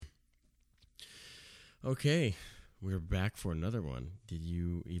Okay, we're back for another one. Did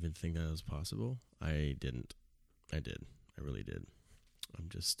you even think that was possible? I didn't. I did. I really did. I'm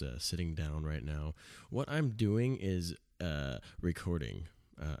just sitting down right now. What I'm doing is recording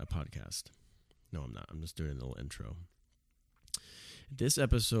a podcast. No, I'm not. I'm just doing a little intro. This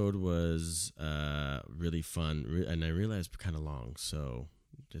episode was really fun, and I realized kind of long, so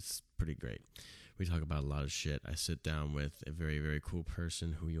it's pretty great. We talk about a lot of shit. I sit down with a very, very cool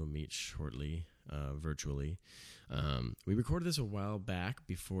person who you'll meet shortly, virtually. We recorded this a while back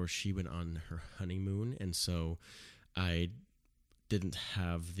before she went on her honeymoon, and so I didn't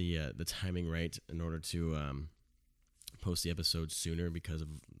have the timing right in order to post the episode sooner because of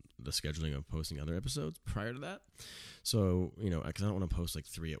the scheduling of posting other episodes prior to that. So, because I don't want to post like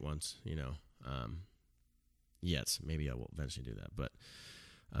 3 at once, yet. Maybe I will eventually do that, but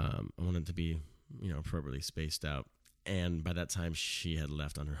I want it to be, appropriately spaced out. And by that time, she had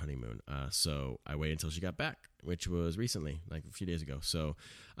left on her honeymoon. So I waited until she got back, which was recently, like a few days ago. So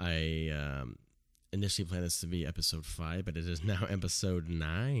I initially planned this to be episode 5, but it is now episode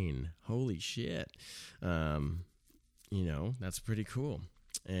 9. Holy shit. That's pretty cool.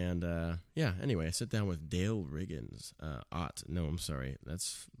 And, anyway, I sit down with Dale Riggins. No, I'm sorry.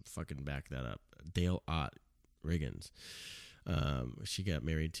 Let's fucking back that up. Dale Ott Riggins. She got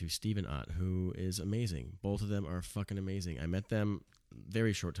married to Stephen Ott, who is amazing. Both of them are fucking amazing. I met them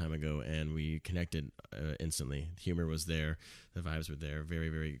very short time ago, and we connected instantly. The humor was there. The vibes were there. Very,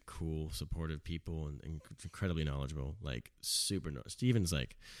 very cool, supportive people, and incredibly knowledgeable. Like, Stephen's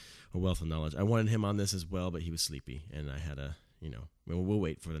like a wealth of knowledge. I wanted him on this as well, but he was sleepy, and I had a, we'll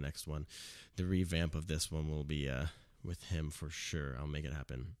wait for the next one. The revamp of this one will be with him for sure. I'll make it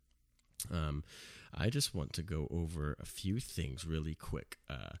happen. I just want to go over a few things really quick.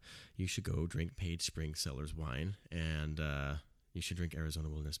 You should go drink Page Spring Cellars wine, and you should drink Arizona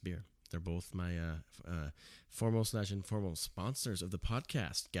Wilderness beer. They're both my formal/informal sponsors of the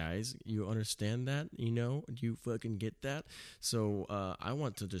podcast, guys. You understand that? Do you fucking get that? So I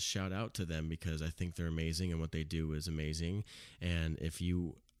want to just shout out to them because I think they're amazing and what they do is amazing. And if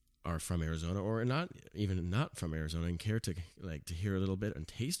you are from Arizona or not from Arizona and care to hear a little bit and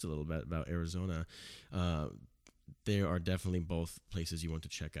taste a little bit about Arizona, there are definitely both places you want to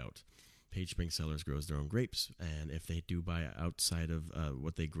check out. Page Spring Cellars grows their own grapes, and if they do buy outside of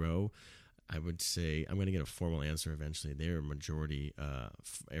what they grow, I would say I'm going to get a formal answer eventually. They're majority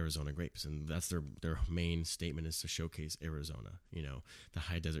Arizona grapes, and that's their main statement is to showcase Arizona, the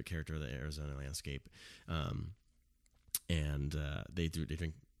high desert character of the Arizona landscape, and they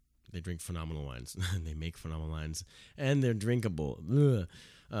drink phenomenal wines. They make phenomenal wines, and they're drinkable. I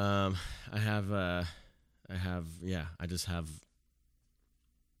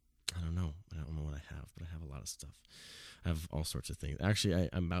don't know what I have, but I have a lot of stuff. I have all sorts of things. Actually,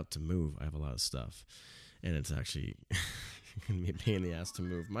 I'm about to move. I have a lot of stuff, and it's actually going to be a pain in the ass to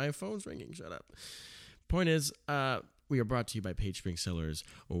move. My phone's ringing. Shut up. Point is, we are brought to you by Page Spring Cellars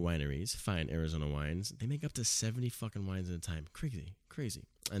Wineries, fine Arizona wines. They make up to 70 fucking wines at a time. Crazy.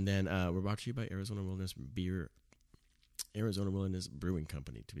 And then we're brought to you by Arizona Wilderness Brewing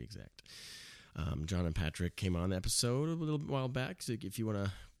Company, to be exact. John and Patrick came on the episode a little while back, so if you want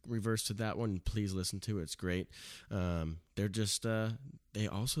to reverse to that one, please listen to it. It's great. They're just they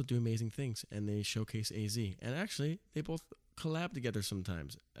also do amazing things, and they showcase AZ, and actually they both collab together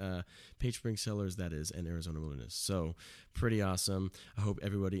sometimes. Page Spring Cellars, that is, and Arizona Wilderness. So pretty awesome. I hope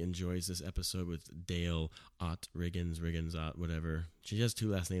everybody enjoys this episode with Dale Ott Riggins Ott, whatever. She has 2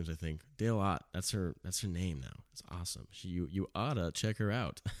 last names, I think. Dale Ott, that's her name now. It's awesome. You oughta check her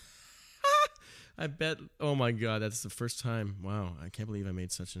out. I bet. Oh my God, that's the first time. Wow, I can't believe I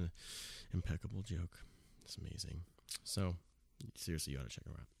made such an impeccable joke. It's amazing. So, seriously, you ought to check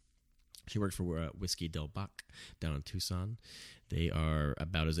her out. She works for Whiskey Del Bac down in Tucson. They are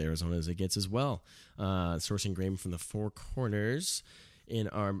about as Arizona as it gets as well. Sourcing grain from the Four Corners in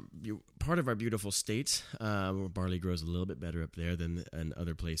our part of our beautiful state. Where barley grows a little bit better up there than in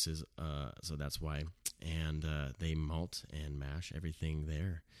other places, so that's why. And they malt and mash everything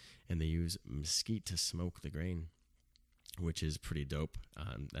there. And they use mesquite to smoke the grain, which is pretty dope.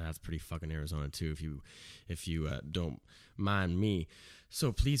 That's pretty fucking Arizona too, if you don't mind me.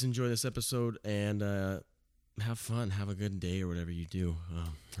 So please enjoy this episode and have fun. Have a good day or whatever you do.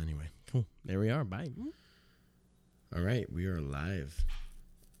 Anyway, cool. There we are. Bye. All right, we are live.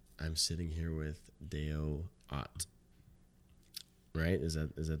 I'm sitting here with Dale Ott. Right? Is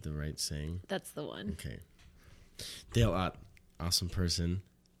that the right saying? That's the one. Okay. Dale Ott, awesome person.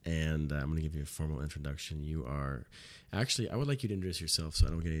 And I'm going to give you a formal introduction. You are... Actually, I would like you to introduce yourself so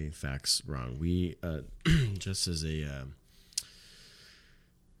I don't get any facts wrong. We, just as a...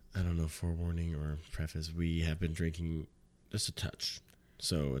 little forewarning or preface. We have been drinking just a touch.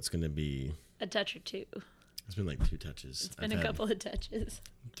 So it's going to be... a touch or two. It's been like 2 touches. It's been a couple of touches.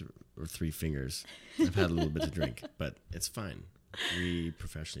 Or 3 fingers. I've had a little bit to drink, but it's fine. We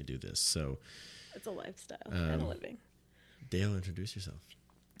professionally do this, so... It's a lifestyle and a living. Dale, introduce yourself.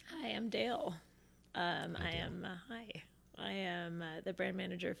 Hi, I'm Dale. I am the brand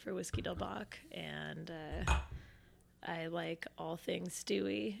manager for Whiskey Del Bach, and I like all things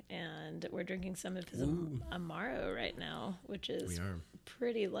Stewie, and we're drinking some of his Amaro right now, which is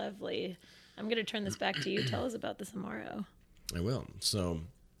pretty lovely. I'm going to turn this back to you. Tell us about this Amaro. I will. So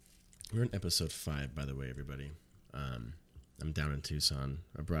we're in episode 5, by the way, everybody. I'm down in Tucson.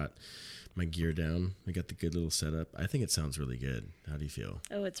 I brought my gear down. We got the good little setup. I think it sounds really good. How do you feel?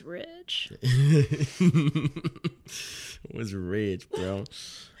 Oh, it's rich. It was rich, bro.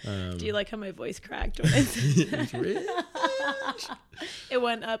 Do you like how my voice cracked when I said that? Rich. It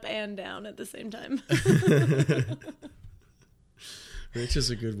went up and down at the same time. Rich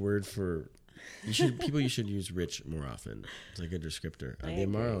is a good word for... You should use rich more often. It's like a descriptor. The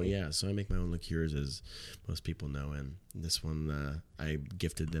Amaro, yeah. So I make my own liqueurs, as most people know, and this one I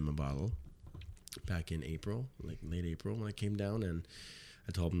gifted them a bottle back in April, like late April, when I came down, and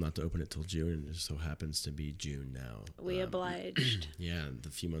I told them not to open it till June, and it just so happens to be June now. We obliged. Yeah, the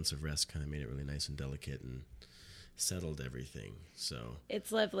few months of rest kind of made it really nice and delicate and settled everything. So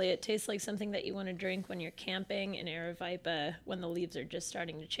it's lovely. It tastes like something that you want to drink when you're camping in Aravaipa when the leaves are just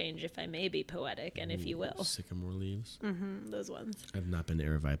starting to change, if I may be poetic, and if you will. Sycamore leaves? Mm-hmm, those ones. I've not been to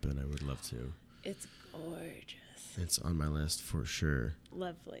Aravaipa, and I would love to. It's gorgeous. It's on my list for sure.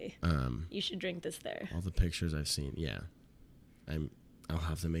 Lovely. You should drink this there. All the pictures I've seen, yeah. I'll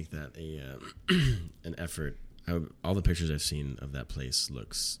have to make that an effort. All the pictures I've seen of that place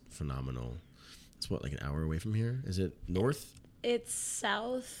looks phenomenal. It's what, like an hour away from here? Is it north? It's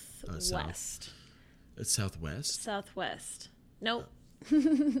southwest. South. It's southwest? Southwest. Nope.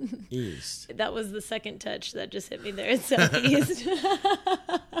 East. That was the second touch that just hit me there. It's southeast.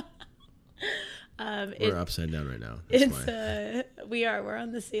 We're upside down right now. We're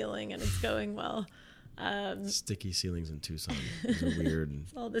on the ceiling and it's going well. Sticky ceilings in Tucson. It's a weird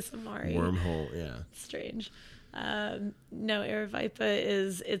all this Amari wormhole. Yeah. Strange. No, Aravaipa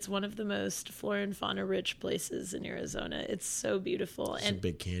it's one of the most flora and fauna rich places in Arizona. It's so beautiful. It's a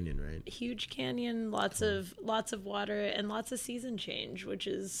big canyon, right? Huge canyon, lots of water, and lots of season change, which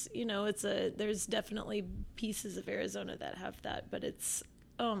is, there's definitely pieces of Arizona that have that, but it's,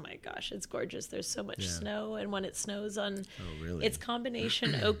 oh my gosh, it's gorgeous. There's so much snow, and when it snows it's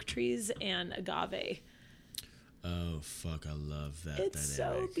combination oak trees and agave. Oh, fuck, I love that It's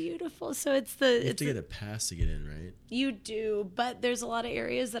dynamic. so beautiful. So you have to get a pass to get in, right? You do, but there's a lot of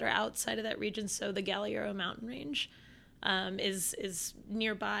areas that are outside of that region. So the Galiero mountain range is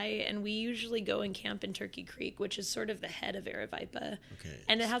nearby, and we usually go and camp in Turkey Creek, which is sort of the head of Aravaipa. Okay.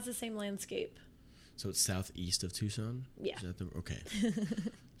 And it has the same landscape. So it's southeast of Tucson? Yeah. Is that okay.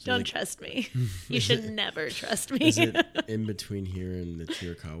 So Don't trust me. You should never trust me. Is it in between here and the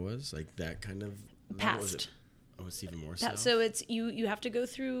Chiricahuas? Like that kind of... Past. Oh, it's even more south? So it's you have to go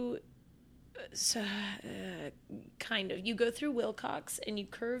through kind of. You go through Wilcox and you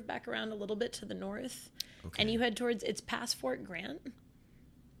curve back around a little bit to the north, and you head towards, it's past Fort Grant.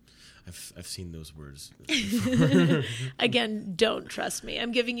 I've seen those words. Again, don't trust me.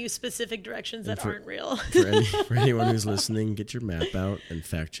 I'm giving you specific directions that aren't real. For anyone who's listening, get your map out and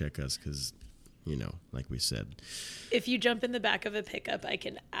fact check us, because, like we said. If you jump in the back of a pickup, I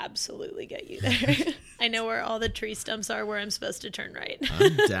can absolutely get you there. I know where all the tree stumps are, where I'm supposed to turn right.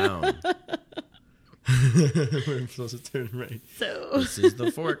 I'm down. Where I'm supposed to turn right. So this is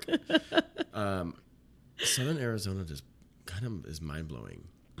the fork. Southern Arizona just kind of is mind-blowing.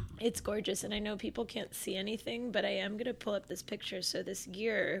 It's gorgeous, and I know people can't see anything, but I am going to pull up this picture. So this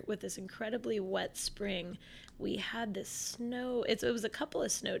year, with this incredibly wet spring, we had this snow. It was a couple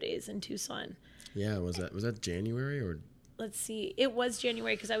of snow days in Tucson. Yeah, was that January or? Let's see. It was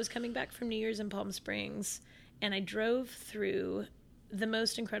January, because I was coming back from New Year's in Palm Springs, and I drove through the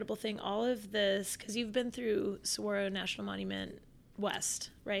most incredible thing. All of this, because you've been through Saguaro National Monument West,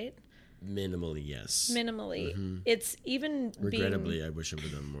 right? Minimally, yes. Minimally. Mm-hmm. It's even regrettably, I wish I would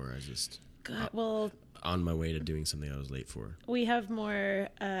have done more. I just on my way to doing something I was late for. We have more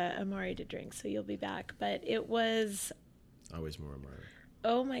Amari to drink, so you'll be back. But it was always more Amari.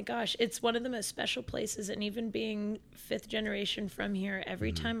 Oh my gosh, it's one of the most special places, and even being 5th generation from here,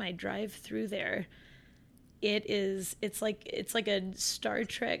 every time I drive through there, it's like a Star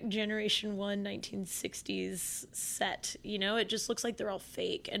Trek Generation 1 1960s set. It just looks like they're all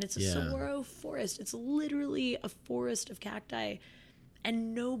fake, and it's a saguaro forest. It's literally a forest of cacti,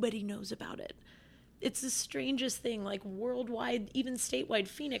 and nobody knows about it. It's the strangest thing, like worldwide, even statewide.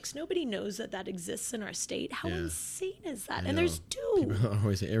 Phoenix, nobody knows that exists in our state. How insane is that? And there's 2. People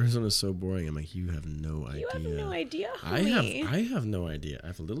always say Arizona's so boring. I'm like, you have no idea. You have no idea, homie. I have no idea. I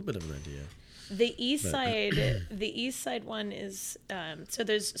have a little bit of an idea. The east side one is so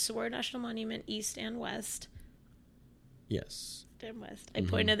there's Saguaro National Monument east and west. Yes. And west. I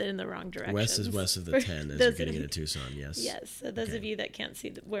pointed it in the wrong direction. West is west of the 10 as you're getting into Tucson. Yes. Yes. So those of you that can't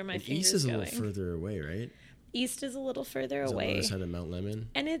see where my finger east is going. A little further away, right? East is a little further away. On the other side of Mount Lemmon.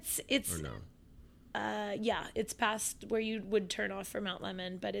 And it's or no. Yeah, it's past where you would turn off for Mount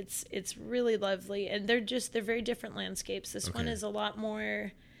Lemmon, but it's really lovely, and they're very different landscapes. This one is a lot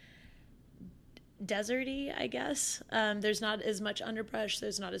more deserty, I guess. There's not as much underbrush,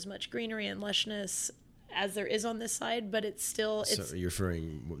 there's not as much greenery and lushness as there is on this side, but it's still... So you're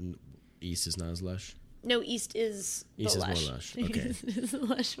referring east is not as lush? No, east is lush. More lush. Okay.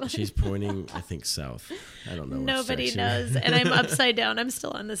 Lush one. She's pointing, I think, south. I don't know. Nobody knows. And I'm upside down. I'm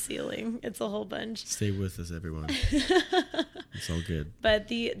still on the ceiling. It's a whole bunch. Stay with us, everyone. It's all good. But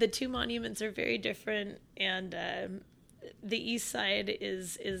the 2 monuments are very different, and the east side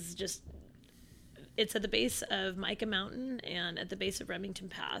is just... It's at the base of Mica Mountain and at the base of Remington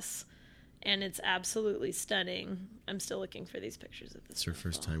Pass. And it's absolutely stunning. I'm still looking for these pictures of this. It's her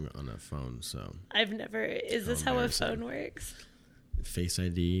first time on a phone, so... I've never... Is this how a phone works? Face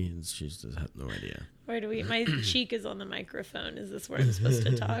ID, she just has no idea. Where do we... My cheek is on the microphone. Is this where I'm supposed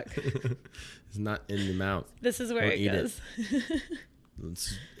to talk? It's not in the mouth. This is where it goes.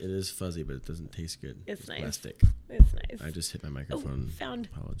 It is fuzzy, but it doesn't taste good. It's nice. Plastic. It's nice. I just hit my microphone. Found.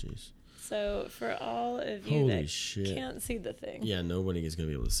 Apologies. So for all of you can't see the thing. Yeah, nobody is going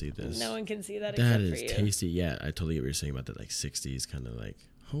to be able to see this. No one can see that except for you. That is tasty. Yeah, I totally get what you're saying about that, like 60s kind of like,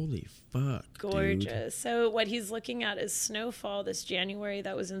 holy fuck, gorgeous. Dude. So what he's looking at is snowfall this January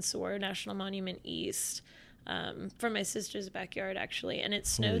that was in Saguaro National Monument East. From my sister's backyard, actually, and it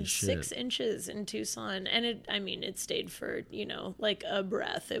snowed 6 inches in Tucson, and it stayed for like a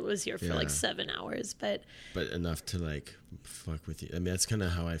breath. It was here for like 7 hours, but enough to like fuck with you. I mean, that's kind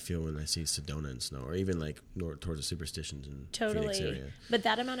of how I feel when I see Sedona and snow, or even like north towards the Superstitions in Phoenix area. But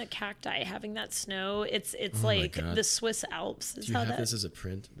that amount of cacti having that snow, it's like the Swiss Alps. Do you have this as a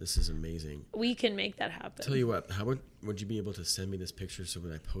print? This is amazing. We can make that happen. Tell you what, how would you be able to send me this picture so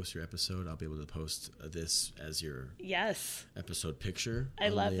when I post your episode, I'll be able to post this as your episode picture? I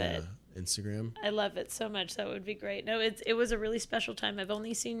love it. Instagram. I love it so much. That would be great. No, it was a really special time. I've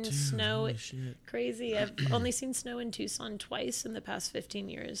only seen snow. Crazy. I've only seen snow in Tucson twice in the past 15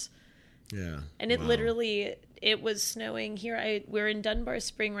 years. Yeah. And it was snowing here. We're in Dunbar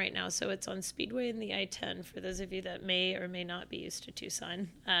Spring right now, so it's on Speedway and the I-10 for those of you that may or may not be used to Tucson.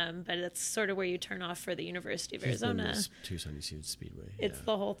 But it's sort of where you turn off for the University of Arizona. Tucson, you see the Speedway. It's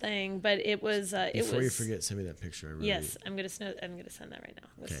the whole thing. But it was. Before you forget, send me that picture. Yes, I'm gonna send that right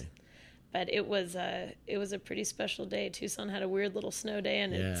now. Okay. But it was a pretty special day. Tucson had a weird little snow day,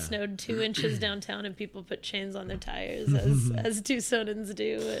 and it snowed 2 inches downtown, and people put chains on their tires as Tucsonans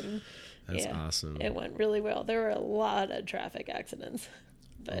do. And that's awesome. It went really well. There were a lot of traffic accidents.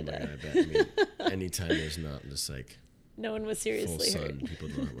 But, I bet. I mean, anytime there's not just like no one was seriously full sun, hurt. People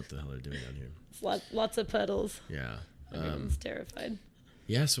don't know what the hell they're doing down here. It's lots of puddles. Yeah. Everyone's terrified.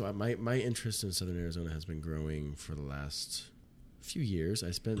 Yeah, so my interest in Southern Arizona has been growing for the last few years.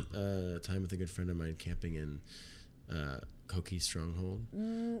 I spent time with a good friend of mine camping in Coquille Stronghold.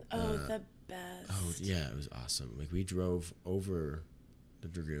 The best. Oh yeah, it was awesome. Like we drove over the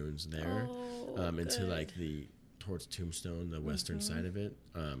Dragoons there into like towards Tombstone, the western side of it.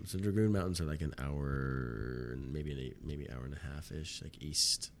 So Dragoon Mountains are like an hour, maybe hour and a half ish, like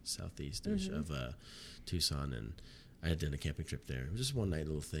southeast ish of Tucson, and I had done a camping trip there. It was just one night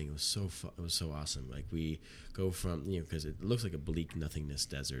little thing. It was so it was so awesome. Like we go from because it looks like a bleak nothingness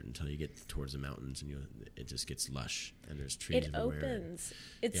desert until you get towards the mountains, and it just gets lush and there's trees everywhere. It opens.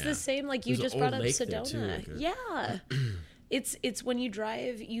 It's the same like you just brought up Sedona. Yeah. It's when you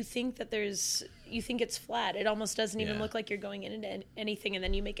drive, you think it's flat. It almost doesn't even look like you're going into anything, and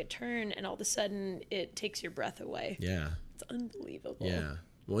then you make a turn, and all of a sudden it takes your breath away. Yeah. It's unbelievable. Yeah.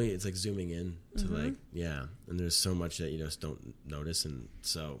 Well, it's like zooming in to and there's so much that you just don't notice, and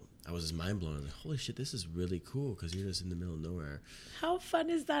so I was just mind blown. I was like, holy shit, this is really cool because you're just in the middle of nowhere. How fun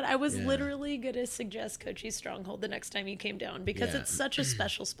is that? I was literally going to suggest Cochise Stronghold the next time you came down because it's such a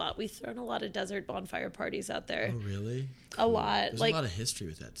special spot. We've thrown a lot of desert bonfire parties out there. Oh, really? Cool. A lot. There's a lot of history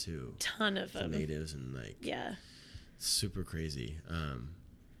with that too. Ton of them. Natives and super crazy.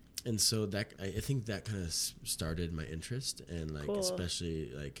 And so that I think that kind of started my interest, and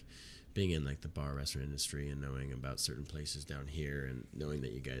especially being in like the bar restaurant industry and knowing about certain places down here and knowing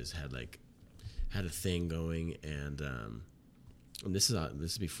that you guys had a thing going and this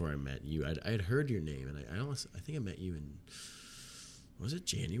is before I met you. I had heard your name and I think I met you in, was it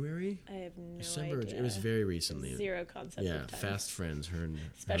January? I have no December. idea. It was very recently. Zero concept Yeah, of time. fast friends.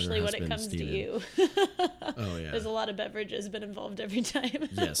 Especially her when it husband, comes Steven. to you. Oh yeah. There's a lot of beverages been involved every time.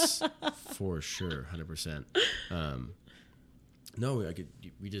 Yes, for sure, 100%. No,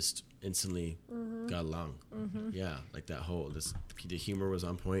 we just instantly got along. Yeah, like that the humor was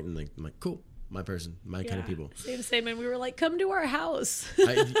on point, and like I'm like, cool, my person, my kind of people. Same. And we were like, come to our house.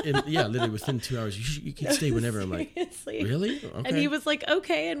 Literally within 2 hours, you can stay whenever. I'm like, Seriously. really? Okay. And he was like,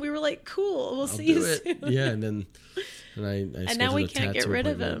 okay, and we were like, cool, we'll I'll see do you it. soon. Yeah, and then I And now we scheduled a can't get tattoo rid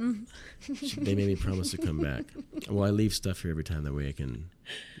of appointment. him. They made me promise to come back. Well, I leave stuff here every time, that way I can,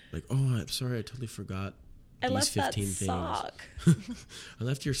 like, oh, I'm sorry, I totally forgot. I these left that 15 things. sock. I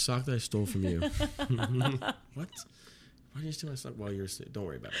left your sock that I stole from you. What? Why did you steal my sock while you're asleep? Don't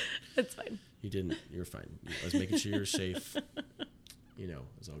worry about it. It's fine. You didn't. You're fine. I was making sure you were safe. You know,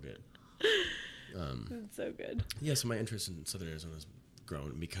 it's all good. It's so good. Yeah, so my interest in Southern Arizona has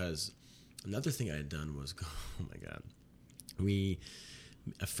grown because another thing I had done was go, oh my God.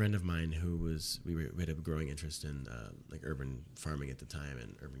 A friend of mine we had a growing interest in like urban farming at the time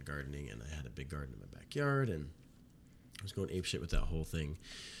and urban gardening, and I had a big garden in my backyard, and I was going apeshit with that whole thing,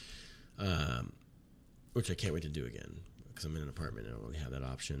 which I can't wait to do again because I'm in an apartment and I don't really have that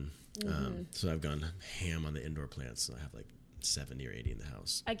option. So I've gone ham on the indoor plants. So I have like 70 or 80 in the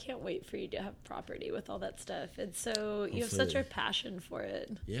house. I can't wait for you to have property with all that stuff. And so you have such a passion for it.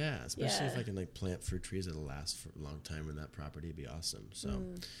 Yeah, especially if Yeah. I can like plant fruit trees that'll last for a long time in that property, it'd be awesome. So,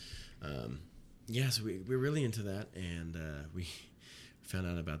 so we're really into that, and we found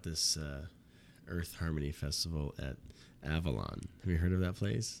out about this Earth Harmony Festival at Avalon. Have you heard of that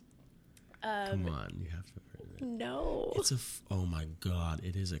place? Come on, you have to have heard of it. No. It's oh my God,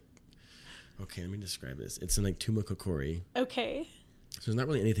 it is okay, let me describe this. It's in like Tumakakori. Okay. So there's not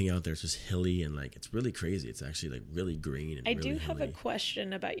really anything out there. It's just hilly and like it's really crazy. It's actually like really green and I really do have hilly. a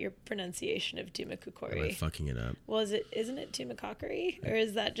question about your pronunciation of Am I Tumakakori. fucking it up? Well, isn't it Tumakakori? Or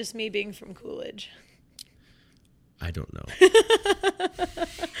is that just me being from Coolidge? I don't know.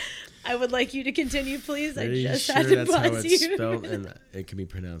 I would like you to continue, please. Pretty I just sure had to that's how pause it's you. spelled, and it can be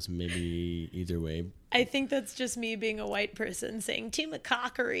pronounced maybe either way. I think that's just me being a white person saying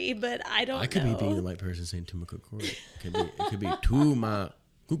Tumakakori, but I don't know. I could be being the white person saying Tumakakori. It could be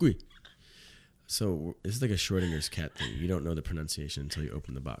Tumakukui. So this is like a Schrodinger's cat thing. You don't know the pronunciation until you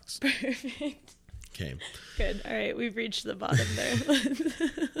open the box. Perfect. Okay. Good. All right, we've reached the bottom there.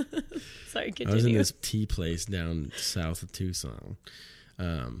 Sorry, continue. I was in this tea place down south of Tucson.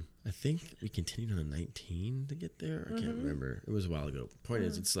 I think we continued on the 19 to get there. I can't remember. It was a while ago. Point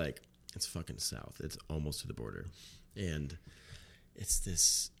is, it's fucking south. It's almost to the border. And it's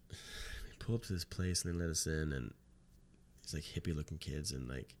this, we pull up to this place and they let us in, and it's like hippie looking kids, and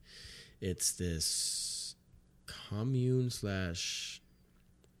like, it's this commune / it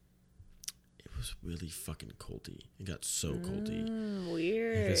was really fucking culty. It got so culty.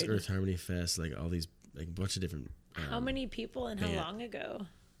 Weird. Like this Earth Harmony Fest, like all these, like a bunch of different. How many people and how band. long ago?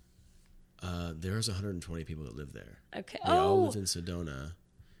 There was 120 people that live there. Okay. They all lived in Sedona,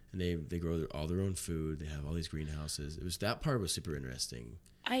 and they grow all their own food. They have all these greenhouses. That part was super interesting.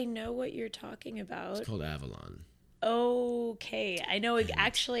 I know what you're talking about. It's called Avalon. Okay, I know.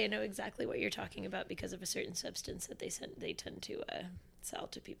 Actually, I know exactly what you're talking about because of a certain substance that they tend to sell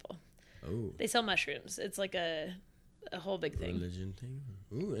to people. Oh, They sell mushrooms. It's like a whole big thing. religion thing.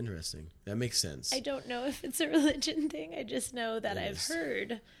 Ooh, interesting. That makes sense. I don't know if it's a religion thing. I just know that It I've is.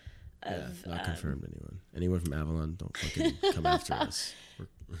 heard Yeah, of. not confirmed. Anyone from Avalon, don't fucking come after us.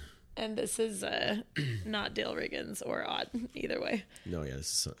 And this is not Dale Riggins or Odd, either way. No, yeah,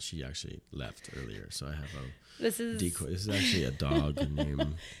 she actually left earlier, so I have a This is decoy. This is actually a dog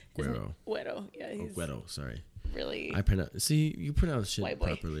named Guero. Guero. Yeah, Oh, he's Guero, sorry. really. See, you pronounce shit White boy.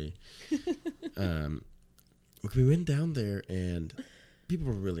 properly. We went down there and people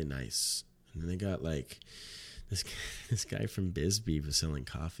were really nice, and then they got like this guy from Bisbee was selling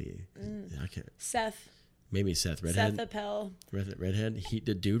coffee. I can't. Seth Redhead. Appel. Redhead. He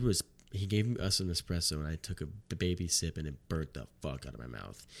gave us an espresso, and I took a baby sip, and it burnt the fuck out of my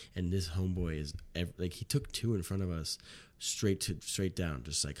mouth. And this homeboy is like, he took two in front of us, straight down,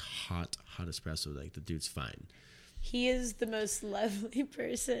 just like hot espresso. Like, the dude's fine. He is the most lovely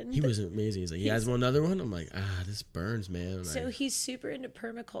person. He was amazing. He's like, you guys want another one? I'm like, this burns, man. So he's super into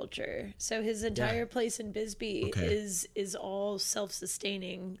permaculture. So his entire place in Bisbee is all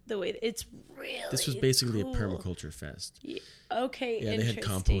self-sustaining. The way it's really this was basically cool. a permaculture fest. Yeah. Okay. Yeah, they had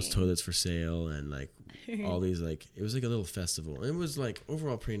compost toilets for sale and like all these like it was like a little festival. It was like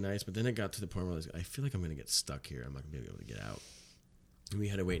overall pretty nice, but then it got to the point where I feel like I'm gonna get stuck here. I'm not gonna be able to get out. And we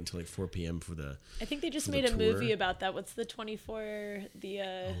had to wait until like 4 p.m. for the. I think they just made a movie about that. What's the 24?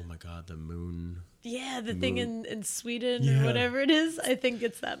 Oh my God, the moon. Yeah, the thing in Sweden or whatever it is. I think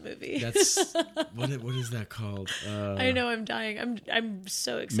it's that movie. That's what is that called? I know, I'm dying. I'm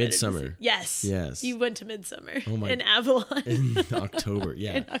so excited. Midsummer. Yes. You went to Midsummer. Oh my. In Avalon. In October.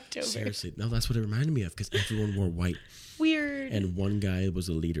 Yeah. In October. Seriously, no, that's what it reminded me of because everyone wore white. Weird. And one guy was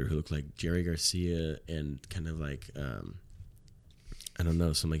a leader who looked like Jerry Garcia and kind of like. I don't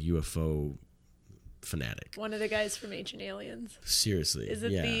know, some like UFO fanatic. One of the guys from Ancient Aliens. Seriously. Is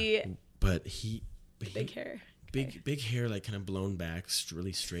it But he big hair. Big hair, like kind of blown back,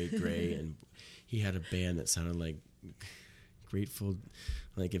 really straight gray. And he had a band that sounded like Grateful,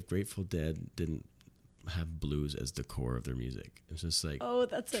 like if Grateful Dead didn't have blues as the core of their music. It's just like,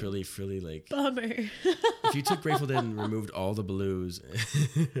 that's really like bummer. If you took Grateful Dead and removed all the blues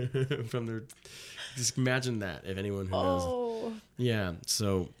from their, just imagine that. If anyone who knows, yeah.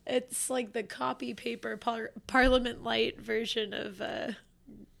 So it's like the copy paper Parliament Light version of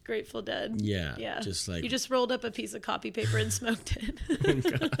Grateful Dead. Yeah. Just like you just rolled up a piece of copy paper and smoked it. Oh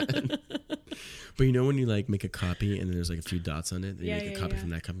God. But you know when you like make a copy and there's like a few dots on it, and you make a copy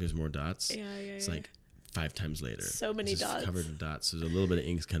from that copy, there's more dots. It's like 5 times later. So many dots. Covered in dots. So there's a little bit of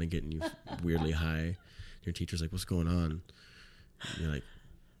ink's kind of getting you weirdly high. Your teacher's like, "What's going on?" And you're like,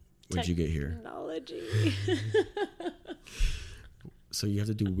 "Where'd you get here?" Technology. So you have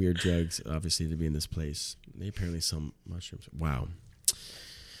to do weird drugs, obviously, to be in this place. They apparently sell mushrooms. Wow.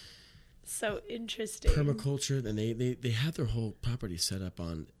 So interesting. Permaculture, and they had their whole property set up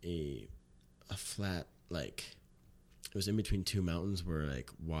on a flat, like it was in between 2 mountains where like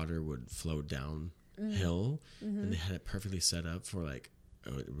water would flow downhill, and they had it perfectly set up for like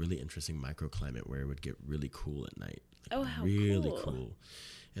a really interesting microclimate where it would get really cool at night. Like, how really cool.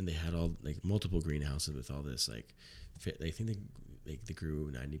 And they had all like multiple greenhouses with all this like they think they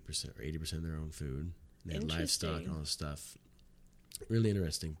grew 90% or 80% of their own food. They had livestock and all this stuff. Really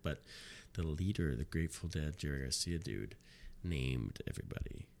interesting. But the leader, the Grateful Dead, Jerry Garcia dude, named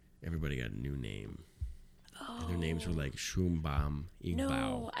everybody. Everybody got a new name. And their names were like Shroom Bam Ing Bao.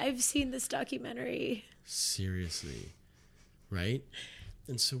 No, I've seen this documentary. Seriously. Right?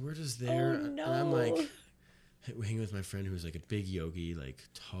 And so we're just there. Oh, no. And I'm like hanging with my friend who's like a big yogi, like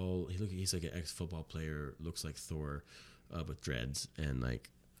tall. He's like an ex-football player, looks like Thor, with dreads and like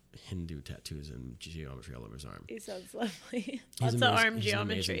Hindu tattoos and geometry all over his arm. He sounds lovely. Lots of arm he's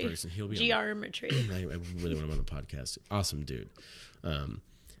geometry. An amazing person. He'll be geometry. I really want him on the podcast. Awesome dude. And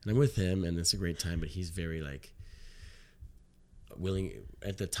I'm with him, and it's a great time. But he's very like willing,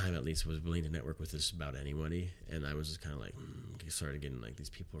 at the time at least, was willing to network with just about anybody. And I was just kind of like, started getting like, these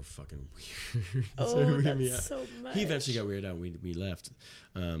people are fucking weird. That's so much. He eventually got weirded out. We left,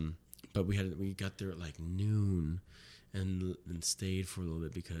 but we got there at like noon, and stayed for a little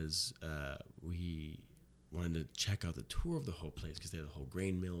bit because we wanted to check out the tour of the whole place because they had a whole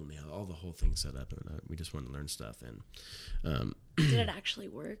grain mill and they had all the whole thing set up, and we just wanted to learn stuff. And did it actually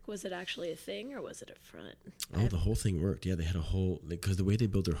work? Was it actually a thing, or was it a front? Oh, the whole thing worked. Yeah, they had a whole, because the way they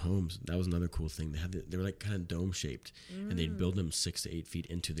built their homes, that was another cool thing. They were like kind of dome shaped, and they'd build them 6 to 8 feet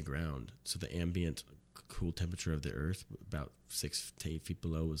into the ground. So the ambient cool temperature of the earth, about 6 to 8 feet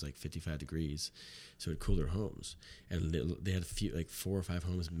below, was like 55 degrees. So it cooled their homes, and they had a few, like 4 or 5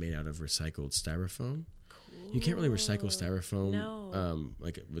 homes made out of recycled styrofoam. You can't really recycle styrofoam,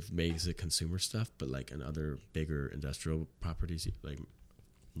 like with basic consumer stuff, but like in other bigger industrial properties, like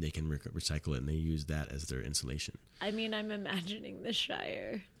they can recycle it, and they use that as their insulation. I mean, I'm imagining the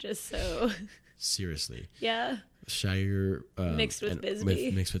Shire, just so. Seriously. Yeah. Shire mixed with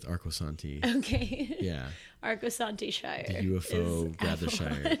Bisbee. Mixed with Arcosanti. Okay. Yeah. Arcosanti Shire. The UFO grabbed the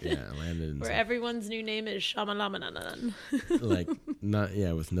Shire. Yeah, landed in where everyone's new name is Shamalamanan. Like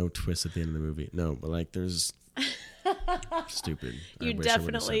with no twist at the end of the movie. No, but like there's stupid. You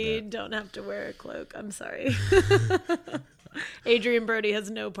definitely don't have to wear a cloak. I'm sorry. Adrian Brody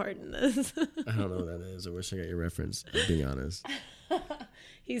has no part in this. I don't know what that is. I wish I got your reference, being honest.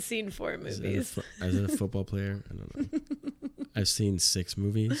 He's seen 4 movies. Is it a football player? I don't know. I've seen 6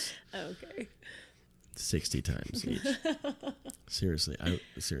 movies. Okay. 60 times each. Seriously.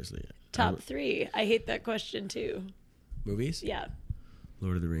 Top 3. I hate that question too. Movies? Yeah.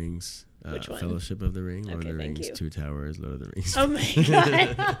 Lord of the Rings, Which one? Fellowship of the Ring, Lord Okay, of the thank Rings, you. Two Towers, Lord of the Rings. Oh my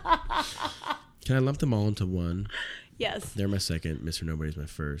god. Can I lump them all into one? Yes. They're my second. Mr. Nobody's my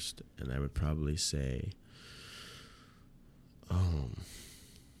first, and I would probably say,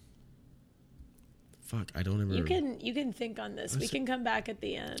 fuck, I don't ever. You can think on this. We can come back at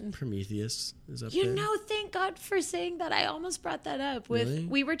the end. Prometheus is up You there. know, thank God for saying that. I almost brought that up with Really?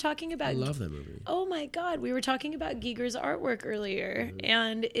 we were talking about I love that movie. Oh my God, we were talking about Giger's artwork earlier,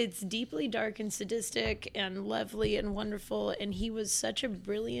 and it's deeply dark and sadistic and lovely and wonderful, and he was such a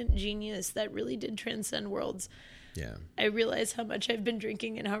brilliant genius that really did transcend worlds. Yeah. I realize how much I've been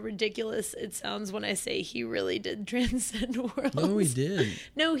drinking and how ridiculous it sounds when I say he really did transcend worlds. No, he did.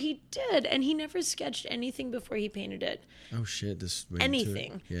 No, he did, and he never sketched anything before he painted it. Oh shit! This went into it.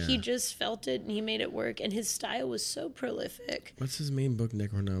 Anything. Yeah. He just felt it and he made it work, and his style was so prolific. What's his main book?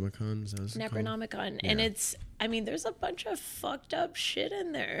 Necronomicon. Is that what it's called? Necronomicon. And Yeah. it's, I mean, there's a bunch of fucked up shit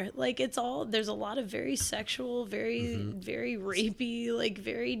in there. Like, it's all, there's a lot of very sexual, very, very rapey, like,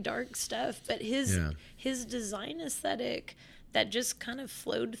 very dark stuff. But his design aesthetic that just kind of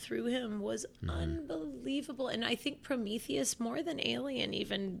flowed through him was unbelievable. And I think Prometheus, more than Alien,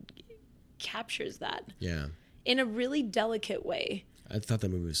 even captures that Yeah. in a really delicate way. I thought that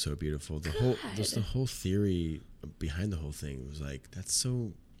movie was so beautiful. The whole theory behind the whole thing was like, that's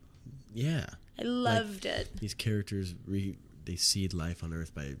so, yeah. I loved it. These characters they seed life on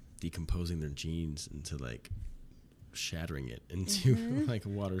Earth by decomposing their genes into like shattering it into like a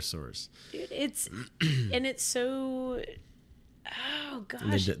water source. Dude, it's and it's so, oh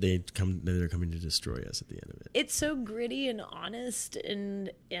And gosh, they're coming to destroy us at the end of it. it's so gritty and honest and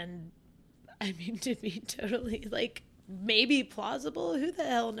I mean, to be totally like maybe plausible. Who the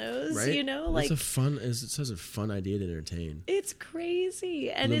hell knows? Right? You know, like it's such a fun idea to entertain. it's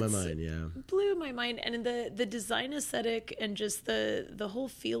crazy and Blew it's my mind, yeah. blew my mind. And the design aesthetic and just the whole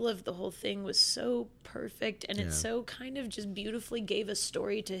feel of the whole thing was so perfect, and it Yeah. so kind of just beautifully gave a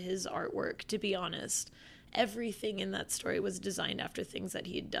story to his artwork. To be honest, everything in that story was designed after things that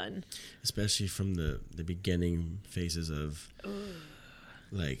he had done. Especially from the beginning phases of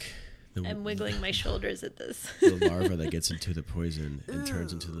like I'm wiggling my shoulders at this. the larva that gets into the poison and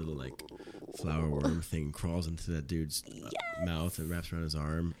turns into a little like flower worm thing, crawls into that dude's mouth and wraps around his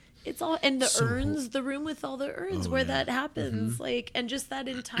arm. It's all, and the So urns, the room with all the urns where that happens, like, and just that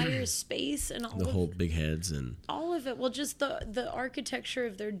entire space and all The whole big heads and all of it. Well, just the architecture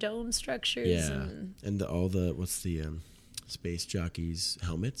of their dome structures. yeah, And, and all the what's the space jockeys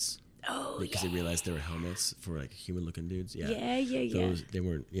helmets. oh Because yeah, they realized they were helmets for like human looking dudes. Yeah. yeah. Those they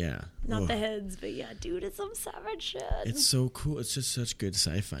weren't. Yeah. Not Oh, the heads, but yeah, dude, it's some savage shit. It's so cool. It's just such good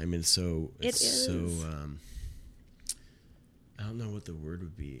sci-fi. I mean, so It is. I don't know what the word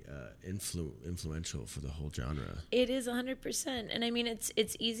would be. Influential for the whole genre, It is 100%, and I mean, it's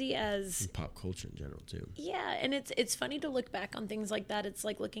easy as and pop culture in general too. yeah, and it's funny to look back on things like that. It's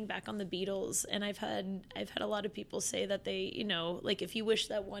like looking back on the Beatles, and I've had a lot of people say that they, you know, like if you wish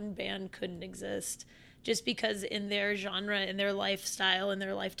that one band couldn't exist, just because in their genre, in their lifestyle, in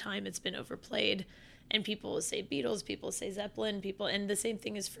their lifetime, it's been overplayed. And people will say Beatles, people say Zeppelin, and the same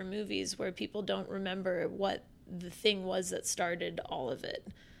thing is for movies where people don't remember what the thing was that started all of it,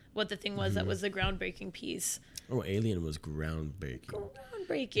 what the thing was that was the groundbreaking piece. Oh, Alien was groundbreaking.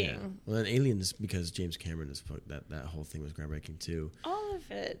 Groundbreaking. Yeah. Well, then Aliens, because James Cameron is that whole thing was groundbreaking too. All of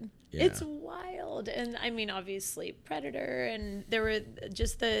it. Yeah. It's wild. And I mean, obviously Predator, and there were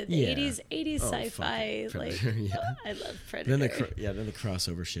just the Yeah. 80s Oh, sci-fi. fucking Like, Predator, yeah. I love Predator. Then the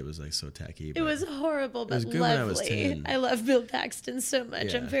crossover shit was like so tacky. It but was horrible, but was good when I was lovely. 10. I love Bill Paxton so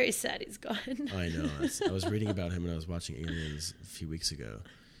much. I'm Yeah. very sad he's gone. I know. I was reading about him when I was watching Aliens a few weeks ago.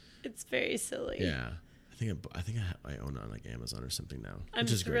 It's very silly. Yeah. I think I own it on like Amazon or something now. I'm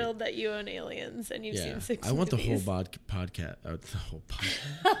which is thrilled that you own Aliens and you've great. Yeah. seen 6 I want the whole movies. podcast. The whole podcast.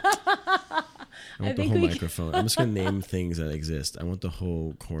 I want the think whole we microphone. I'm just gonna name things that exist. I want the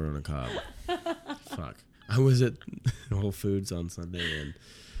whole corn on a cob. Fuck. I was at Whole Foods on Sunday and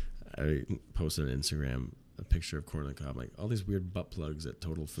I posted on Instagram a picture of corn on the cob, like all these weird butt plugs at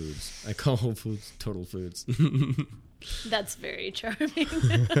Total Foods. I call Whole Foods Total Foods. That's very charming.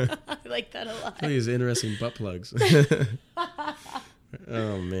 I like that a lot. These interesting butt plugs.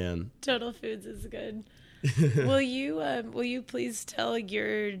 Oh man. Total Foods is good. Will you please tell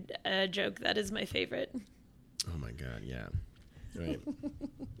your joke that is my favorite? Oh my god, yeah. All right.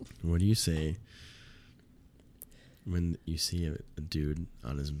 What do you say when you see a dude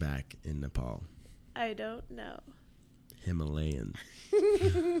on his back in Nepal? I don't know. Himalayan.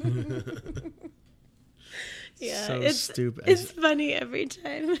 Yeah, so it's stupid. It's funny every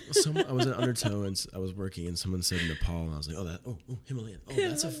time. I was in Undertow and I was working, and someone said Nepal, and I was like, oh, Himalayan. Oh,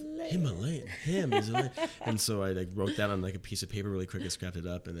 that's a Himalayan. And so I like wrote that on like a piece of paper really quick and scrapped it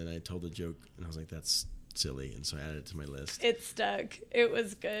up, and then I told the joke, and I was like, that's silly, and so I added it to my list. It stuck. It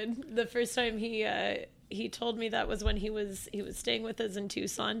was good. The first time he told me that was when he was staying with us in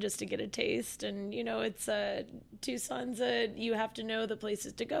Tucson just to get a taste, and it's Tucson's you have to know the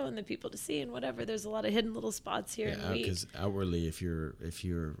places to go and the people to see and whatever. There's a lot of hidden little spots here. Yeah, because outwardly, if you're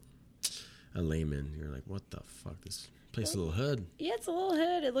a layman, you're like, what the fuck, this place is a little hood. Yeah, it's a little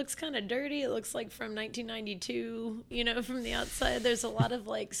hood. It looks kind of dirty. It looks like from 1992. From the outside, there's a lot of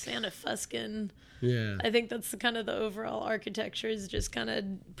like Santa Fuskin. Yeah, I think that's kind of the overall architecture is just kind of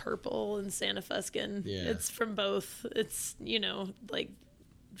purple and Santa Fuskin. Yeah. It's from both. It's, like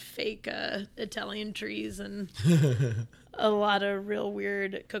fake Italian trees and a lot of real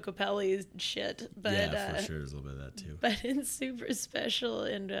weird Cocopelli shit. But yeah, for sure, there's a little bit of that too. But it's super special,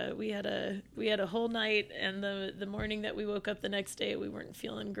 and we had a whole night, and the morning that we woke up the next day, we weren't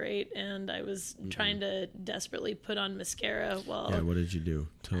feeling great, and I was trying to desperately put on mascara. Yeah, what did you do?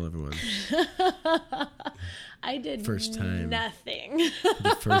 Tell everyone. I did first time. Nothing.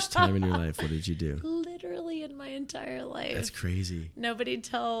 The first time in your life, what did you do? Literally in my entire life. That's crazy. Nobody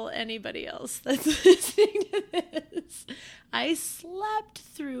tell anybody else that's listening to this. I slept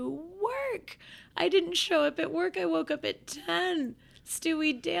through work. I didn't show up at work. I woke up at 10.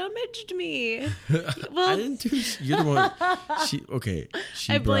 Stewie damaged me. Well, I didn't do. You're the one.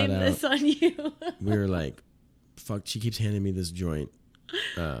 She I brought blame out. this on you. We were like, fuck. She keeps handing me this joint.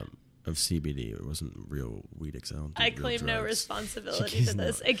 Of CBD. It wasn't real weed. I claim no drugs. responsibility to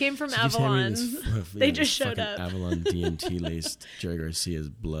this. It came from She keeps handing Avalon. me this, They just showed up. Avalon DMT laced Jerry Garcia's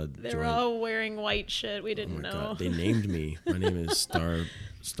blood. They joint. were all wearing white shit. We didn't know. God. They named me. My name is Star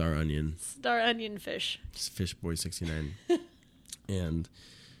Onion. Star Onion Fish. Fish Boy 69. And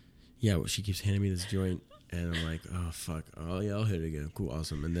yeah, she keeps handing me this joint, and I'm like, oh fuck, oh yeah, I'll hit it again. Cool,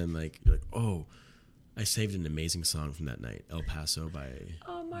 awesome. And then like you're like, oh, I saved an amazing song from that night, El Paso by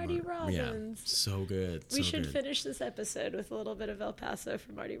Marty Robbins. Yeah, so good. We should finish this episode with a little bit of El Paso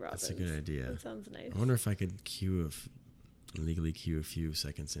from Marty Robbins. That's a good idea. That sounds nice. I wonder if I could legally cue a few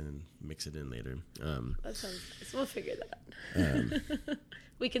seconds in and mix it in later. That sounds nice. We'll figure that out.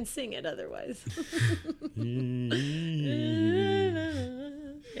 We can sing it otherwise.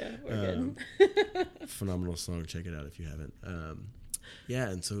 Yeah, we're good. Phenomenal song. Check it out if you haven't. Yeah,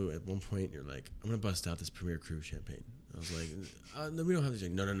 and so at one point you're like, I'm going to bust out this Premier Cru champagne. I was like, no, we don't have this.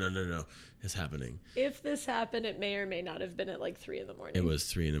 Like, no. It's happening. If this happened, it may or may not have been at like 3 a.m. It was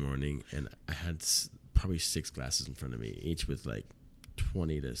 3 a.m, and I had probably 6 glasses in front of me, each with like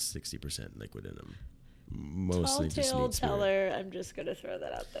 20 to 60% liquid in them. Mostly just neat teller. I'm just going to throw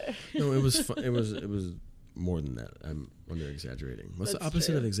that out there. No, it was it was more than that. I'm under exaggerating. What's the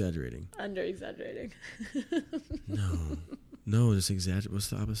opposite of exaggerating? Under exaggerating. No, just exaggerate. What's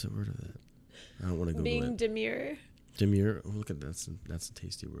the opposite word of that? I don't want to Google Being it. demure. Demure. Oh, look at that. That's a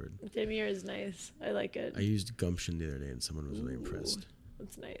tasty word. Demure is nice. I like it. I used gumption the other day, and someone was really impressed.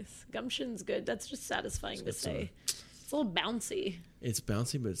 That's nice. Gumption's good. That's just satisfying to say. It's a little bouncy. It's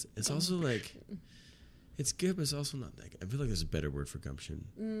bouncy, but it's also like it's good, but it's also not like. I feel like there's a better word for gumption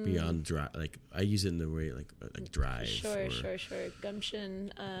beyond dry. Like I use it in the way like drive. Sure.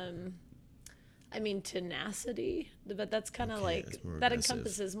 Gumption. I mean tenacity, but that's kind of like that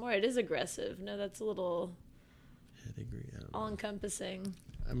encompasses more. It is aggressive. No, that's a little all-encompassing.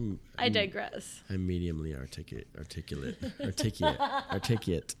 I digress. I'm mediumly articulate.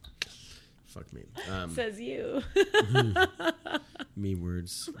 Fuck me. Says you. Me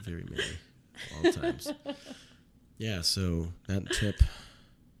words very many, all times. Yeah. So that trip.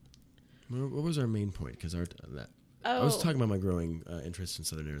 What was our main point? Because I was talking about my growing interest in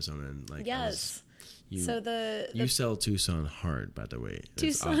Southern Arizona, and like yes. You sell Tucson hard, by the way.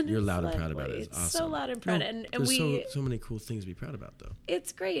 Tucson, you're loud and proud about it. It's awesome. So loud and proud, and we so many cool things to be proud about, though.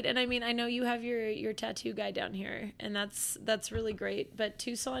 It's great, and I mean, I know you have your tattoo guy down here, and that's really great. But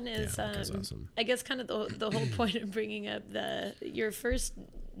Tucson is, awesome. I guess, kind of the whole point of bringing up your first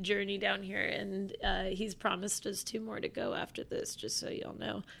journey down here, and he's promised us 2 more to go after this, just so y'all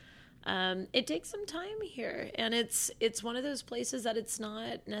know. It takes some time here, and it's one of those places that it's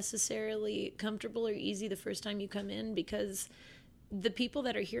not necessarily comfortable or easy the first time you come in, because the people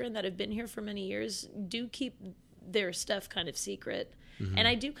that are here and that have been here for many years do keep their stuff kind of secret. Mm-hmm. And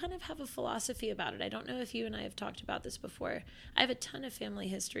I do kind of have a philosophy about it. I don't know if you and I have talked about this before. I have a ton of family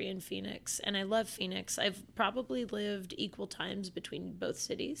history in Phoenix, and I love Phoenix. I've probably lived equal times between both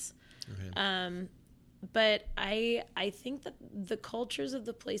cities. Okay. But I think that the cultures of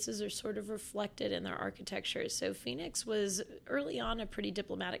the places are sort of reflected in their architecture. So Phoenix was early on a pretty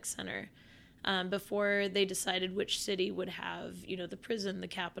diplomatic center. Before they decided which city would have, the prison, the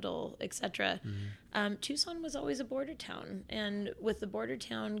capital, etc. Tucson was always a border town. And with the border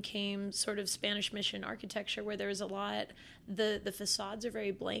town came sort of Spanish mission architecture where there's a lot, the facades are very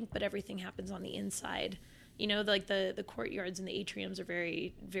blank, but everything happens on the inside. Like the courtyards and the atriums are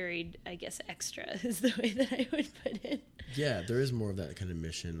very, very, I guess, extra is the way that I would put it. Yeah, there is more of that kind of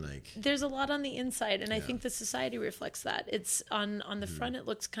mission. There's a lot on the inside, and I think the society reflects that. It's on the front, it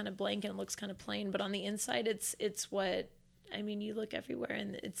looks kind of blank and it looks kind of plain, but on the inside, it's what, you look everywhere,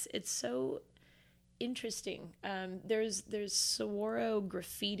 and it's so interesting. There's Saguaro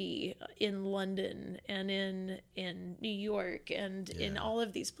graffiti in London and in New York and in all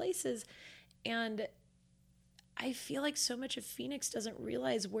of these places, and I feel like so much of Phoenix doesn't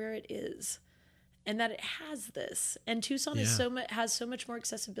realize where it is and that it has this. And Tucson has so much more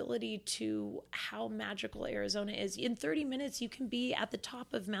accessibility to how magical Arizona is. In 30 minutes, you can be at the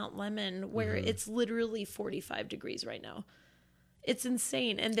top of Mount Lemmon where it's literally 45 degrees right now. It's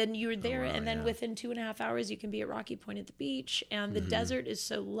insane. And then you're there, and then within 2.5 hours, you can be at Rocky Point at the beach. And the desert is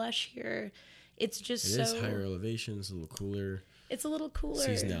so lush here. It's just It is higher elevation. It's a little cooler. It's a little cooler.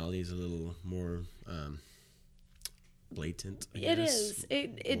 Seasonality is a little more blatant, I guess. It is.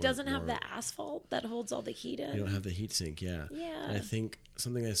 It doesn't have the asphalt that holds all the heat in. You don't have the heat sink, yeah. Yeah. And I think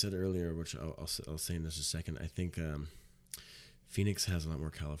something I said earlier, which I'll say in just a second, I think Phoenix has a lot more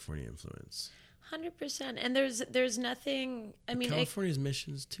California influence. 100%. And there's nothing, California's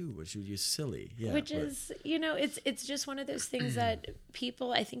missions too, which is silly. Yeah. Is, it's just one of those things that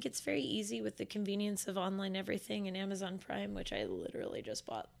people, I think it's very easy with the convenience of online everything and Amazon Prime, which I literally just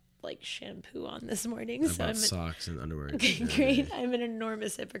bought shampoo on this morning. I bought socks and underwear. Okay, great. I'm an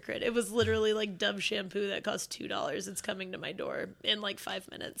enormous hypocrite. It was literally Dove shampoo that cost $2. It's coming to my door in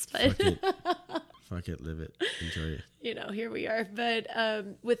 5 minutes. But Fuck it, live it, enjoy it. Here we are. But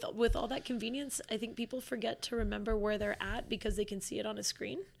with all that convenience, I think people forget to remember where they're at because they can see it on a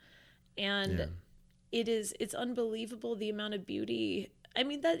screen. And it's unbelievable the amount of beauty.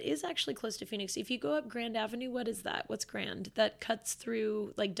 That is actually close to Phoenix. If you go up Grand Avenue, what is that? What's Grand? That cuts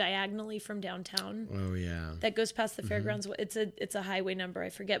through diagonally from downtown. Oh yeah. That goes past the fairgrounds. It's a highway number, I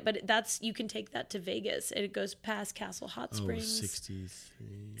forget, but you can take that to Vegas. It goes past Castle Hot Springs.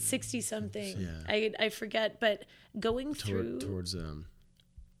 60 something. Yeah. I forget, but going through towards what's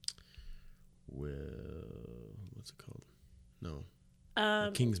it called? No.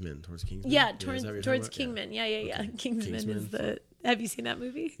 Kingsman, towards Kingsman. Yeah, towards Kingman. Yeah. Okay. Kingsman is the. Have you seen that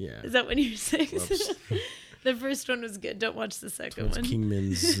movie? Yeah. Is that when you're 6? The first one was good. Don't watch the second one.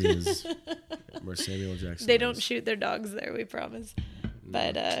 Kingman's is where Samuel Jackson. They don't shoot their dogs there, we promise.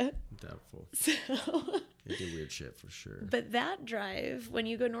 But doubtful. So they do weird shit for sure. But that drive, when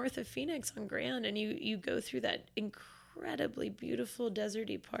you go north of Phoenix on Grand and you go through that incredibly beautiful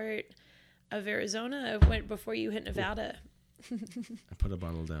deserty part of Arizona before you hit Nevada. I put a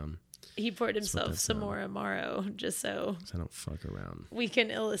bottle down. He poured himself some more Amaro just so I don't fuck around. We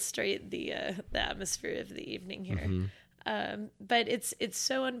can illustrate the atmosphere of the evening here. But it's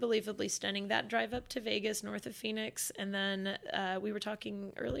so unbelievably stunning. That drive up to Vegas, north of Phoenix, and then we were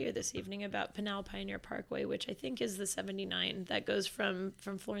talking earlier this evening about Pinal Pioneer Parkway, which I think is the 79 that goes from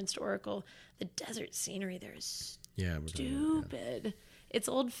Florence to Oracle. The desert scenery there is stupid. It's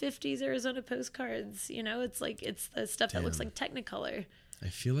old 50s Arizona postcards. It's the stuff that looks like Technicolor. I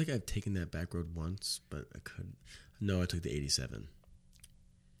feel like I've taken that back road once, but I could. No, I took the 87.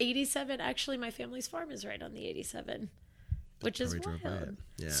 87, actually, my family's farm is right on the 87, which is wild. Drove by it.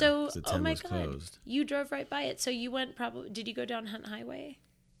 Yeah, so, oh my God, closed. You drove right by it. So you went did you go down Hunt Highway?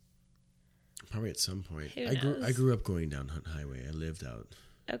 Probably at some point. Who I knows? grew up going down Hunt Highway. I lived out.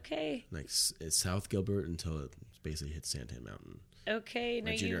 Okay. South Gilbert until it basically hit Santan Mountain. Okay.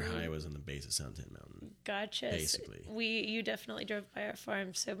 My junior high was on the base of Santan Mountain. Gotcha. Basically. You definitely drove by our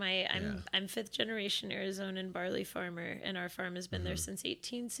farm. So I'm fifth generation Arizonan barley farmer, and our farm has been there since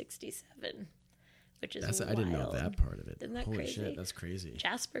 1867, which is wild. I didn't know that part of it. Isn't that Holy crazy? Shit, that's crazy.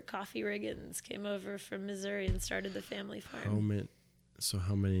 Jasper Coffee Riggins came over from Missouri and started the family farm.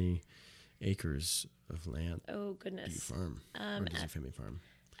 How many acres of land? Oh goodness. Do you farm? Or does your family farm?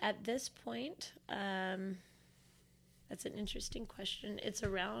 At this point, that's an interesting question. It's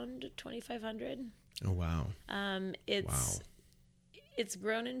around 2,500. Oh wow. It's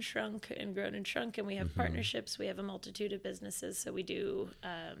grown and shrunk, and we have partnerships. We have a multitude of businesses. So we do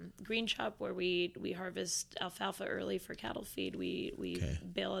Green Shop, where we harvest alfalfa early for cattle feed. We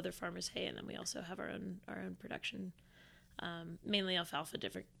bale other farmers' hay, and then we also have our own production, mainly alfalfa,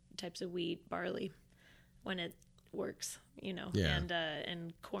 different types of wheat, barley. when it works, Yeah.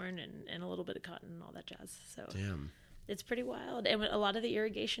 and corn and a little bit of cotton and all that jazz. So Damn. it's pretty wild. And a lot of the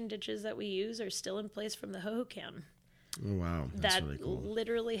irrigation ditches that we use are still in place from the Hohokam. Oh, wow. That's That really cool.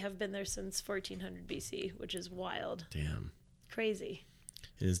 literally have been there since 1400 BC, which is wild. Damn. Crazy.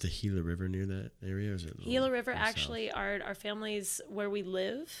 And is the Gila River near that area? Or is it Gila River, south? actually, our families where we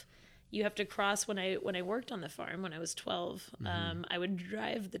live, you have to cross. When I worked on the farm when I was 12, I would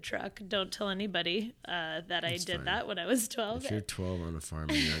drive the truck. Don't tell anybody that I did fine. that when I was 12. If you're 12 on a farm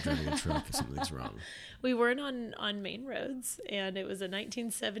and you're not driving a truck, something's wrong. We weren't on main roads, and it was a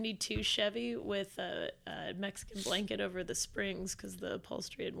 1972 Chevy with a Mexican blanket over the springs because the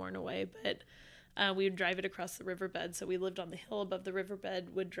upholstery had worn away. But we would drive it across the riverbed. So we lived on the hill above the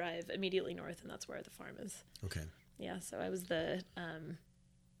riverbed, would drive immediately north, and that's where the farm is. Okay. Yeah, so I was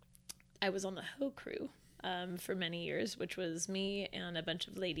I was on the Hoe crew for many years, which was me and a bunch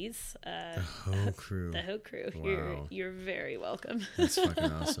of ladies. The Hoe crew. The Hoe crew. Wow. You're very welcome. That's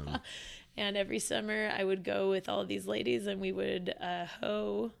fucking awesome. And every summer I would go with all of these ladies and we would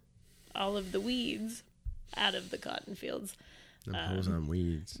hoe all of the weeds out of the cotton fields. Them hoes on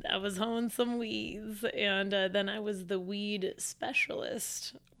weeds. I was hoeing some weeds, and then I was the weed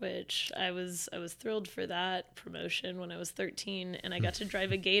specialist, which I was thrilled for that promotion when I was 13, and I got to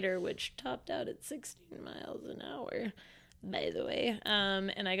drive a Gator, which topped out at 16 miles an hour, by the way,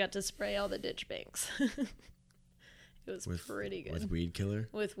 and I got to spray all the ditch banks. It was pretty good. With weed killer?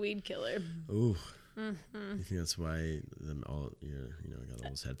 With weed killer. Ooh. Mm-hmm. You think that's why got all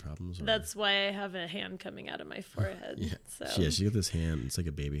those head problems? Or? That's why I have a hand coming out of my forehead. Yeah. So. Yeah, she got this hand. It's like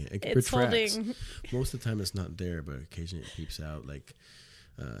a baby. It It's retracts. holding. Most of the time it's not there, but occasionally it peeps out. Like,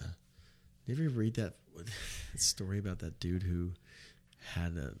 you ever read that story about that dude who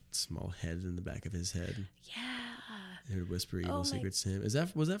had a small head in the back of his head? Yeah. He would whisper evil secrets to him.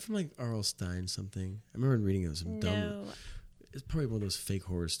 Was that from like R.L. Stein something? I remember reading it was some dumb. No. It's probably one of those fake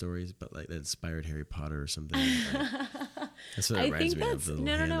horror stories, but like that inspired Harry Potter or something. That's what it I reminds think me of. that's The little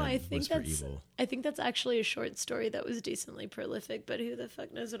no. hand that I think whisper that's evil. I think that's actually a short story that was decently prolific. But who the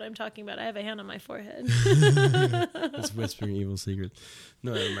fuck knows what I'm talking about? I have a hand on my forehead. It's whispering evil secrets.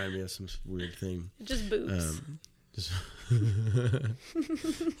 No, that reminded me of some weird thing. Just boobs. Just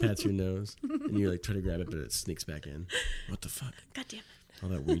pats your nose, and you like try to grab it, but it sneaks back in. What the fuck? God damn it! All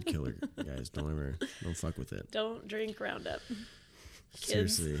that weed killer, guys. Don't fuck with it. Don't drink Roundup.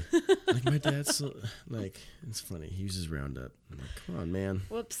 Kids. Seriously, like my dad's like, it's funny. He uses Roundup. I'm like, come on, man.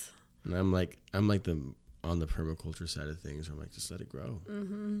 Whoops. And I'm like the on the permaculture side of things. I'm like, just let it grow.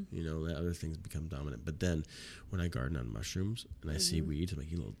 Mm-hmm. Let other things become dominant. But then when I garden on mushrooms and I see weeds, I'm like,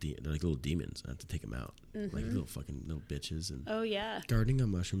 they're like little demons. I have to take them out, like little bitches. And Oh yeah, gardening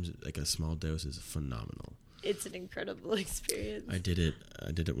on mushrooms, like a small dose, is phenomenal. it's an incredible experience. I did it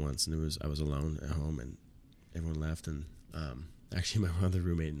once, and I was alone at home, and everyone left, and actually my other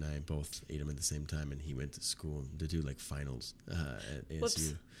roommate and I both ate them at the same time, and he went to school to do like finals at ASU.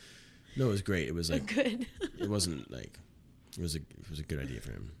 Whoops. No, it was great. It was like Good. it wasn't like it was a good idea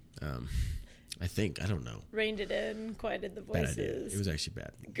for him. I don't know. Reined it in, quieted the Bad idea. voices. It was actually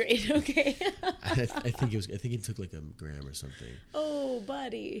bad. Great. Okay. I think he took like a gram or something. Oh,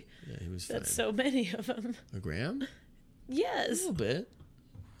 buddy. Yeah, he was fine. That's so many of them. A gram? A Yes. little bit.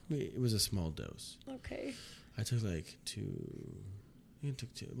 It was a small dose. Okay. I took like two. I think I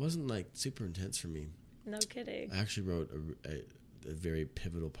took two. It wasn't like super intense for me. No kidding. I actually wrote a very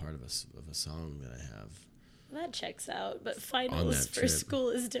pivotal part of a song that I have. That checks out, but finals that for trip. school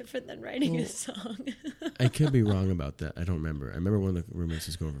is different than writing a song. I could be wrong about that. I don't remember. I remember one of the roommates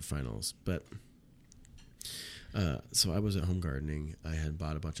was going for finals, but so I was at home gardening. I had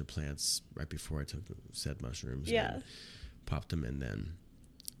bought a bunch of plants right before I took the said mushrooms. Yeah. And popped them, and then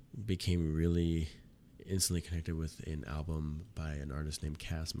became really instantly connected with an album by an artist named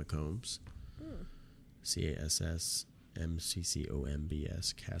Cass McCombs. CassMcCombs.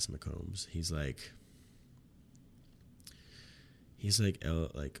 Cass McCombs. He's like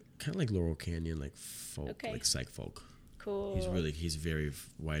kind of like Laurel Canyon, like folk, Okay. like psych folk. Cool. He's very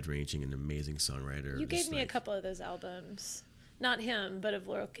wide ranging and amazing songwriter. You gave Just me a like- couple of those albums. Not him, but of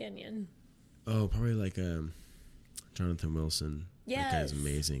Laurel Canyon. Oh, probably like Jonathan Wilson. That guy's Yes.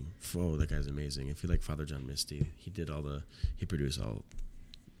 amazing. Oh, that guy's amazing. If you like Father John Misty, he produced all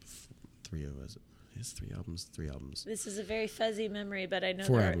three of us. His three albums. This is a very fuzzy memory, but I know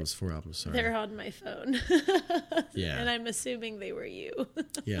Four albums, sorry. they're on my phone. Yeah. And I'm assuming they were you.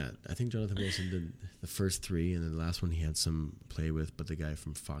 Yeah, I think Jonathan Wilson did the first three, and then the last one he had some play with, but the guy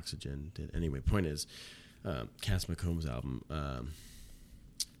from Foxygen did. Anyway, point is, Cass McCombs' album, can't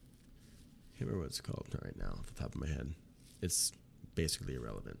remember what it's called right now off the top of my head. It's basically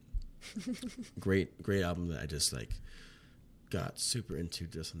irrelevant. great album that I just like got super into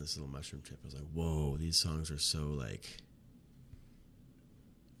just on this little mushroom trip. I was like, whoa, these songs are so like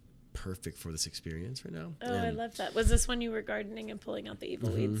perfect for this experience right now. Oh, I love that. Was this when you were gardening and pulling out the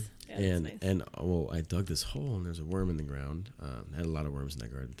evil weeds? Yeah, that's nice. And well, I dug this hole and there's a worm in the ground. I had a lot of worms in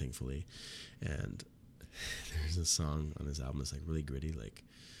that garden, thankfully. And there's a song on this album that's like really gritty, like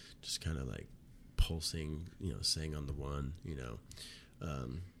just kind of like pulsing, saying on the one,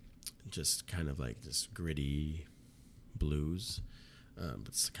 just kind of like this gritty blues, but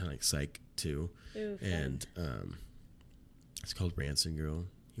it's kind of like psych too. Ooh, and it's called Rancid Girl.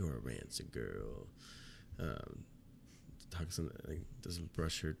 You're a rancid girl. Talks like, doesn't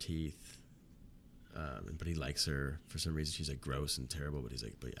brush her teeth, but he likes her for some reason. She's like gross and terrible, but he's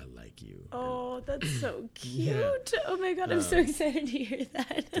like, but I like you. Oh, that's so cute. Yeah. Oh my god, I'm so excited to hear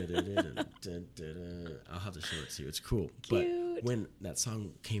that. I'll have to show it to you. It's cool. Cute. But when that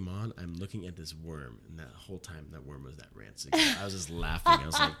song came on, I'm looking at this worm, and that whole time that worm was that rancid girl. I was just laughing. I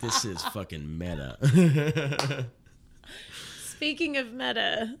was like, this is fucking meta. Speaking of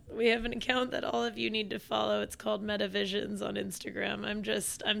meta, we have an account that all of you need to follow. It's called MetaVisions on Instagram.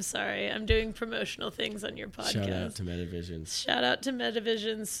 I'm sorry. I'm doing promotional things on your podcast. Shout out to MetaVisions. Shout out to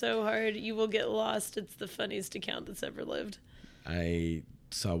MetaVisions so hard. You will get lost. It's the funniest account that's ever lived. I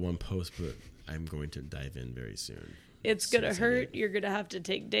saw one post, but I'm going to dive in very soon. It's going to hurt. You're going to have to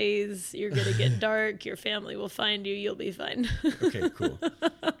take days. You're going to get dark. Your family will find you. You'll be fine. Okay, cool.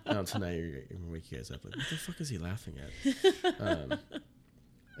 Now tonight you're going to wake you guys up. Like, what the fuck is he laughing at?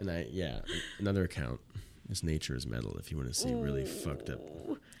 Another account is Nature is Metal if you want to see really fucked up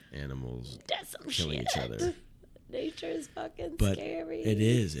animals killing each other. Nature is fucking but scary. It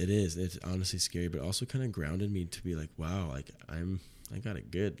is. It's honestly scary, but also kind of grounded me to be like, wow, like I got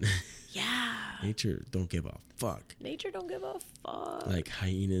it good. Yeah. Nature don't give a fuck. Nature don't give a fuck. Like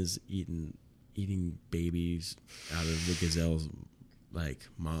hyenas eating babies out of the gazelle's like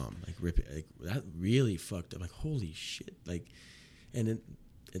mom, like rip it, like that really fucked up. Like holy shit, like, and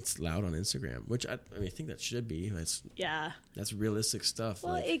it's loud on Instagram, which I think that should be. That's realistic stuff.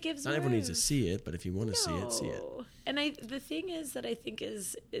 Well, like, it gives not everyone needs to see it, but if you want to see it, see it. And the thing is that I think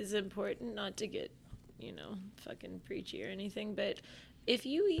is important, not to get fucking preachy or anything, but if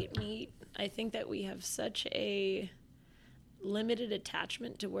you eat meat, I think that we have such a limited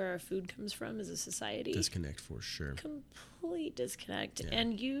attachment to where our food comes from as a society. Disconnect for sure. Complete disconnect. Yeah.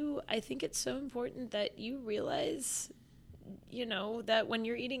 And I think it's so important that you realize, that when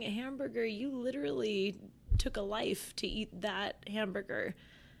you're eating a hamburger, you literally took a life to eat that hamburger.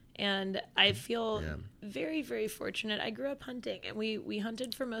 And I feel very, very fortunate. I grew up hunting, and we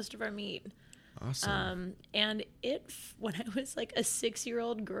hunted for most of our meat. Awesome. And when I was like a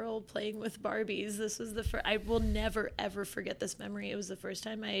 6-year-old girl playing with Barbies, this was the first, I will never, ever forget this memory. It was the first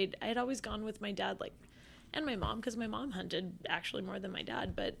time I'd always gone with my dad, like, and my mom, because my mom hunted actually more than my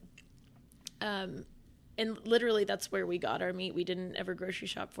dad, but, and literally that's where we got our meat. We didn't ever grocery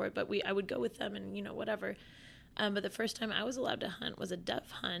shop for it, but I would go with them and, whatever. But the first time I was allowed to hunt was a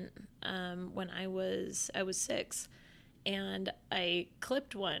dove hunt, when I was 6, and I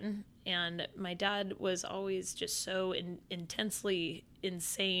clipped one. And my dad was always just so intensely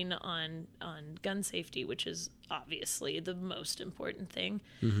insane on gun safety, which is obviously the most important thing.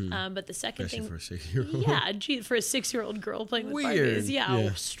 Mm-hmm. But the second especially thing, for a 6-year-old. Yeah, for a 6-year-old girl playing with Weird. Barbies,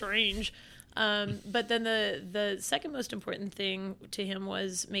 yeah. Strange. But then the second most important thing to him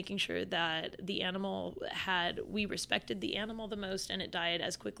was making sure that the animal we respected the animal the most, and it died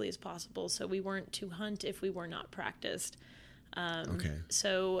as quickly as possible. So we weren't to hunt if we were not practiced. Okay.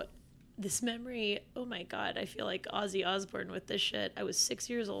 So this memory, oh my God, I feel like Ozzy Osbourne with this shit. I was 6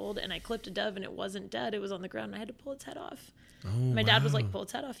 years old and I clipped a dove and it wasn't dead. It was on the ground and I had to pull its head off. Oh, my dad was like, pull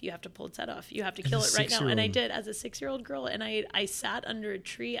its head off. You have to pull its head off. You have to kill it right now. And I did as a 6-year-old girl. And I sat under a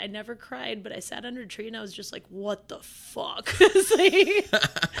tree. I never cried, but I sat under a tree and I was just like, what the fuck? It's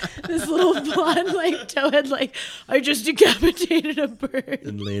like, this little blonde like towhead, like, I just decapitated a bird.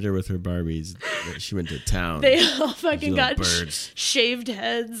 And later with her Barbies, she went to town. They all fucking got birds. Shaved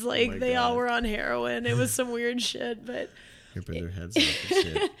heads. Like, they God. all were on heroin. It was some weird shit, but... Ripping their heads off and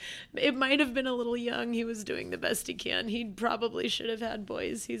shit. It might have been a little young. He was doing the best he can. He probably should have had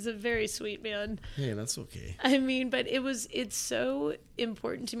boys. He's a very sweet man. Hey, that's okay. I mean, but it's so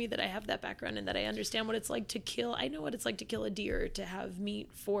important to me that I have that background and that I understand what it's like to kill. I know what it's like to kill a deer, to have meat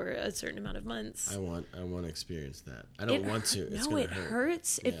for a certain amount of months. I want to experience that. I don't want to. It's no, it hurt.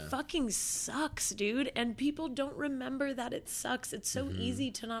 hurts. Yeah. It fucking sucks, dude. And people don't remember that it sucks. It's so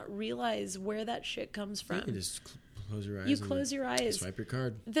easy to not realize where that shit comes from. You can just close your eyes. You close your eyes. Swipe your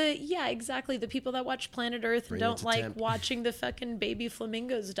card. Yeah, exactly. The people that watch Planet Earth and don't like watching the fucking baby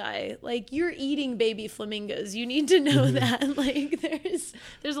flamingos die. Like, you're eating baby flamingos. You need to know that. Like,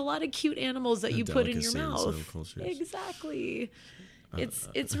 there's a lot of cute animals that you put in your mouth. Exactly.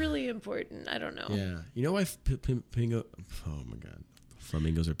 It's really important. I don't know. Yeah. You know why oh my god.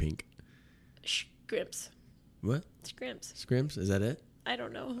 Flamingos are pink. Scrimps. What? Scrimps? Is that it? I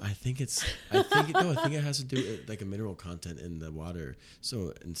don't know. I think it has to do with like a mineral content in the water.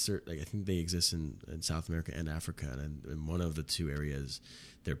 So I think they exist in South America and Africa, and in one of the two areas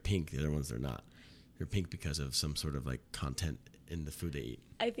they're pink, the other ones they're not. They're pink because of some sort of like content in the food they eat.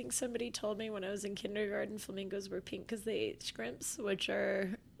 I think somebody told me when I was in kindergarten flamingos were pink because they ate scrimps, which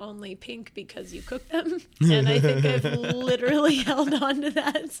are only pink because you cook them. And I think I've literally held on to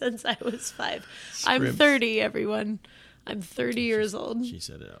that since I was 5. Scrimps. I'm 30, everyone. I'm 30 years old. She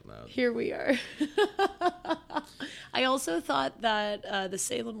said it out loud. Here we are. I also thought that the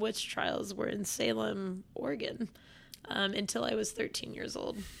Salem witch trials were in Salem, Oregon, until I was 13 years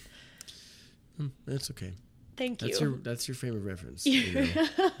old. That's okay. Thank you. That's your frame of reference.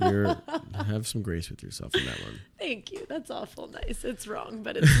 Have some grace with yourself in that one. Thank you. That's awful nice. It's wrong,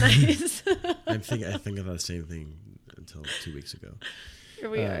 but it's nice. I think of the same thing until 2 weeks ago. Here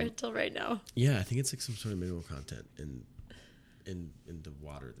we are until right now. Yeah, I think it's like some sort of mineral content in the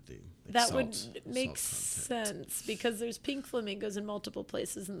water that they like that would make sense because there's pink flamingos in multiple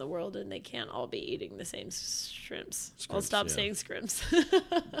places in the world and they can't all be eating the same shrimps. I'll stop saying scrimps.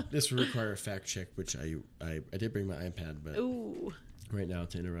 This would require a fact check, which I did bring my iPad, but right now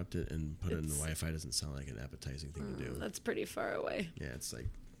to interrupt it and put it in the Wi-Fi doesn't sound like an appetizing thing to do. That's pretty far away. Yeah, it's like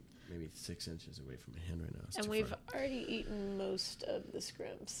maybe 6 inches away from my hand right now. And we've already eaten most of the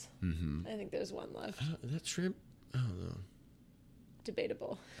scrimps. Mm-hmm. I think there's one left. That shrimp? I don't know.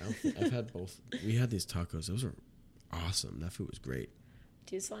 Debatable. I've had both. We had these tacos. Those are awesome. That food was great.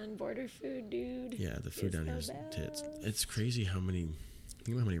 Tucson border food, dude. Yeah, the food down here is tits. It's crazy how many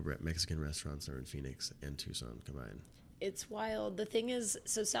Mexican restaurants are in Phoenix and Tucson combined. It's wild. The thing is,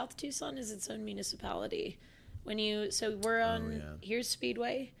 so South Tucson is its own municipality. We're on, here's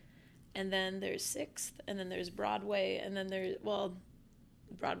Speedway, and then there's 6th, and then there's Broadway, and then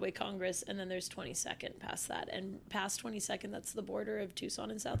Broadway Congress, and then there's 22nd past that. And past 22nd, that's the border of Tucson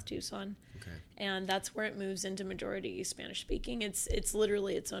and South Tucson. Okay. And that's where it moves into majority Spanish speaking. It's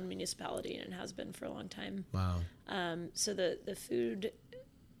literally its own municipality, and it has been for a long time. Wow. So the food,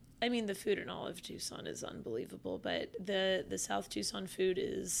 the food in all of Tucson is unbelievable, but the South Tucson food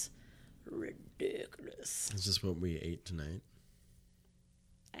is ridiculous. Is this what we ate tonight?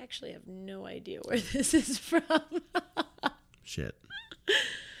 I actually have no idea where this is from. Shit.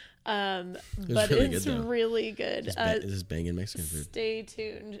 But really it's really good. This is banging Mexican food. Stay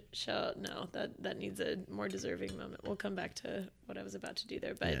tuned. No, that needs a more deserving moment. We'll come back to what I was about to do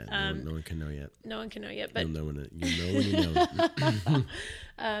there, but no one can know yet. No one can know yet, but you know when you know.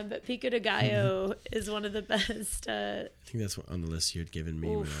 But Pico de Gallo is one of the best. I think that's on the list you had given me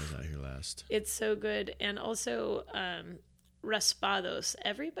when I was out here last. It's so good, and also raspados.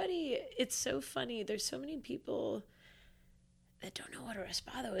 Everybody, it's so funny. There's so many people that don't know what a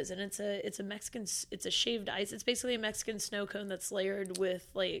raspado is, and it's a Mexican. It's a shaved ice. It's basically a Mexican snow cone that's layered with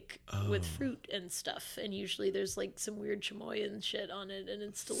with fruit and stuff. And usually there's like some weird chamoy and shit on it, and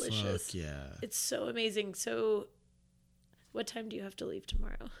it's delicious. Fuck yeah! It's so amazing. So, what time do you have to leave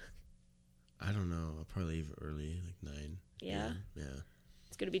tomorrow? I don't know. I'll probably leave early, like 9. Yeah. Yeah.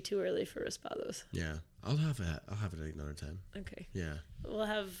 It's gonna be too early for raspados. Yeah, I'll have it another time. Okay. Yeah. We'll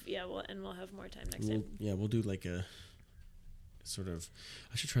have more time next time. Yeah, we'll do like a sort of.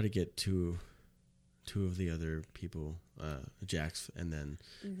 I should try to get two of the other people, Jax, and then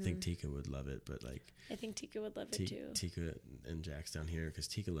I think Tika would love it. But like, I think Tika would love it too. Tika and Jax down here, because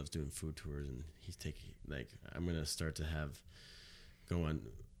Tika loves doing food tours, and he's taking I'm gonna start to go on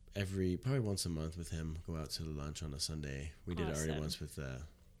probably once a month with him. Go out to lunch on a Sunday. We did already once with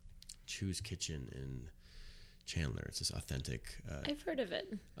Choose Kitchen in Chandler. It's this authentic. I've heard of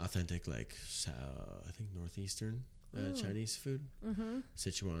it. Authentic, like I think northeastern Chinese food,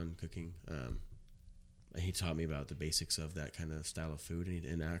 Sichuan cooking. He taught me about the basics of that kind of style of food,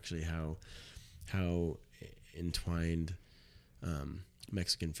 and actually how entwined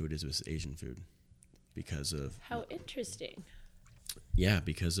Mexican food is with Asian food, because of how interesting. Yeah,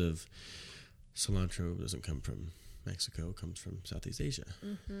 because of cilantro doesn't come from Mexico, it comes from Southeast Asia.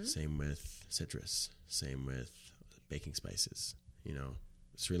 Mm-hmm. Same with citrus. Same with baking spices.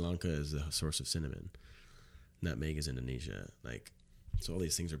 Sri Lanka is the source of cinnamon. Nutmeg is Indonesia. So all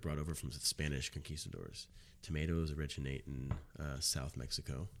these things are brought over from Spanish conquistadors. Tomatoes originate in South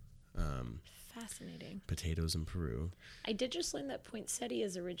Mexico. Fascinating. Potatoes in Peru. I did just learn that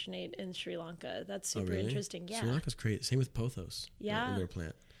poinsettias originate in Sri Lanka. That's super really? interesting. Yeah. Sri Lanka's great. Same with pothos. Yeah. Indoor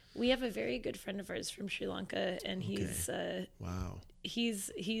plant. We have a very good friend of ours from Sri Lanka, and Wow.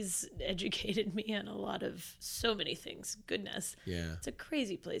 he's educated me on a lot of so many things. Goodness. Yeah. It's a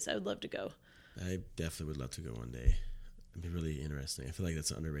crazy place. I would love to go. I definitely would love to go one day. It'd be really interesting. I feel like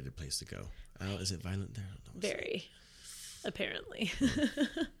that's an underrated place to go. Is it violent there? I don't know. Very. Apparently.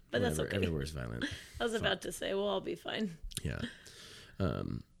 But Whatever, that's okay. Everywhere's violent. I was about to say, we'll all be fine. Yeah.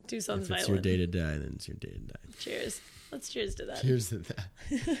 Tucson's If it's violent. your day to die, then it's your day to die. Cheers. Let's cheers to that. Cheers to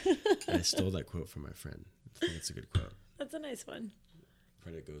that. I stole that quote from my friend. I think it's a good quote. That's a nice one.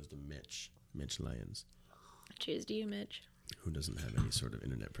 Credit goes to Mitch Lyons, Cheers to you, Mitch. who doesn't have any sort of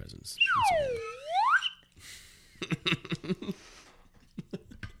internet presence.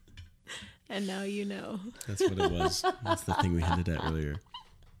 And now you know. That's what it was. That's the thing we hinted at earlier.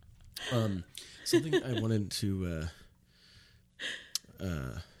 Something I wanted to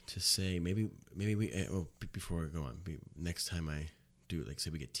say. Maybe we. Before I go on, next time I do, like, say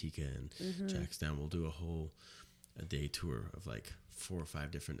we get Tika and Jack's down, we'll do a day tour of like 4 or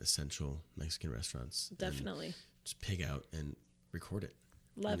 5 different essential Mexican restaurants. Definitely. Just pig out and record it.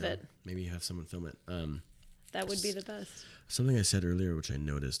 Love it. Maybe have someone film it. That would be the best. Something I said earlier, which I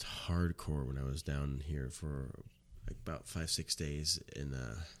noticed hardcore when I was down here for like about 5-6 days in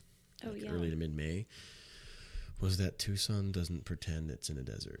early to mid-May, was that Tucson doesn't pretend it's in a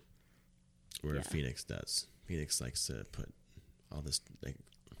desert, where Phoenix does. Phoenix likes to put all this, like,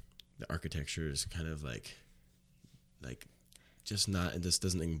 the architecture is kind of like just not. It just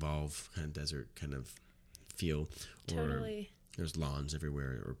doesn't involve kind of desert kind of feel. Totally. There's lawns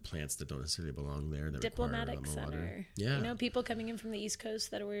everywhere or plants that don't necessarily belong there. That Diplomatic require center. water. Yeah. You know, people coming in from the East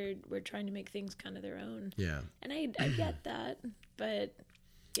Coast that we're trying to make things kind of their own. Yeah. And I get that, but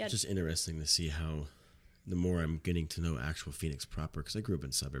yeah. It's just interesting to see how the more I'm getting to know actual Phoenix proper, because I grew up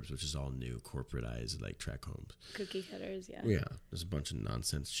in suburbs, which is all new, corporatized, like tract homes. Cookie cutters, yeah. Yeah. There's a bunch of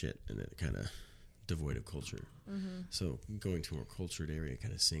nonsense shit and it kind of devoid of culture. Mm-hmm. So going to a more cultured area,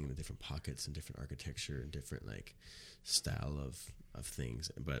 kind of seeing the different pockets and different architecture and different like style of things.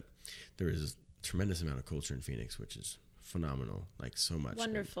 But there is a tremendous amount of culture in Phoenix, which is phenomenal. Like so much.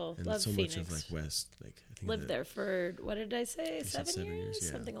 Wonderful. And Love so Phoenix. much of like West. Like I think Lived there for, what did I say? said 7 7 years? years,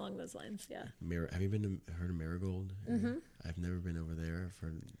 yeah. Something along those lines, yeah. Have you heard of Marigold? Mm-hmm. I've never been over there. I've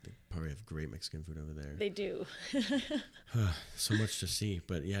heard they probably have great Mexican food over there. They do. So much to see.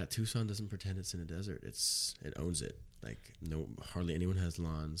 But yeah, Tucson doesn't pretend it's in a desert. It owns it. Like hardly anyone has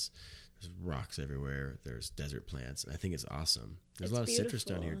lawns. There's rocks everywhere. There's desert plants. And I think it's awesome. There's a lot of citrus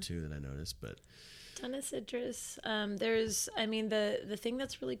down here too that I noticed, but ton of citrus. The thing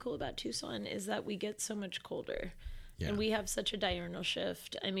that's really cool about Tucson is that we get so much colder. Yeah. And we have such a diurnal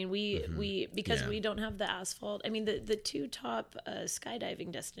shift. I mean, we because we don't have the asphalt. I mean, the 2 top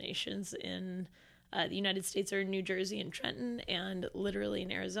skydiving destinations in the United States are New Jersey and Trenton, and literally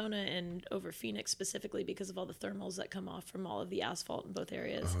in Arizona and over Phoenix specifically because of all the thermals that come off from all of the asphalt in both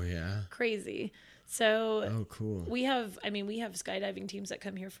areas. Oh yeah, crazy. So cool. We have skydiving teams that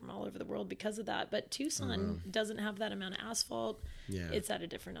come here from all over the world because of that. But Tucson doesn't have that amount of asphalt. Yeah, it's at a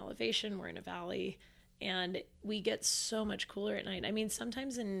different elevation. We're in a valley. And we get so much cooler at night. I mean,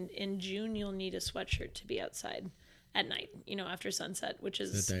 sometimes in June, you'll need a sweatshirt to be outside at night, after sunset, which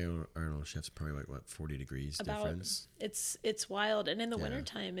is... That diurnal shift's probably like, 40 degrees difference? It's wild. And in the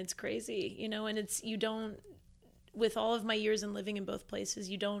wintertime, it's crazy, and you don't... With all of my years in living in both places,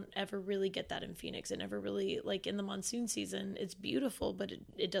 you don't ever really get that in Phoenix. It never really, like in the monsoon season, it's beautiful, but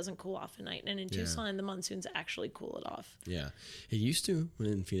it doesn't cool off at night. And in Tucson, the monsoons actually cool it off. Yeah. It used to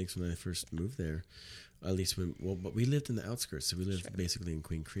in Phoenix when I first moved there. At least but we lived in the outskirts, so we lived basically in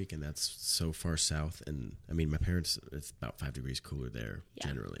Queen Creek, and that's so far south. And I mean, my parents, it's about 5 degrees cooler there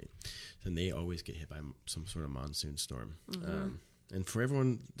generally, and they always get hit by some sort of monsoon storm. Mm-hmm. And for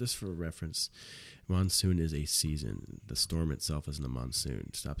everyone, just for reference, monsoon is a season. The storm itself isn't a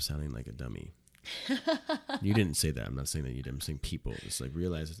monsoon. Stop sounding like a dummy. You didn't say that. I'm not saying that you did. I'm saying people. It's like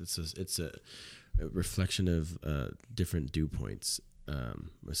realize it's a reflection of different dew points.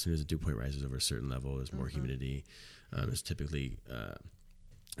 As soon as a dew point rises over a certain level, there's more humidity. It's typically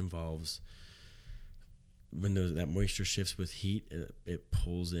involves when that moisture shifts with heat. It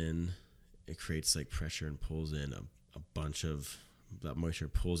pulls in, it creates like pressure and pulls in a bunch of that moisture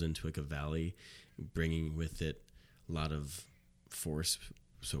pulls into like a valley, bringing with it a lot of force,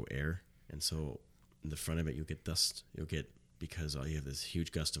 so air, and so in the front of it you'll get dust, you'll get because you have this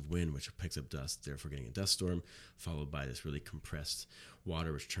huge gust of wind, which picks up dust, therefore getting a dust storm, followed by this really compressed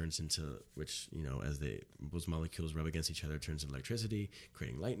water, which turns into, as those molecules rub against each other, turns into electricity,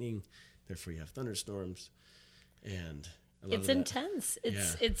 creating lightning. Therefore, you have thunderstorms, and it's intense.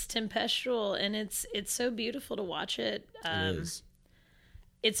 It's tempestual, and it's so beautiful to watch it. It is.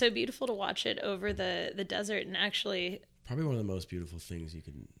 It's so beautiful to watch it over the desert, and actually, probably one of the most beautiful things you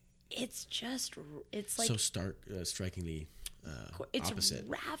can. It's like so stark, strikingly it's opposite.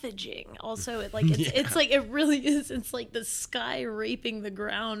 Ravaging. Also, it's like it really is. It's like the sky raping the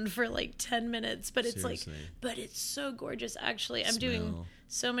ground for like 10 minutes, but it's Seriously. but it's so gorgeous. Actually, I'm doing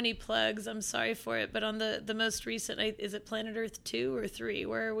so many plugs. I'm sorry for it, but on the most recent, is it Planet Earth 2 or 3?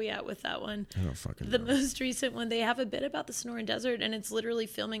 Where are we at with that one? I don't fucking know. The most recent one, they have a bit about the Sonoran Desert, and it's literally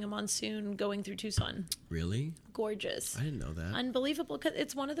filming a monsoon going through Tucson. Really? Gorgeous. I didn't know that. Unbelievable, because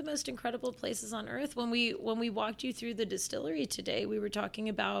it's one of the most incredible places on Earth. When we walked you through the distillery today, we were talking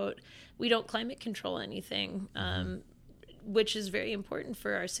about we don't climate control anything. Which is very important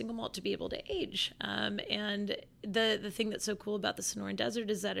for our single malt to be able to age. And the thing that's so cool about the Sonoran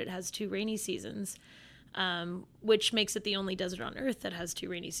Desert is that it has 2 rainy seasons, which makes it the only desert on Earth that has 2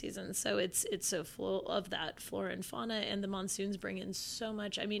 rainy seasons. So it's so full of that flora and fauna, and the monsoons bring in so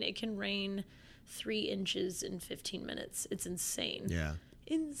much. I mean, it can rain 3 inches in 15 minutes. It's insane. Yeah.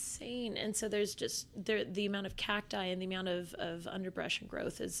 Insane. And so there's just the amount of cacti and the amount of underbrush and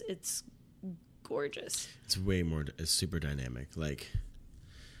growth it's gorgeous. It's way more. It's super dynamic. Like,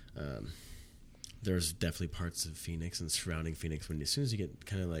 there's definitely parts of Phoenix and surrounding Phoenix as soon as you get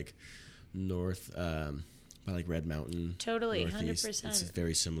kind of like north, by like Red Mountain. Totally, northeast, 100%. It's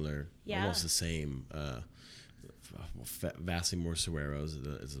very similar. Yeah. Almost the same. Vastly more saguaros.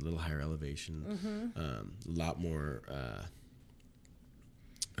 It's a little higher elevation. A lot more.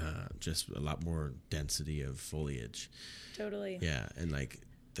 Just a lot more density of foliage. Totally. Yeah, and like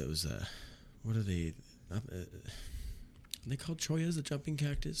those. What are they? Are they called choyas, the jumping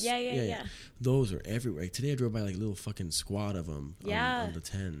cactus? Yeah. Those are everywhere. Like, today I drove by like a little fucking squad of them on the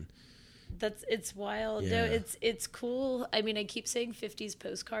 10. It's wild. Yeah. No, it's cool. I mean, I keep saying 50s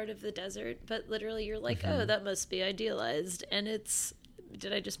postcard of the desert, but literally you're like, oh, that must be idealized. And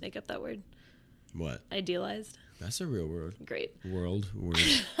did I just make up that word? What? Idealized? That's a real word. Great. Word.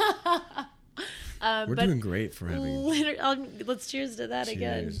 We're doing great for having. Let's cheers to that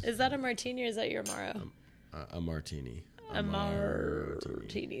again. Is that a martini or is that your Amaro? A martini. A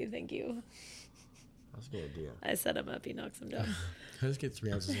martini. Thank you. That's a good idea. I set him up. He knocks him down. I just get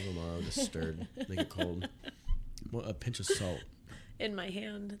 3 ounces of Amaro, just stirred, make it cold. Well, a pinch of salt. In my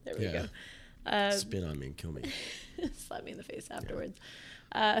hand. There we go. Spit on me and kill me. Slap me in the face afterwards.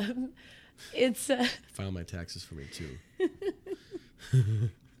 It's file my taxes for me too.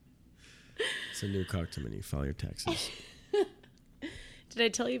 It's a new cocktail menu. File your taxes. Did I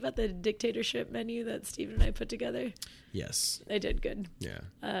tell you about the dictatorship menu that Steve and I put together? Yes. I did. Good. Yeah.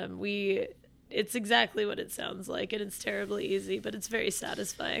 It's exactly what it sounds like, and it's terribly easy, but it's very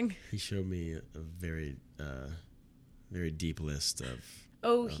satisfying. He showed me a very, very deep list of.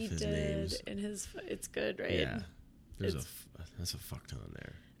 Oh, of he his did, names. and it's good, right? Yeah. That's a fuck ton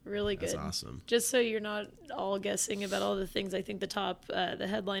there. Really good. That's awesome. Just so you're not all guessing about all the things, I think the top, the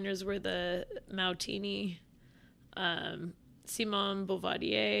headliners were the Mautini, Simon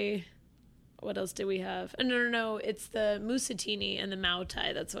Bouvardier. What else did we have? Oh, no. It's the Musatini and the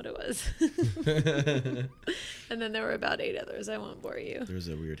Mautai. That's what it was. And then there were about 8 others. I won't bore you. There's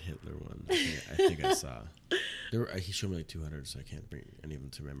a weird Hitler one. I think I saw. He showed me like 200, so I can't bring any of them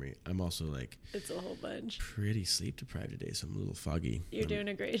to memory. I'm also like. It's a whole bunch. Pretty sleep deprived today, so I'm a little foggy. You're doing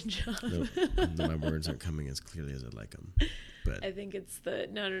a great job. My words aren't coming as clearly as I'd like them. But I think it's the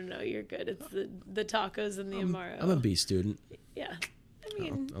no. You're good. It's the tacos and the Amaro. I'm a B student. Yeah. I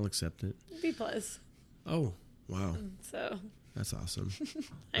mean, I'll accept it. B plus. Oh, wow. So. That's awesome.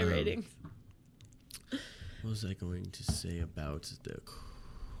 High ratings. What was I going to say about the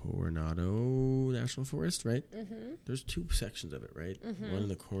Coronado National Forest, right? Mm-hmm. There's 2 sections of it, right? Mm-hmm. One in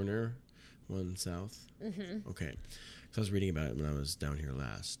the corner, one south. Mm-hmm. Okay. So I was reading about it when I was down here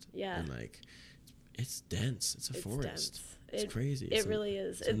last. Yeah. And like, it's dense. It's a forest. Dense. It's crazy. It really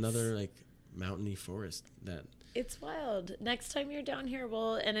is. It's another like mountainy forest that. It's wild. Next time you're down here,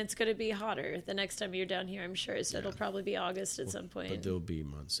 and it's going to be hotter the next time you're down here, I'm sure. So it'll probably be August at some point. But there'll be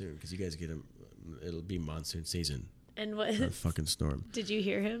monsoon because you guys get them. It'll be monsoon season. And what? A fucking storm. Did you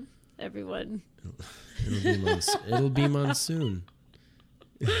hear him? Everyone. It'll be monsoon.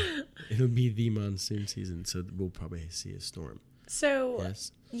 It'll be the monsoon season, so we'll probably see a storm. So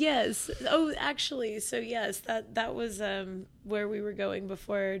Yes. yes. Oh, actually, so yes, that was where we were going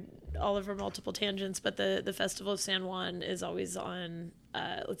before all of our multiple tangents. But the Festival of San Juan is always on.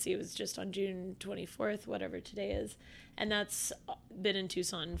 Let's see, it was just on June 24th, whatever today is, and that's been in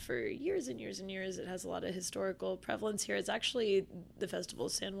Tucson for years and years and years. It has a lot of historical prevalence here. It's actually the Festival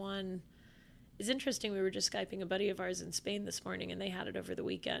of San Juan. Is interesting. We were just Skyping a buddy of ours in Spain this morning, and they had it over the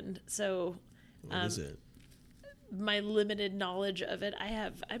weekend. So. What is it? My limited knowledge of it,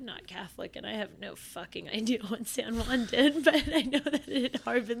 I'm not Catholic and I have no fucking idea what San Juan did, but I know that it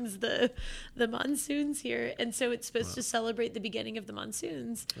harbins the monsoons here, and so it's supposed to celebrate the beginning of the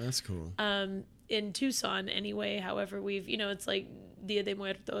monsoons. That's cool. In Tucson anyway. However, we've, it's like Dia de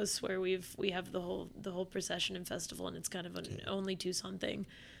Muertos, where we have the whole procession and festival, and it's kind of an only Tucson thing.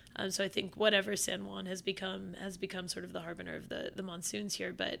 So I think whatever San Juan has become sort of the harbinger of the monsoons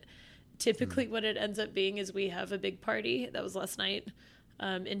here, but typically what it ends up being is we have a big party. That was last night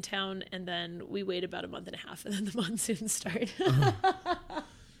in town, and then we wait about a month and a half, and then the monsoons start.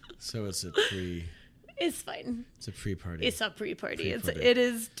 So it's a It's fine. It's a pre-party. It's a pre-party. Pre-party. It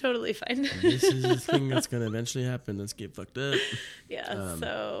is totally fine. This is the thing that's going to eventually happen. Let's get fucked up. Yeah,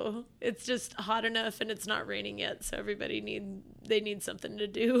 so it's just hot enough, and it's not raining yet, so everybody need something to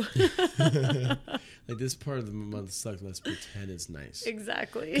do. Like, this part of the month sucks. Let's pretend it's nice.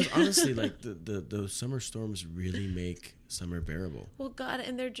 Exactly. 'Cause honestly, like those summer storms really make summer bearable. Well, God,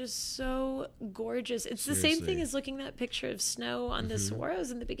 and they're just so gorgeous. It's the same thing as looking at that picture of snow on the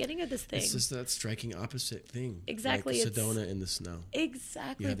Saguaros in the beginning of this thing. It's just that striking opposite thing. Exactly. Like Sedona in the snow.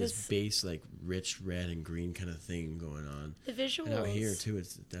 Exactly. You have this base, like, rich red and green kind of thing going on. The visuals. And out here, too,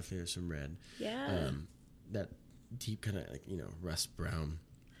 it's definitely there's some red. Yeah. That deep kind of, like, rust brown.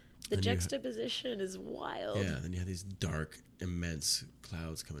 The juxtaposition is wild. Yeah, then you have these dark, immense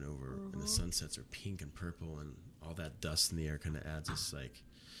clouds coming over, and the sunsets are pink and purple, and all that dust in the air kind of adds this, like,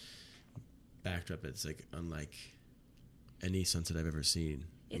 backdrop. It's, like, unlike any sunset I've ever seen.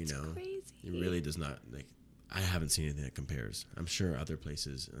 It's crazy. It really does not, like, I haven't seen anything that compares. I'm sure other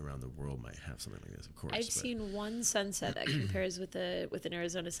places around the world might have something like this, of course. I've seen one sunset that compares with an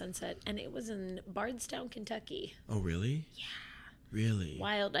Arizona sunset, and it was in Bardstown, Kentucky. Oh, really? Yeah. Really?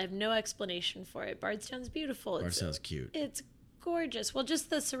 Wild. I have no explanation for it. Bardstown's beautiful. Bardstown's cute. It's gorgeous. Well, just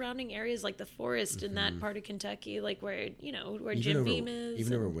the surrounding areas, like the forest in that part of Kentucky, like where Jim Beam is.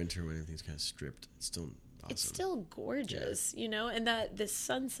 Even over winter when everything's kind of stripped, it's still awesome. It's still gorgeous, and this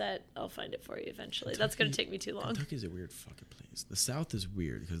sunset, I'll find it for you eventually. That's going to take me too long. Kentucky's a weird fucking place. The South is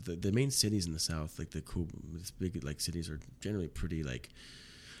weird because the main cities in the South, like the cool, these big, like, cities are generally pretty, like,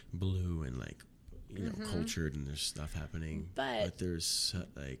 blue and, like, cultured, and there's stuff happening. But there's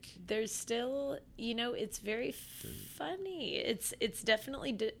there's still, it's very funny. It's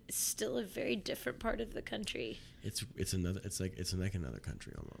definitely still a very different part of the country. It's like another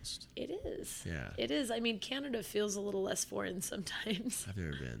country almost. It is. Yeah. It is. I mean, Canada feels a little less foreign sometimes. I've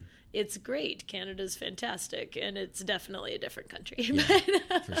never been. It's great. Canada's fantastic, and it's definitely a different country.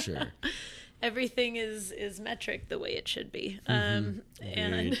 Yeah, for sure. Everything is metric the way it should be. And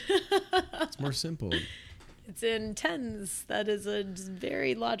it's more simple. It's in tens. That is a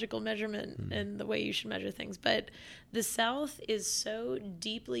very logical measurement in the way you should measure things. But the South is so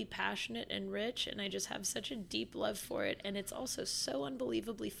deeply passionate and rich, and I just have such a deep love for it. And it's also so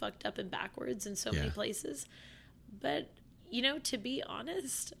unbelievably fucked up and backwards in so many places. But, to be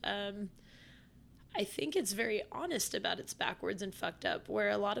honest, I think it's very honest about its backwards and fucked up, where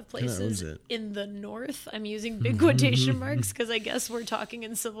a lot of places in the North, I'm using big quotation marks because I guess we're talking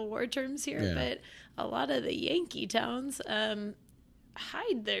in Civil War terms here, but a lot of the Yankee towns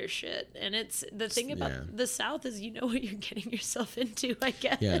hide their shit. And it's the thing about the South is what you're getting yourself into, I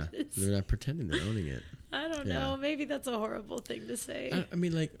guess. Yeah, they're not pretending, they're owning it. I don't know. Maybe that's a horrible thing to say. I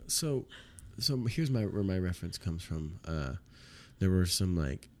mean, like, so here's where my reference comes from. There were some,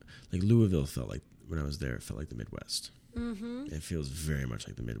 like Louisville felt like, when I was there, it felt like the Midwest. Mm-hmm. It feels very much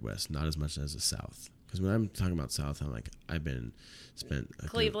like the Midwest, not as much as the South. Because when I'm talking about South, I'm like, spent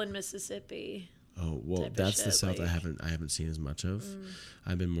Cleveland, Mississippi. Oh, well, that's the South, like, I haven't seen as much of.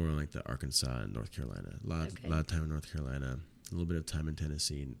 I've been more on, like, the Arkansas and North Carolina. A lot of time in North Carolina, a little bit of time in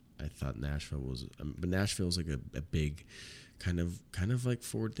Tennessee. I thought Nashville was, but Nashville's like a big kind of like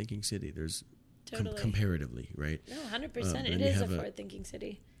forward-thinking city. There's comparatively, right? No, 100%. It is a forward-thinking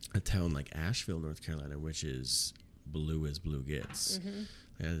city. A town like Asheville, North Carolina, which is blue as blue gets. Mm-hmm.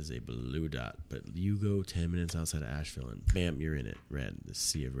 That is a blue dot. But you go 10 minutes outside of Asheville, and bam, you're in it. Red, the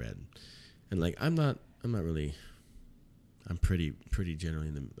sea of red. And, like, I'm not really. I'm pretty generally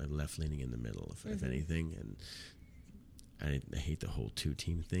in the left leaning in the middle, if anything. And I hate the whole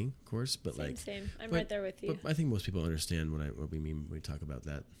 2-team thing, of course, but same. I'm right there with you. But I think most people understand what we mean when we talk about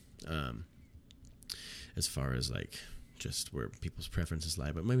that. As far as like just where people's preferences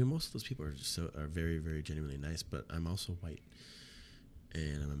lie, but maybe most of those people are very, very genuinely nice. But I'm also white,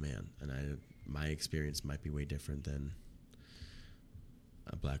 and I'm a man, and my experience might be way different than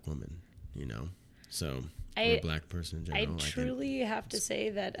a black woman, you know. So or a black person in general. I truly have to say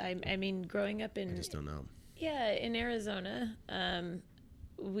that I mean, growing up in I just don't know. Yeah, in Arizona,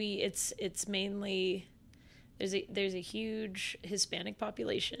 it's mainly there's a huge Hispanic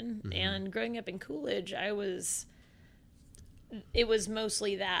population, and growing up in Coolidge, it was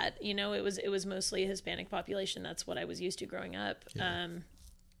mostly that, you know, it was mostly a Hispanic population. That's what I was used to growing up. Yeah.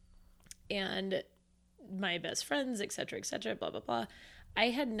 And my best friends, et cetera, blah, blah, blah. I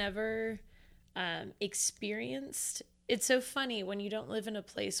had never experienced. It's so funny when you don't live in a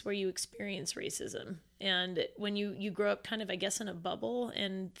place where you experience racism, and when you grow up kind of, I guess, in a bubble,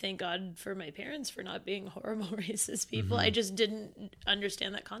 and thank God for my parents for not being horrible racist people. I just didn't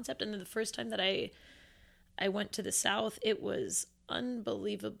understand that concept. And then the first time that I went to the South, it was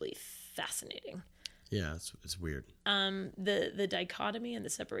unbelievably fascinating. Yeah, it's weird. The dichotomy and the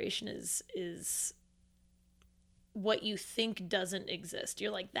separation is what you think doesn't exist.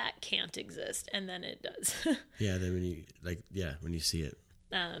 You're like, that can't exist, and then it does. Yeah, then when you see it.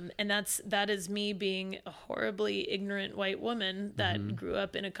 And that is me being a horribly ignorant white woman that grew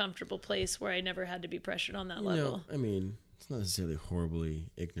up in a comfortable place where I never had to be pressured on that level. Know, I mean, it's not necessarily horribly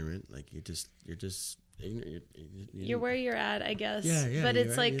ignorant. Like you're just ignorant. You're where you're at, I guess. Yeah. But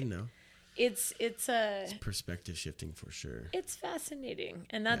it's like, you know. It's perspective shifting for sure. It's fascinating,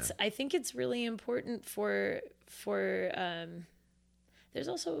 and I think it's really important for there's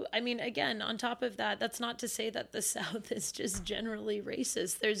also, I mean, again, on top of that, that's not to say that the South is just generally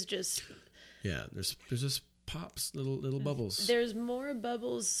racist. There's just there's just pops, little bubbles. There's more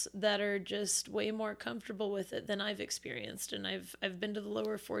bubbles that are just way more comfortable with it than I've experienced, and I've been to the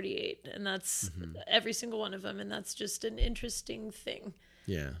lower 48, and that's every single one of them, and that's just an interesting thing.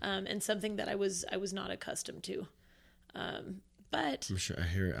 Yeah. And something that I was not accustomed to. But I'm sure I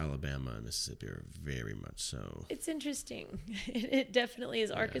hear Alabama and Mississippi are very much so. It's interesting. It definitely is.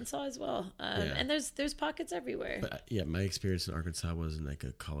 Arkansas as well. And there's pockets everywhere. But my experience in Arkansas was in like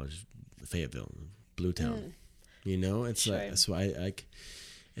a college, Fayetteville, Blue Town. You know, it's sure. Like, so I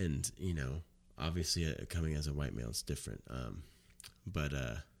and you know, obviously coming as a white male, it's different. But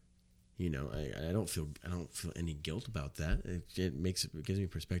you know, I don't feel any guilt about that. It gives me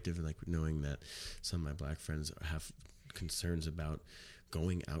perspective, and like knowing that some of my black friends have concerns about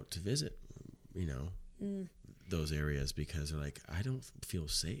going out to visit, you know, those areas because they're like, I don't feel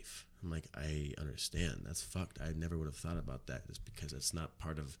safe. I'm like, I understand. That's fucked. I never would have thought about that just because it's not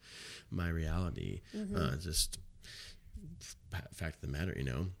part of my reality. Just fact of the matter, you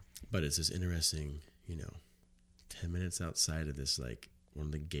know. But it's this interesting, you know, 10 minutes outside of this, like, one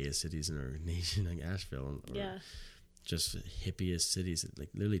of the gayest cities in our nation, like Asheville, or just the hippiest cities, like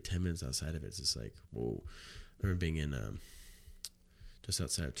literally 10 minutes outside of it. It's just like, whoa. I remember being in just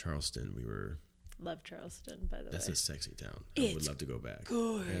outside of Charleston. Love Charleston, by the way. That's a sexy town. I would love to go back.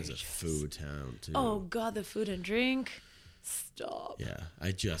 Gorgeous. It's a food town too. Oh God, the food and drink. Stop. Yeah,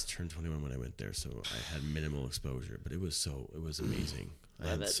 I just turned 21 when I went there, so I had minimal exposure, but it was amazing. I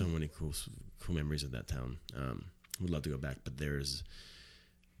had so many cool memories of that town. Would love to go back, but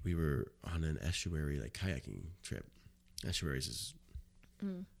we were on an estuary like kayaking trip. Estuaries is,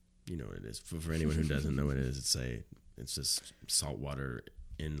 you know what it is. For anyone who doesn't know what it is, it's just salt water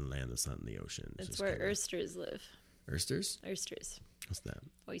inland that's not in the ocean. It's where oysters live. Oysters? Oysters. What's that?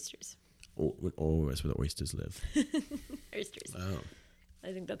 Oysters. Oh, that's where the oysters live. Oysters. Oh.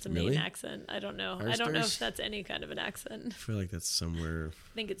 I think that's a Maine accent. I don't know. Oysters? I don't know if that's any kind of an accent. I feel like that's somewhere.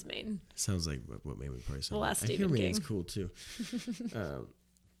 I think it's Maine. Sounds like what Maine would probably sound like. I hear Maine's cool too.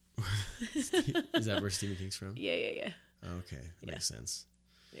 Is that where Stephen King's from? Yeah. Oh, okay, that makes sense.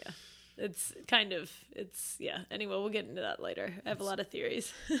 Yeah, yeah. Anyway, we'll get into that later. I have a lot of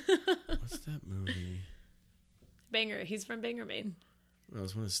theories. What's that movie? Bangor. He's from Bangor, Maine. Well,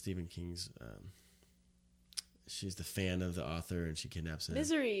 it's one of Stephen King's. She's the fan of the author, and she kidnaps him.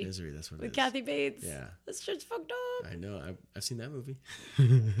 Misery. That's what it is. With Kathy Bates. Yeah. That's just fucked up. I know. I've seen that movie.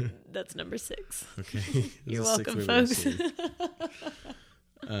 That's number 6. Okay. You're welcome, folks.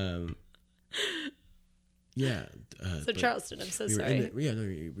 Yeah. So Charleston, I'm so sorry. We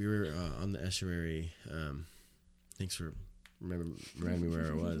were on the estuary. Thanks for reminding me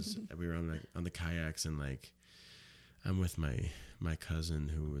where I was. We were on the kayaks, and like I'm with my cousin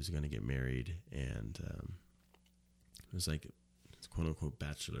who was going to get married, and it was like quote unquote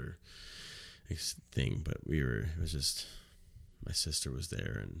bachelor thing, but it was just my sister was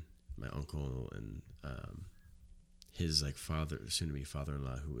there, and my uncle, and his like soon-to-be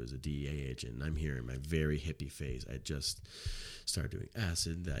father-in-law, who was a DEA agent. And I'm here in my very hippie phase. I just started doing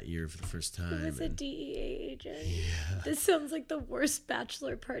acid that year for the first time. Who was a DEA agent? Yeah. This sounds like the worst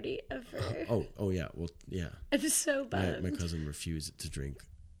bachelor party ever. Oh yeah. Well, yeah. I'm so bummed. My cousin refused to drink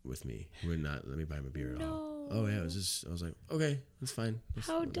with me. He would not let me buy him a beer at all. Oh yeah, I was like, okay, that's fine.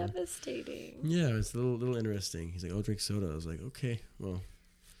 How devastating. Yeah, it's a little interesting. He's like, I'll drink soda. I was like, okay, well,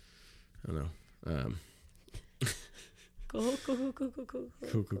 I don't know. Cool.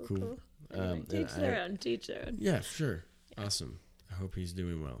 Teach their own. Yeah, sure. Yeah. Awesome. I hope he's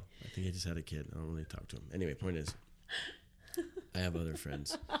doing well. I think he just had a kid. I don't really talk to him. Anyway, point is, I have other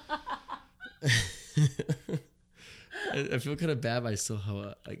friends. I feel kind of bad, but I still have,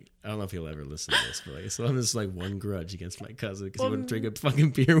 like, I don't know if he'll ever listen to this, but like, I still have this like one grudge against my cousin because he wouldn't drink a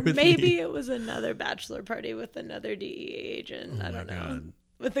fucking beer with me. Maybe it was another bachelor party with another DEA agent. I don't know. God.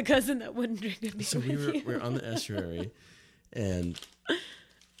 With a cousin that wouldn't drink a beer. So we were on the estuary, and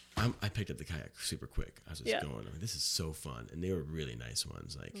I picked up the kayak super quick. I was just going, I mean, this is so fun. And they were really nice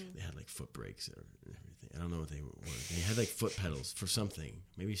ones. Like they had like foot brakes and everything. I don't know what they were. They had like foot pedals for something.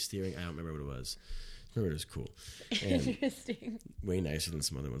 Maybe steering. I don't remember what it was. I remember it was cool. And interesting. Way nicer than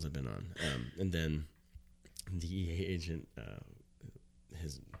some other ones I've been on. And then the DEA agent,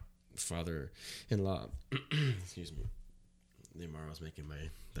 his father-in-law, excuse me, tomorrow was making my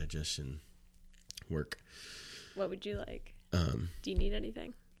digestion work. What would you like? Do you need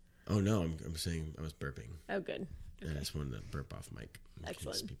anything? Oh no, I'm saying I was burping. Oh, good. Okay. And I just wanted to burp off mic.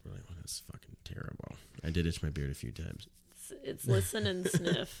 Excellent. People are like, "Oh, that's fucking terrible." I did itch my beard a few times. It's listen and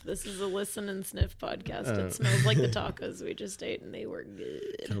sniff. This is a listen and sniff podcast. It smells like the tacos we just ate, and they were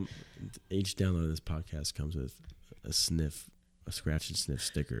good. Each download of this podcast comes with a scratch and sniff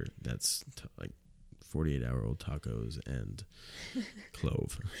sticker that's like 48-hour-old tacos and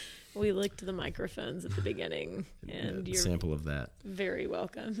clove. We licked the microphones at the beginning, and you're sample of that. Very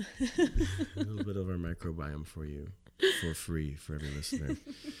welcome. A little bit of our microbiome for you, for free for every listener.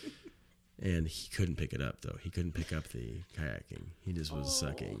 And he couldn't pick it up though. He couldn't pick up the kayaking. He just was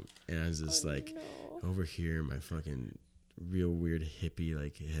sucking, and I was just over here in my fucking real weird hippie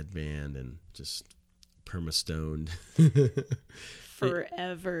like headband and just perma-stoned.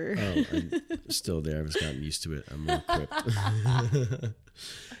 Forever. I'm still there. I've just gotten used to it. I'm more equipped.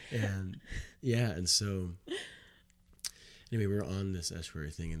 and so anyway, we were on this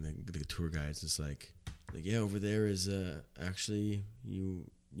estuary thing, and the tour guide's just like yeah, over there is actually you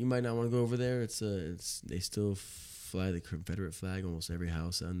might not want to go over there. It's they still fly the Confederate flag. Almost every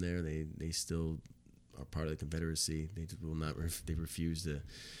house on there, they still are part of the Confederacy. They will not. They refuse to,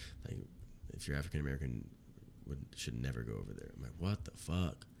 like, if you're African American, should never go over there. I'm like, what the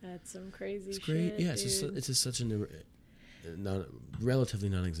fuck? That's some crazy shit. Great. Yeah, it's just such a relatively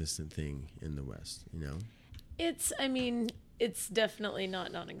non-existent thing in the West. You know. It's definitely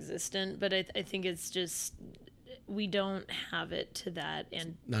not non-existent, but I think it's just we don't have it to that,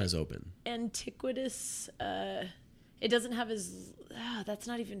 and not as open, antiquitous. It doesn't have that's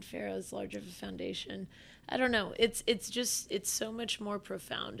not even fair, as large of a foundation. I don't know. It's so much more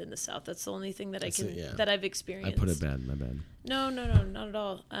profound in the South. That's the only thing that that I've experienced. I put it bad. My bad. No, not at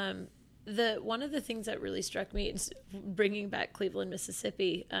all. One of the things that really struck me is bringing back Cleveland,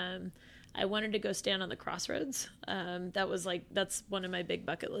 Mississippi. I wanted to go stand on the crossroads. That's one of my big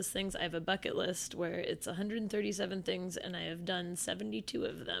bucket list things. I have a bucket list where it's 137 things, and I have done 72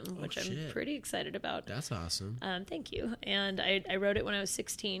 of them, which I'm pretty excited about. That's awesome. Thank you. And I wrote it when I was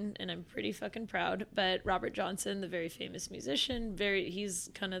 16, and I'm pretty fucking proud. But Robert Johnson, the very famous musician, he's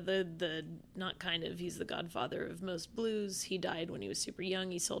kind of he's the godfather of most blues. He died when he was super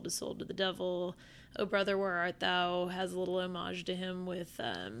young. He sold his soul to the devil. Oh Brother, Where Art Thou has a little homage to him with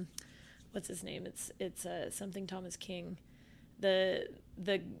what's his name? It's something Thomas King, the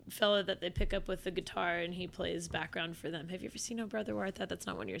fella that they pick up with the guitar, and he plays background for them. Have you ever seen Oh Brother, Where Art Thou? That's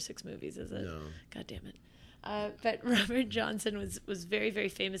not one of your 6 movies, is it? No. God damn it. But Robert Johnson was very, very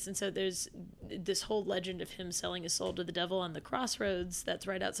famous, and so there's this whole legend of him selling his soul to the devil on the crossroads that's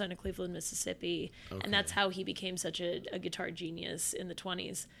right outside of Cleveland, Mississippi, and that's how he became such a guitar genius in the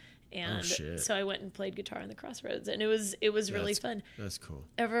 20s. And so I went and played guitar on the crossroads, and it was really fun. That's cool.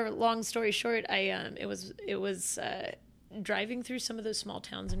 Long story short, it was driving through some of those small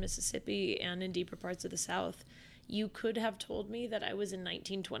towns in Mississippi and in deeper parts of the South. You could have told me that I was in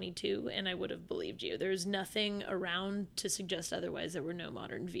 1922, and I would have believed you. There's nothing around to suggest otherwise. There were no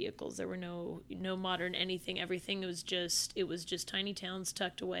modern vehicles. There were no modern anything. Everything was just tiny towns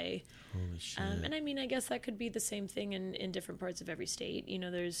tucked away. Holy shit. And I guess that could be the same thing in different parts of every state. You know,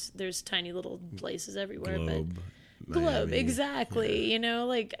 there's tiny little places everywhere. Globe, globe, Miami. exactly. Yeah. You know,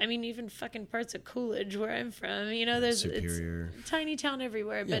 like, I mean, even fucking parts of Coolidge where I'm from, you know, there's Superior. it's tiny town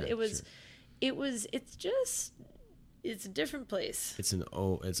everywhere, but Yeah, it's a different place. It's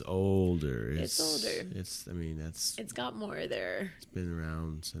older. It's older. It's got more there. It's been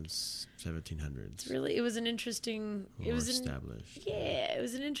around since 1700s. It was an interesting. Established. Yeah, it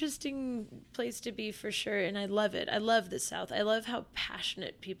was an interesting place to be for sure, and I love it. I love the South. I love how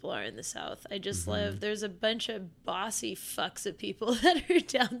passionate people are in the South. I just love. There's a bunch of bossy fucks of people that are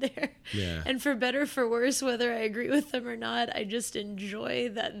down there. Yeah. And for better for worse, whether I agree with them or not, I just enjoy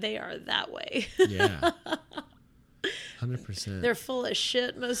that they are that way. Yeah. 100%. They're full of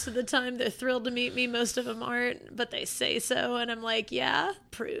shit most of the time. They're thrilled to meet me. Most of them aren't, but they say so. And I'm like, yeah,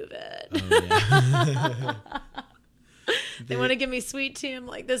 prove it. Oh, yeah. They want to give me sweet tea. I'm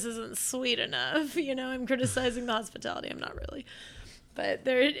like, this isn't sweet enough. You know, I'm criticizing the hospitality. I'm not really. But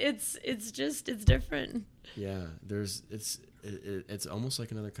it's different. Yeah. It's almost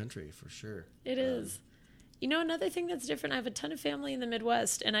like another country for sure. It is. You know, another thing that's different, I have a ton of family in the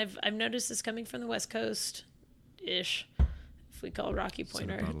Midwest, and I've noticed this coming from the West Coast ish, if we call Rocky Point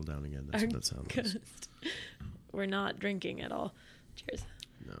Set a bottle down again. That's what that sounds like. We're not drinking at all. Cheers.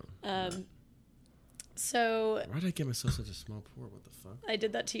 No. So why did I give myself such a small pour? What the fuck? I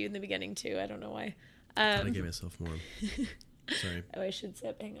did that to you in the beginning too. I don't know why. I thought I gave myself more. Sorry. Oh, I should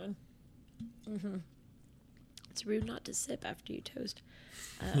sip. Hang on. It's rude not to sip after you toast.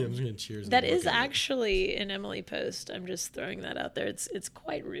 Yeah, I'm just gonna cheers. That is actually an Emily post. I'm just throwing that out there. It's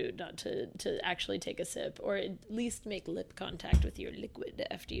quite rude not to actually take a sip or at least make lip contact with your liquid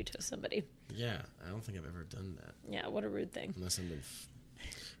after you toast somebody. Yeah, I don't think I've ever done that. Yeah, what a rude thing. Unless I've been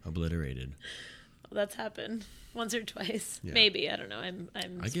obliterated. Well, that's happened once or twice. Yeah. Maybe, I don't know. I'm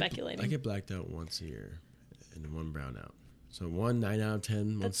speculating. I get blacked out once a year and one brown out. So 1 9 out of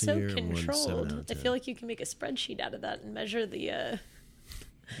 10 That's once so a year and 1 7 controlled. out of 10. I feel like you can make a spreadsheet out of that and measure the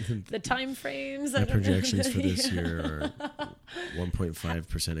the time frames. My projections for this year are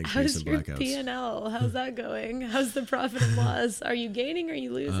 1.5% increase How's in your blackouts. P&L? How's that going? How's the profit and loss? Are you gaining or are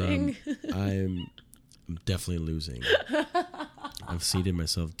you losing? I'm definitely losing. I've seeded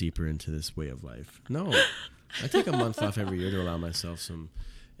myself deeper into this way of life. No, I take a month off every year to allow myself some.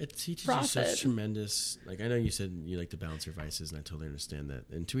 It teaches you such tremendous. Like I know you said you like to balance your vices, and I totally understand that.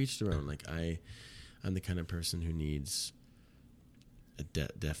 And to each their own. Like I'm the kind of person who needs a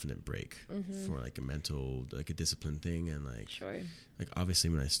definite break for like a mental, like a discipline thing, and like Sure. Like obviously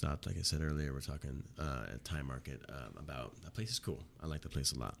when I stopped, like I said earlier, we're talking at Time Market about that place is cool. I like the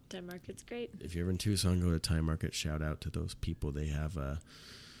place a lot. Time Market's great. If you're ever in Tucson, go to Time Market. Shout out to those people. They have a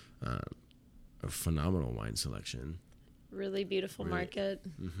phenomenal wine selection. Really beautiful market.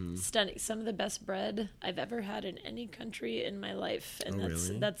 Stunning. Some of the best bread I've ever had in any country in my life. And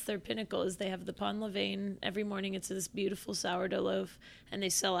that's their pinnacle is they have the Pon Levain every morning. It's this beautiful sourdough loaf and they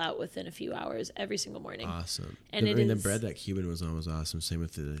sell out within a few hours every single morning. Awesome. And the bread that Cuban was on was awesome. Same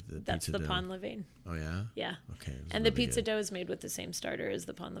with the that's pizza the dough. Pon Levain. Oh yeah? Yeah. Okay. And the pizza dough is made with the same starter as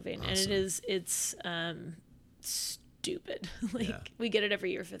the Pon Levain. Awesome. And it's stupid. We get it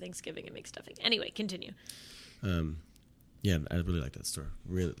every year for Thanksgiving and make stuffing. Anyway, continue. Yeah, I really like that store.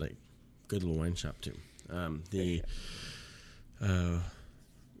 Really, like, good little wine shop too. We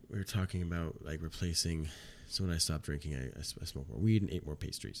were talking about like replacing. So when I stopped drinking, I smoked more weed and ate more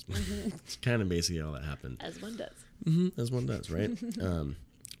pastries. It's kind of basically all that happened. As one does. As one does, right?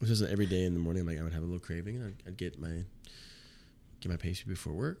 Which is every day in the morning. Like I would have a little craving, and I'd get my pastry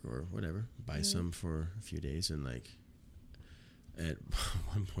before work or whatever. Buy some for a few days, and like at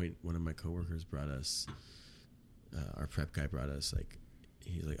one point, one of my coworkers brought us. Our prep guy brought us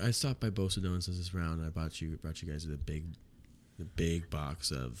he's like, I stopped by Bosa Donuts this round and I brought you guys the big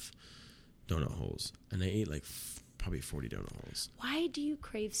box of donut holes, and I ate like probably 40 donut holes. Why do you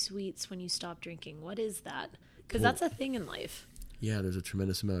crave sweets when you stop drinking? What is that? Because that's a thing in life. Yeah, there's a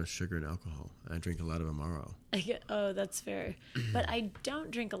tremendous amount of sugar and alcohol. I drink a lot of Amaro. Oh, that's fair. But I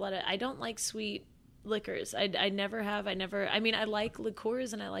don't drink a lot of. I don't like sweet liquors. I never have. I mean, I like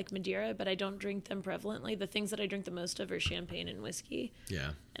liqueurs and I like Madeira, but I don't drink them prevalently. The things that I drink the most of are champagne and whiskey.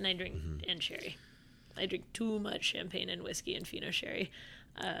 Yeah. And I drink and sherry. I drink too much champagne and whiskey and Fino sherry.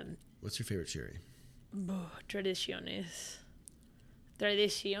 What's your favorite sherry? Tradiciones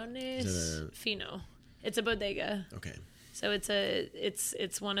Fino. It's a bodega. Okay. So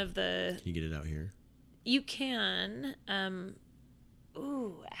it's one of the. Can you get it out here? You can.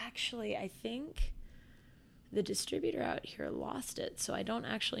 Actually, I think the distributor out here lost it, so I don't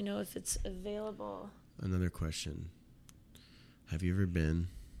actually know if it's available. Another question. Have you ever been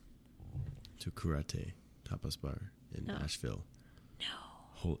to Curate Tapas Bar in Asheville? No.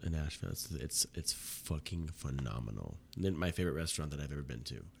 in Asheville. It's fucking phenomenal. And then my favorite restaurant that I've ever been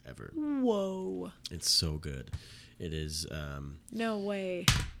to ever. Whoa! It's so good. It is. No way.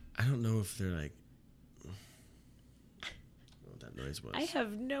 I don't know if they're like. I don't know what that noise was. I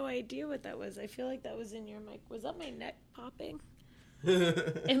have no idea what that was. I feel like that was in your mic. Was that my neck popping?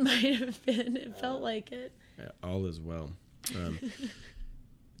 It might have been. It felt like it. All is well.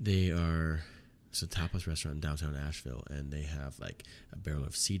 They are. It's a tapas restaurant in downtown Asheville, and they have like a barrel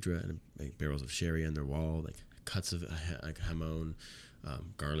of Sidra and like barrels of sherry on their wall, like cuts of like jamon,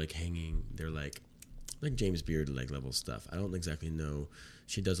 garlic hanging. They're like James Beard like level stuff. I don't exactly know.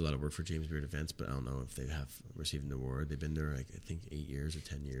 She does a lot of work for James Beard events, but I don't know if they have received an award. They've been there like I think 8 years or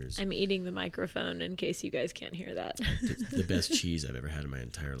 10 years. I'm eating the microphone in case you guys can't hear that. The best cheese I've ever had in my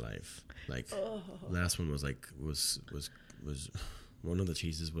entire life. Like last one was one of the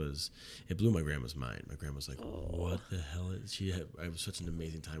cheeses was, it blew my grandma's mind. My grandma was like, what the hell? I was such an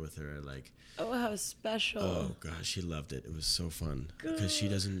amazing time with her. Oh, how special. Oh, gosh, she loved it. It was so fun. Because she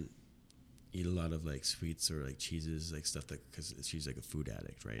doesn't eat a lot of, like, sweets or, like, cheeses, like, stuff that, because she's, like, a food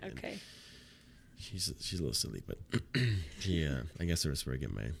addict, right? Okay. And she's a little silly, but I guess that's where I get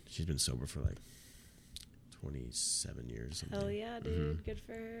she's been sober for, like, 27 years or something. Hell yeah, dude. Mm-hmm. Good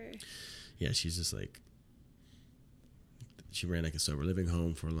for her. Yeah, she's just, like, she ran like a sober living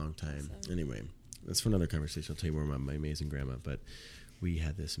home for a long time. Awesome. Anyway, that's for another conversation. I'll tell you more about my amazing grandma. But we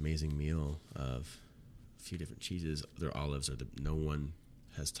had this amazing meal of a few different cheeses. Their olives are no one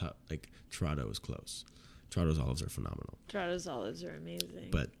has like Torado is close. Torado's olives are phenomenal. Torado's olives are amazing.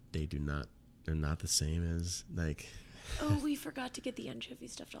 But they're not the same as like. Oh, we forgot to get the anchovy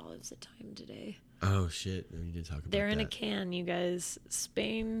stuffed olives at Time today. Oh shit! We need to talk about that. They're in a can, you guys.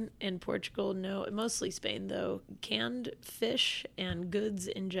 Spain and Portugal, no, mostly Spain though. Canned fish and goods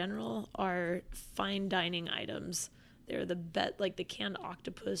in general are fine dining items. They're the like the canned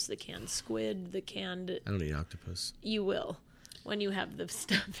octopus, the canned squid, the canned. I don't eat octopus. You will, when you have the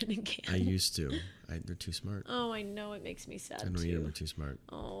stuff in a can. I used to. They're too smart. Oh, I know, it makes me sad. I don't eat them. They're too smart.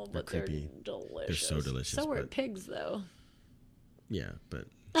 Oh, but they're delicious. They're so delicious. So are pigs, though. Yeah, but.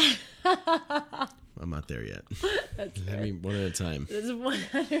 I'm not there yet. That's fair. I mean, one at a time. This is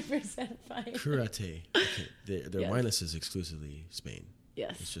 100% fine. Curate. Okay. Their wine list is exclusively Spain.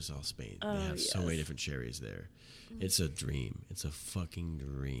 Yes. It's just all Spain. Oh, they have so many different cherries there. It's a dream. It's a fucking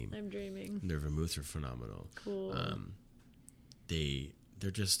dream. I'm dreaming. Their vermouths are phenomenal. Cool. They're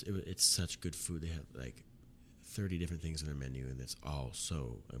just, it's such good food. They have like 30 different things on their menu, and it's all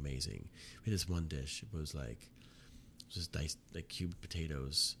so amazing. We had this one dish. It was like, just diced like cubed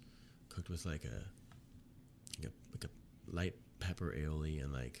potatoes cooked with like a light pepper aioli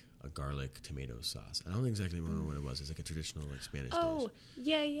and like a garlic tomato sauce. I don't exactly remember what it was. It's like a traditional like Spanish dish. Oh,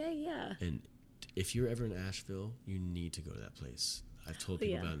 yeah. And if you're ever in Asheville, you need to go to that place. I've told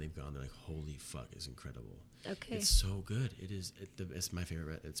people about it and they've gone, they're like, holy fuck, it's incredible. Okay. It's so good. It's my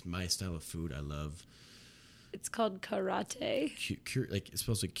favorite. It's my style of food. I love. It's called karate. Like it's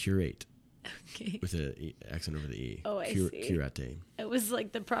supposed to curate. Okay. With an accent over the E. Oh, I see. Curate. It was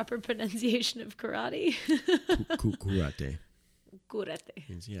like the proper pronunciation of karate. Curate. Curate.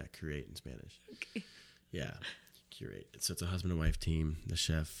 Yeah, curate in Spanish. Okay. Yeah, curate. So it's a husband and wife team. The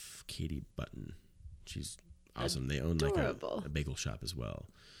chef, Katie Button. She's awesome. They own like a bagel shop as well.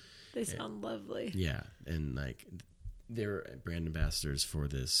 They sound lovely. Yeah, and like they're brand ambassadors for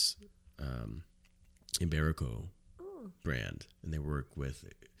this Iberico brand, and they work with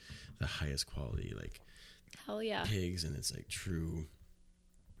the highest quality, like hell yeah, pigs, and it's like true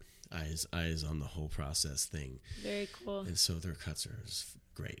eyes on the whole process thing. Very cool. And so their cuts are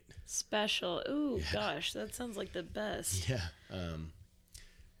great. Special. Ooh, gosh, that sounds like the best. Yeah.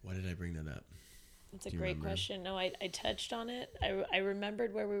 Why did I bring that up? That's a great question. No, I touched on it. I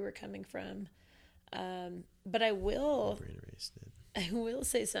remembered where we were coming from, but I will. Brain erased it. I will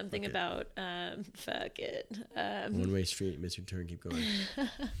say something about fuck it. One-way street, miss your turn, keep going.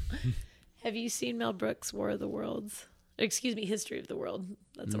 Have you seen Mel Brooks' War of the Worlds? Excuse me, History of the World.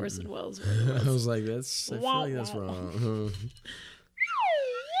 That's Orson Welles. I was like, I feel like that's wrong.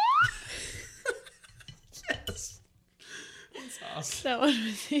 Yes. That's awesome. That one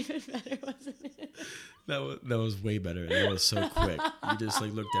was even better, wasn't it? That was way better. That was so quick. You just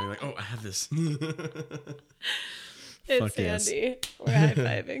like looked down, you're like, oh, I have this. It's Andy. We're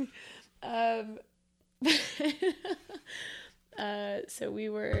high-fiving. So we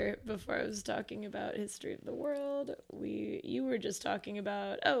were, before I was talking about History of the World, you were just talking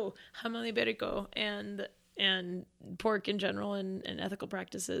about, jamón ibérico and pork in general and ethical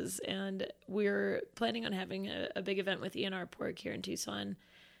practices. And we're planning on having a big event with ENR Pork here in Tucson.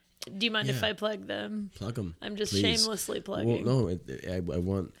 Do you mind if Yeah. I plug them? Plug them. I'm just please. shamelessly plugging. Well, no, I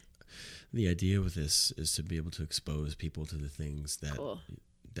want the idea with this is to be able to expose people to the things that Cool.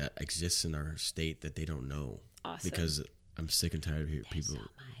 that exists in our state that they don't know. Awesome. Because I'm sick and tired of hearing people. So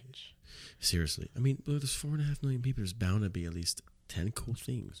much. Seriously, I mean, well, there's 4.5 million people. There's bound to be at least 10 cool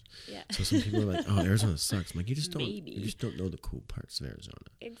things. Yeah. So some people are like, "Oh, Arizona sucks." I'm like, you just don't. Maybe. You just don't know the cool parts of Arizona.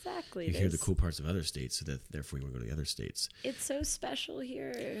 Exactly. You hear the cool parts of other states, so that therefore you want to go to the other states. It's so special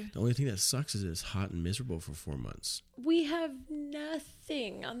here. The only thing that sucks is it's hot and miserable for 4 months. We have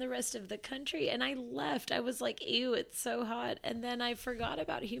nothing on the rest of the country. And I left. I was like, ew, it's so hot. And then I forgot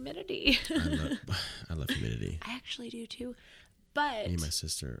about humidity. I love humidity. I actually do too. But Me and my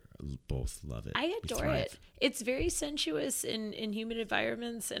sister both love it. I We adore thrive. it. It's very sensuous in humid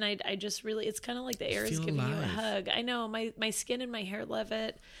environments. And I just really, it's kind of like the air is feel giving you a alive. hug. I know my skin and my hair love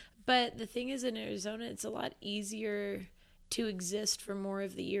it. But the thing is, in Arizona, it's a lot easier to exist for more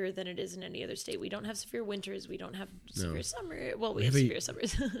of the year than it is in any other state. We don't have severe winters. We don't have severe summer. Well, we have have a- severe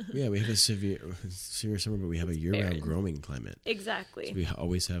summers. Yeah, we have a severe summer, but we have a year-round barren. growing climate. Exactly. So we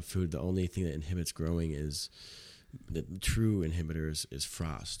always have food. The only thing that inhibits growing is the true inhibitors is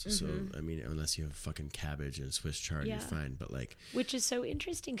frost. So I mean, unless you have fucking cabbage and Swiss chard, Yeah. you're fine. But like, Which is so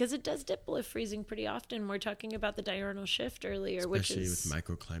interesting because it does dip below freezing pretty often. We're talking about the diurnal shift earlier, which especially is with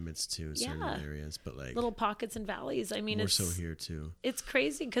microclimates too in certain Yeah. areas. But like, little pockets and valleys. I mean, more it's so here too. It's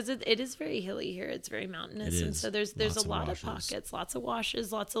crazy because it is very hilly here. It's very mountainous, It and is. so there's Lots a of lot washes. of pockets, lots of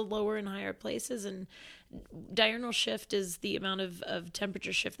washes, lots of lower and higher places. And diurnal shift is the amount of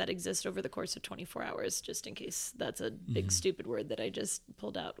temperature shift that exists over the course of 24 hours. Just in case that's a big stupid word that I just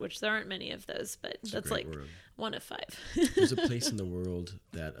pulled out, which there aren't many of those, but a that's great like word. 1 of 5. There's a place in the world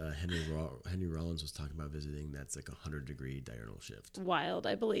that Henry Rollins was talking about visiting. That's like 100-degree diurnal shift. Wild,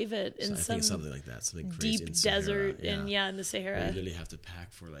 I believe it. So In I think some it's something like that. Something crazy deep in Sahara, desert, yeah. and in the Where Sahara. you literally have to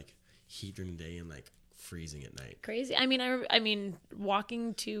pack for like heat during the day and like freezing at night. Crazy. I mean, I mean,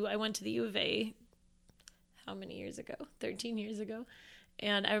 I went to the U of A. How many years ago? 13 years ago.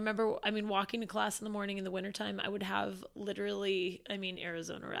 And I remember, walking to class in the morning in the wintertime, I would have literally,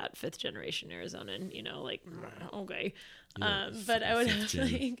 Arizona rat, 5th generation Arizonan, like, okay. But I would have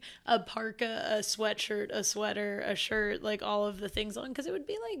like a parka, a sweatshirt, a sweater, a shirt, like all of the things on, because it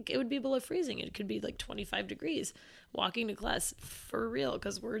would be below freezing. It could be like 25 degrees walking to class for real,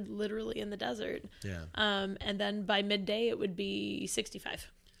 because we're literally in the desert. Yeah. And then by midday, it would be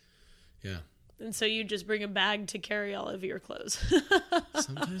 65. Yeah. And so you just bring a bag to carry all of your clothes.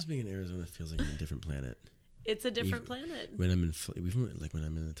 Sometimes being in Arizona feels like a different planet. It's a different planet. When I'm even like when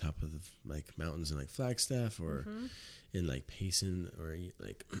I'm in the top of the like mountains in like Flagstaff or in like Payson or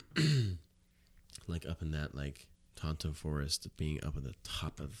like like up in that like Tonto Forest, being up at the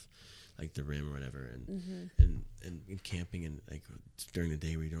top of like the rim or whatever, and camping and like during the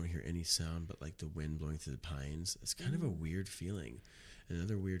day where you don't hear any sound but like the wind blowing through the pines. It's kind of a weird feeling.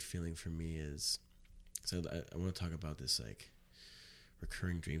 Another weird feeling for me is, so I want to talk about this like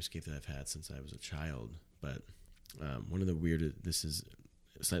recurring dreamscape that I've had since I was a child. But one of the weird, this is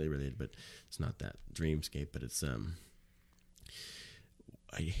slightly related, but it's not that dreamscape. But it's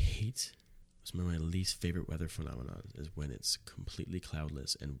it's one of my least favorite weather phenomenon is when it's completely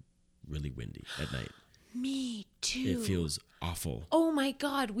cloudless and really windy at night. Me too. It feels awful. Oh my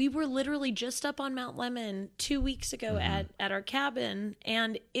God. We were literally just up on Mount Lemmon 2 weeks ago at our cabin,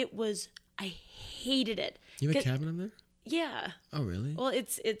 and I hated it. You have a cabin up there? Yeah. Oh, really? Well,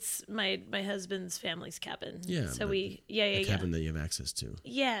 it's my husband's family's cabin. Yeah, So but yeah. cabin that you have access to.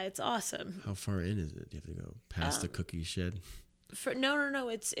 Yeah, it's awesome. How far in is it? Do you have to go past the cookie shed? No.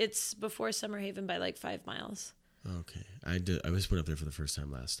 It's before Summer Haven by like 5 miles. Okay, I just went up there for the first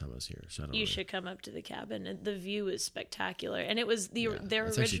time last time I was here, so I don't know. You should come up to the cabin. And the view is spectacular, and it was their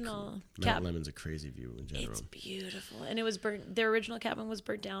That's actually original Mount cabin. Lemon's a crazy view in general. It's beautiful, and it was burnt. Their original cabin was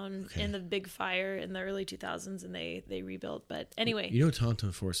burnt down in the big fire in the early 2000s, and they rebuilt. But anyway, You know,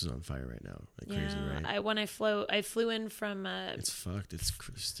 Tonto Forest is on fire right now, like crazy, right? I flew in from. It's fucked. It's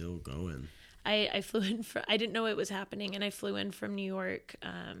still going. I flew in from. I didn't know it was happening, and I flew in from New York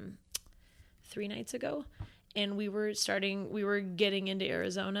 3 nights ago. And we were getting into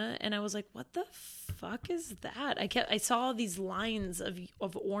Arizona, and I was like, what the fuck is that? I saw these lines of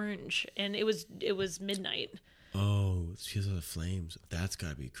orange, and it was midnight. Oh, it's because of the flames. That's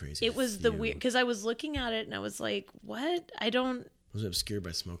gotta be crazy. It was the weird, because I was looking at it and I was like, what? Was it obscured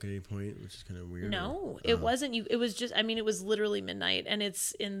by smoke at any point, which is kind of weird? No, it wasn't. It was just. It was literally midnight, and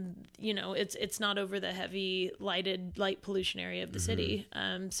it's in. It's not over the heavy light pollution area of the city.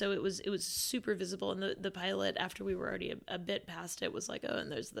 So it was super visible, and the pilot, after we were already a bit past it, was like, oh,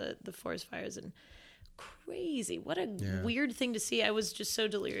 and there's the forest fires, and crazy. What a weird thing to see. I was just so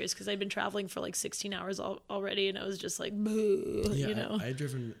delirious because I'd been traveling for like 16 hours already, and I was just like, boo, you know. I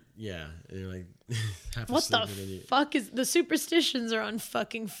driven, and you're like half what asleep. The fuck is the superstitions are on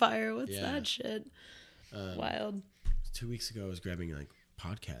fucking fire? What's that shit? Wild. 2 weeks ago, I was grabbing like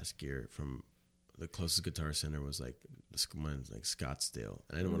podcast gear from the closest Guitar Center was like this one like Scottsdale,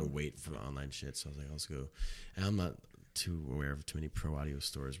 and I didn't want to wait for online shit, so I was like, let's go. And I'm not too aware of too many pro audio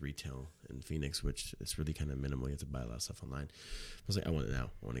stores retail in Phoenix, which it's really kind of minimal. You have to buy a lot of stuff online. I was like, I want it now.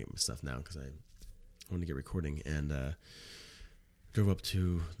 I want to get my stuff now because I want to get recording. And drove up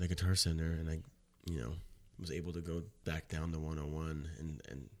to the Guitar Center, and I, was able to go back down the 101,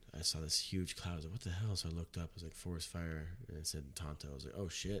 and I saw this huge cloud. I was like, what the hell? So I looked up. It was like forest fire, and it said Tonto. I was like, oh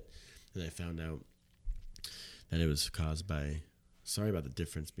shit. And I found out that it was caused by. Sorry about the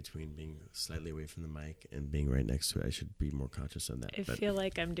difference between being slightly away from the mic and being right next to it. I should be more conscious of that. I feel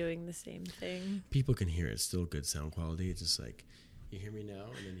like I'm doing the same thing. People can hear it. It's still good sound quality. It's just like, you hear me now,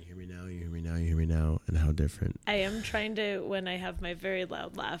 and then you hear me now, you hear me now, you hear me now, and how different. I am trying to, when I have my very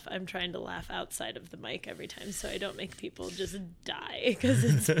loud laugh, I'm trying to laugh outside of the mic every time so I don't make people just die because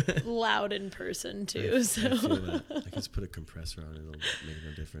it's loud in person too. I feel that. I can just put a compressor on it. It'll make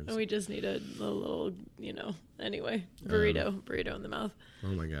no difference. We just need a little, anyway, burrito in the mouth.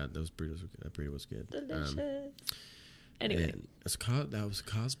 Oh my God, that burrito was good. Delicious. Anyway. That was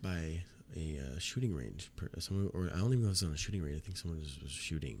caused by a shooting range. Someone, or I don't even know if it was on a shooting range. I think someone was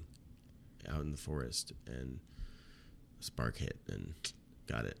shooting out in the forest, and a spark hit and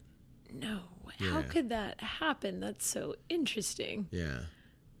got it. No, how could that happen? That's so interesting. Yeah,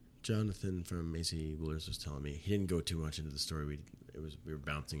 Jonathan from Macy Woolers was telling me. He didn't go too much into the story. We were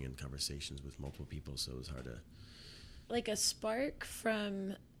bouncing in conversations with multiple people, so it was hard to. Like a spark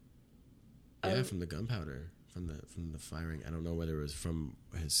from. From the gunpowder. From the firing. I don't know whether it was from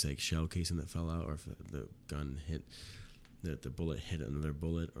his shell casing that fell out, or if the gun hit, the bullet hit another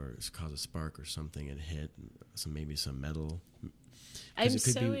bullet, or it's caused a spark or something and hit maybe some metal. I'm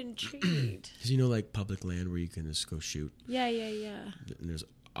so intrigued. Because like public land where you can just go shoot. Yeah. And there's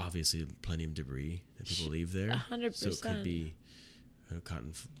obviously plenty of debris that people leave there. 100%. So it could be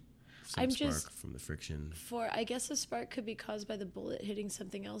cotton. Spark from the friction. I guess a spark could be caused by the bullet hitting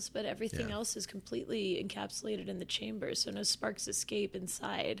something else, but everything else is completely encapsulated in the chamber, so no sparks escape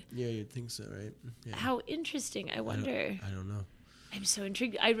inside. Yeah, you'd think so, right? Yeah. How interesting! I wonder. I don't know. I'm so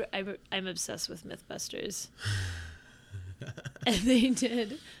intrigued. I'm obsessed with MythBusters, and they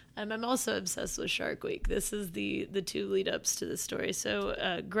did. I'm also obsessed with Shark Week. This is the two lead ups to the story.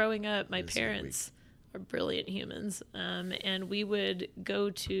 So, growing up, my parents are brilliant humans, and we would go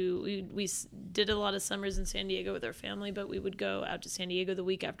to we did a lot of summers in San Diego with our family, but we would go out to San Diego the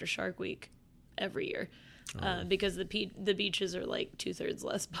week after Shark Week every year because the beaches are like 2/3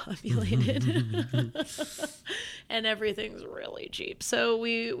 less populated and everything's really cheap, so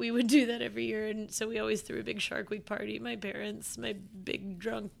we would do that every year. And so we always threw a big Shark Week party. My parents, my big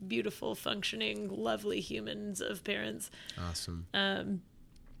drunk beautiful functioning lovely humans of parents. Awesome.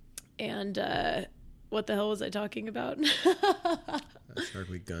 What the hell was I talking about? Shark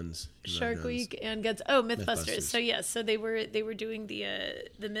Week guns. Shark Week and guns. Oh, MythBusters. So they were doing the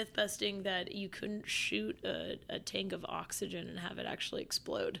myth busting that you couldn't shoot a tank of oxygen and have it actually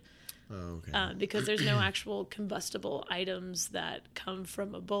explode. Oh, okay. Because there's no actual combustible items that come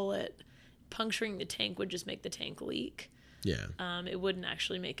from a bullet. Puncturing the tank would just make the tank leak. Yeah. It wouldn't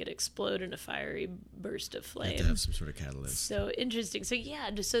actually make it explode in a fiery burst of flame. You have to have some sort of catalyst. So interesting. So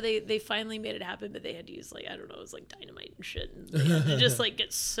they finally made it happen, but they had to use it was like dynamite and shit. And they had to just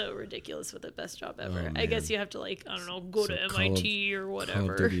get so ridiculous with it. Best job ever. Oh, I guess you have to go to MIT or whatever.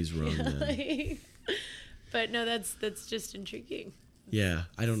 Call of Duty's wrong. But no, that's just intriguing. Yeah,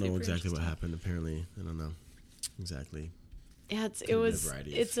 I don't know exactly what happened. Apparently, I don't know exactly. Yeah,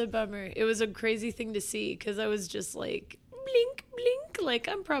 it's a bummer. It was a crazy thing to see because I was just like, blink, blink, like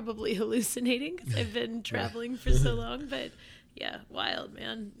I'm probably hallucinating because I've been traveling for so long. But yeah, wild,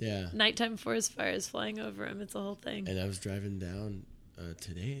 man. Yeah. Nighttime forest fires flying over them. It's a whole thing. And I was driving down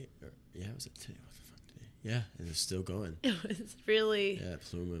today. Was it today? What the fuck today? Yeah, and it's still going. It was really. Yeah,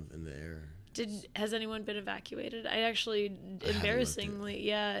 plume in the air. Has anyone been evacuated? I actually, embarrassingly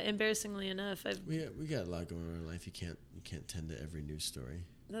enough, we got a lot going on in life. You can't tend to every news story.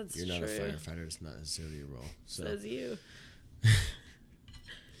 That's You're true. not a firefighter. It's not necessarily your role. So. Says you.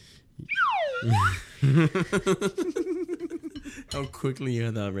 How quickly you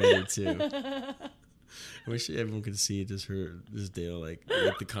had that ready too. I wish everyone could see just this Dale make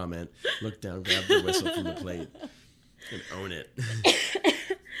the comment, look down, grab the whistle from the plate, and own it.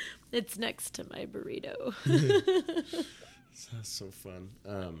 It's next to my burrito. That's so fun.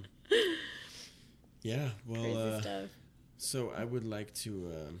 Yeah, well, Crazy stuff. so I would like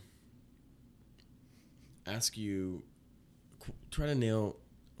to ask you, try to nail.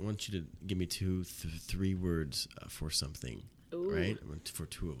 I want you to give me three words for something. Ooh. Right? For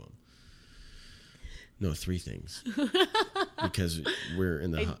two of them. No, three things. Because we're in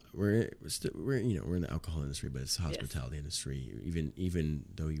the we're in the alcohol industry, but it's the hospitality industry. Even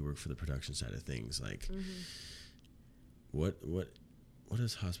though you work for the production side of things, like what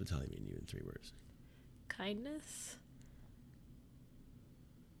does hospitality mean to you in three words? Kindness.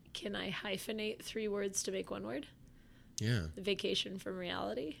 Can I hyphenate three words to make one word? Yeah. Vacation from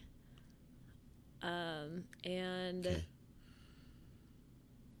reality. And okay.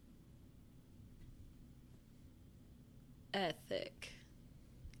 Ethic.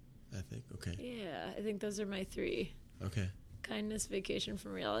 Okay. Yeah, I think those are my three. Okay. Kindness, vacation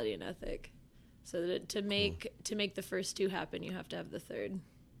from reality, and ethic. So that to make the first two happen, you have to have the third.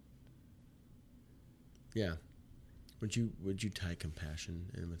 Yeah. Would you tie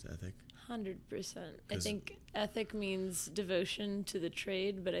compassion in with ethic? 100%. I think ethic means devotion to the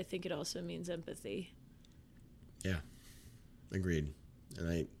trade, but I think it also means empathy. Yeah. Agreed.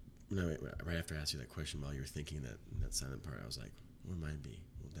 And right after I asked you that question, while you were thinking that silent part, I was like, what might it be?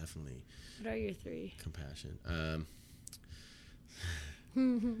 Well, definitely. What are your three? Compassion.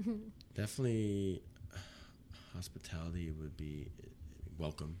 Definitely, hospitality would be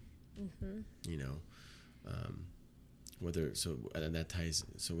welcome. You know, whether so and that ties.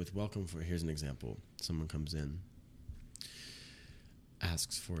 So with welcome, here's an example. Someone comes in,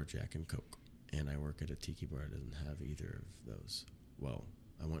 asks for a Jack and Coke, and I work at a tiki bar that doesn't have either of those. Well,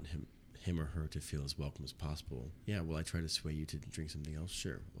 I want him or her to feel as welcome as possible. Yeah, will I try to sway you to drink something else?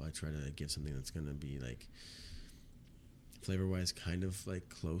 Sure. Will I try to give something that's going to be like flavor-wise kind of like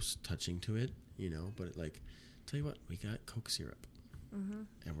close touching to it, you know? But like, tell you what, we got Coke syrup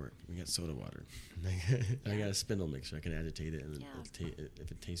at work. We got soda water. I got a spindle mixer. I can agitate it, and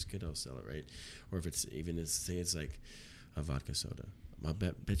if it tastes good, I'll sell it, right? Or if it's say it's like a vodka soda. I'll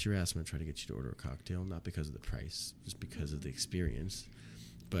bet your ass I'm going to try to get you to order a cocktail, not because of the price, just because of the experience.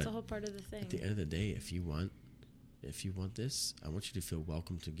 But it's a whole part of the thing. At the end of the day, if you want this, I want you to feel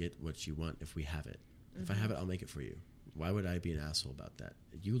welcome to get what you want if we have it. If I have it, I'll make it for you. Why would I be an asshole about that?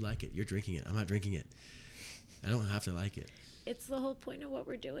 You like it. You're drinking it. I'm not drinking it. I don't have to like it. It's the whole point of what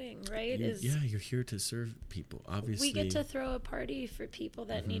we're doing, right? You're here to serve people. Obviously, we get to throw a party for people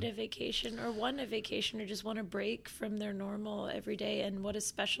that need a vacation or want a vacation or just want a break from their normal everyday. And what a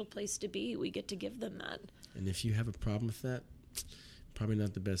special place to be. We get to give them that. And if you have a problem with that, probably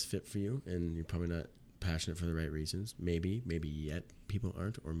not the best fit for you, and you're probably not passionate for the right reasons. Maybe yet people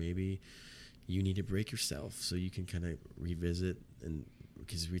aren't, or maybe you need to break yourself so you can kind of revisit. And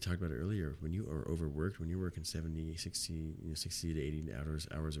because we talked about it earlier, when you are overworked, when you're working 70, 60, 60 to 80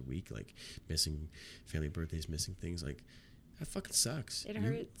 hours a week, like missing family birthdays, missing things, like that fucking sucks. It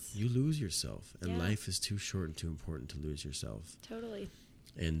hurts. You lose yourself, and life is too short and too important to lose yourself. Totally.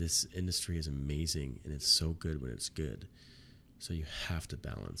 And this industry is amazing, and it's so good when it's good. So you have to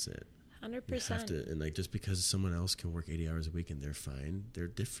balance it. 100%. You have to, and like just because someone else can work 80 hours a week and they're fine, they're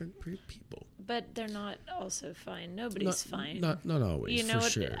different people. But they're not also fine. Nobody's fine. Not always. You know for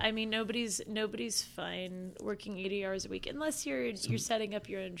what? Sure. I mean, nobody's fine working 80 hours a week unless you're setting up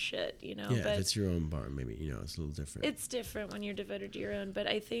your own shit. You know. Yeah, but if it's your own bar, maybe it's a little different. It's different when you're devoted to your own. But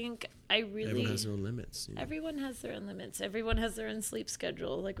I think everyone has their own limits. Everyone has their own limits. Everyone has their own sleep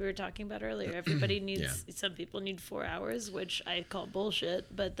schedule, like we were talking about earlier. Everybody needs. Some people need 4 hours, which I call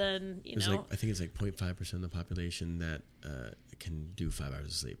bullshit. But then I think it's like 0.5% of the population that can do 5 hours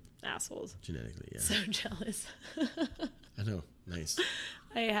of sleep. Assholes. Genetically, yeah. So jealous. I know. Nice.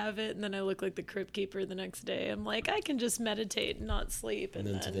 I have it, and then I look like the crypt keeper the next day. I'm like, I can just meditate and not sleep. And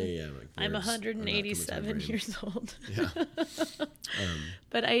then today, I'm 187 years old. Yeah.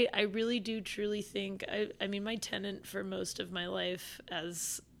 But I really do truly think, I mean, my tenet for most of my life,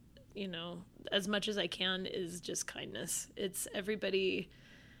 as much as I can, is just kindness. It's everybody.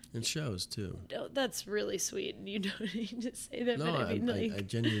 It shows too. Oh, that's really sweet. You don't need to say that. No, but I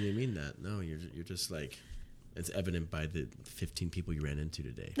genuinely mean that. No, you're just like, it's evident by the 15 people you ran into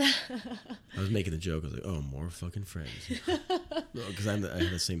today. I was making the joke. I was like, oh, more fucking friends. No, because I have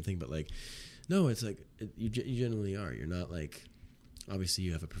the same thing. But like, no, it's like you genuinely are. You're not like, obviously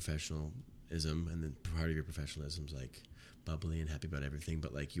you have a professionalism, and then part of your professionalism is like bubbly and happy about everything.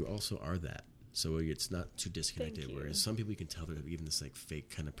 But like, you also are that. So it's not too disconnected. Whereas some people, you can tell they're even this like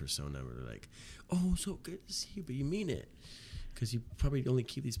fake kind of persona where they're like, oh, so good to see you, but you mean it. because you probably only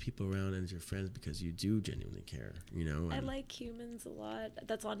keep these people around as your friends because you do genuinely care, you know. I like humans a lot.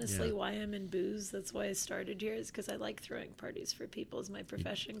 That's honestly why I'm in booze. That's why I started here, is because I like throwing parties for people as my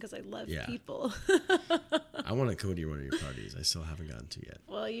profession, because I love people. I want to go to one of your parties. I still haven't gotten to yet.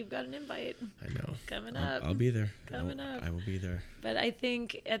 Well, you've got an invite. I know. Coming up. I'll be there. Coming up. I will be there. But I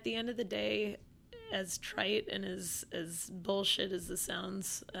think at the end of the day, as trite and as bullshit as this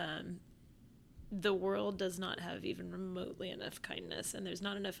sounds, the world does not have even remotely enough kindness, and there's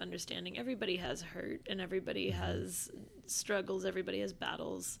not enough understanding. Everybody has hurt, and everybody has struggles, everybody has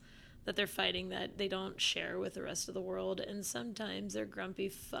battles that they're fighting that they don't share with the rest of the world. And sometimes they're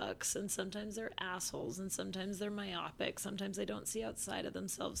grumpy fucks, and sometimes they're assholes, and sometimes they're myopic, sometimes they don't see outside of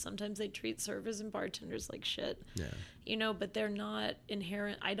themselves, sometimes they treat servers and bartenders like shit. You know, but they're not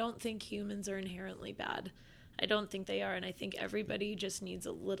inherent. I don't think humans are inherently bad. I don't think they are, and I think everybody just needs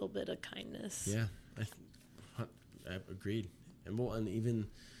a little bit of kindness. Yeah, I agreed. And even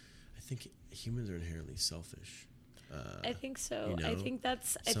I think humans are inherently selfish. I think so. You know, I think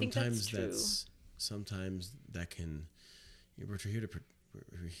that's true. Sometimes that can. We're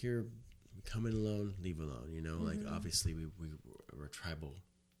here. We come in alone, leave alone. You know, like obviously we're tribal.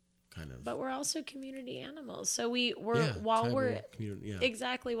 Kind of. But we're also community animals. So we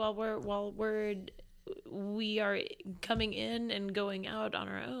are coming in and going out on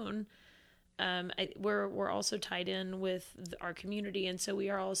our own. We're also tied in with our community, and so we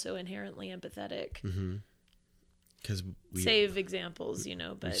are also inherently empathetic. Because save examples, you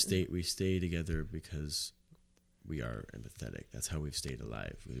know, but we stay together because we are empathetic. That's how we've stayed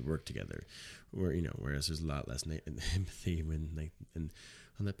alive. We work together. Whereas there's a lot less empathy and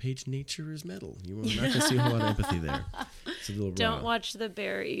on that page, nature is metal. You will not going to see a whole lot of empathy there. It's a little Don't watch the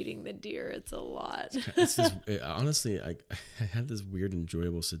bear eating the deer. It's a lot. Honestly, I had this weird,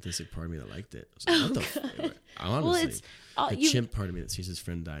 enjoyable, sadistic part of me that liked it. I was like, what the fuck? Honestly, the chimp part of me that sees his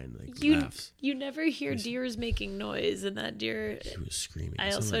friend die and laughs. You never hear deers making noise, and that deer... He was screaming.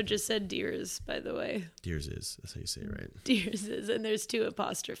 I also just said deers, by the way. Deers is. That's how you say it, right? Deers is, and there's 2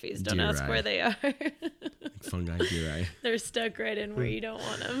 apostrophes. Don't ask where they are. Like fungi, deer eye. They're stuck right in where you don't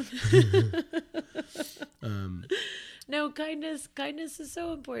want them. No, kindness is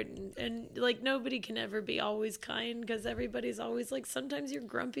so important, and like nobody can ever be always kind, because everybody's always like, sometimes you're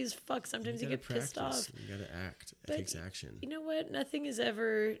grumpy as fuck, sometimes you get pissed off. You gotta act. It takes action. You know what? Nothing is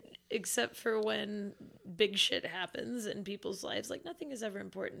ever, except for when big shit happens in people's lives, like nothing is ever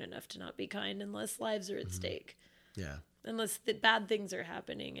important enough to not be kind unless lives are at stake. Yeah. Unless the bad things are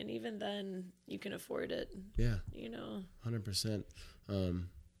happening, and even then you can afford it. Yeah. You know. 100%.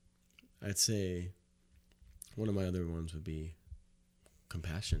 I'd say one of my other ones would be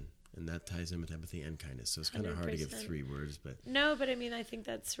compassion, and that ties in with empathy and kindness. So it's kind of hard to give 3 words, but no, but I mean, I think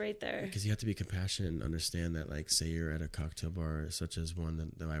that's right there. Because you have to be compassionate and understand that, like, say you're at a cocktail bar, such as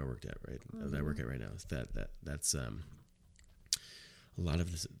one that I worked at, right? That I work at right now. That's a lot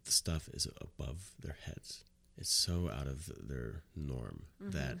of this stuff is above their heads. It's so out of their norm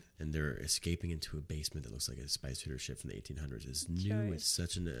and they're escaping into a basement that looks like a spice shooter ship from the 1800s. It's new. Sure. It's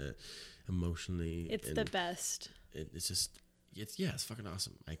such an emotionally. It's the best. It's just. It's fucking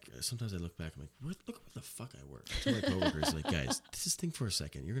awesome. Sometimes I look back, I'm like, look what the fuck I work. I tell my coworkers, like, guys, just think for a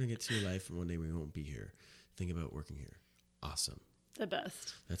second. You're gonna get to your life, and one day we won't be here. Think about working here. Awesome. The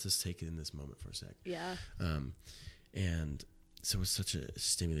best. Let's just take it in this moment for a sec. Yeah. And so it's such a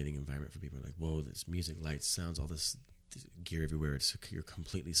stimulating environment for people. Like, whoa, this music, lights, sounds, all this gear everywhere. You're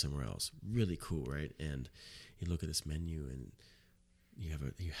completely somewhere else. Really cool, right? And you look at this menu, and you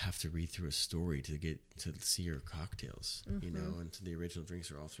have to read through a story to get to see your cocktails, you know, and the original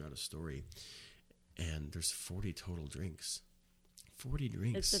drinks are all throughout a story. And there's 40 total drinks. 40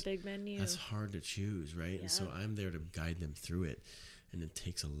 drinks. It's a big menu. That's hard to choose, right? Yeah. And so I'm there to guide them through it. And it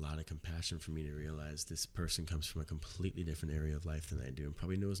takes a lot of compassion for me to realize this person comes from a completely different area of life than I do and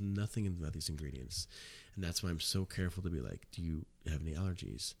probably knows nothing about these ingredients. And that's why I'm so careful to be like, do you have any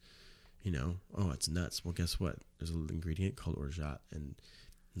allergies? You know, oh, it's nuts. Well, guess what? There's an ingredient called orgeat, and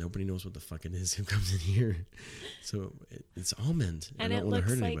nobody knows what the fuck it is who comes in here. So it's almond. And I don't want to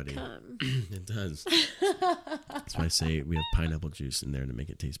hurt anybody. Cum. It does. That's why I say we have pineapple juice in there to make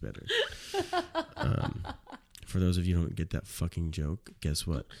it taste better. For those of you who don't get that fucking joke, guess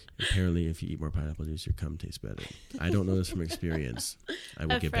what? Apparently, if you eat more pineapple juice, your cum tastes better. I don't know this from experience. I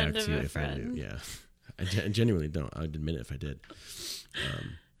will get back to you if I do. Yeah. I genuinely don't. I would admit it if I did.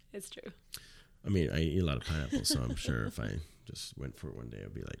 It's true. I mean, I eat a lot of pineapple, so I'm sure if I just went for it one day,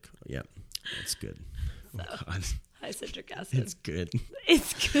 I'd be like, oh, yeah, that's good. So, oh, God. high citric acid. It's good.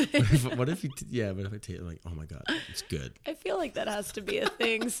 It's good. What if you? But if I take it, like, oh my god, it's good. I feel like that has to be a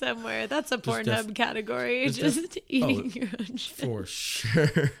thing somewhere. That's a There's Pornhub category. Just eating your own shit. For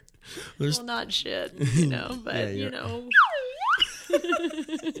sure. Well, not shit, but Yeah, you know.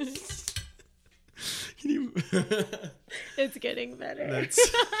 Can you? It's getting better. That's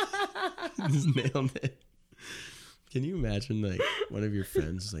just nailed it. Can you imagine like one of your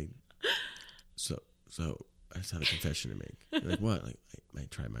friends like, so I just have a confession to make. You're like, what? Like I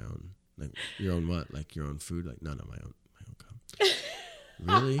might try my own. Like your own what? Like your own food? Like no, my own cum.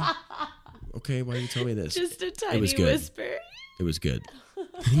 Really? Okay, why do you tell me this? Just a tiny was good. whisper. It was good.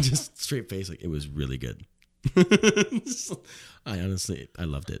 Just straight face, like it was really good. I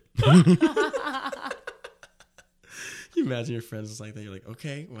loved it. You imagine your friends like that. You're like,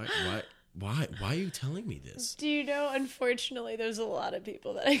 okay, why are you telling me this? Do you know, unfortunately, there's a lot of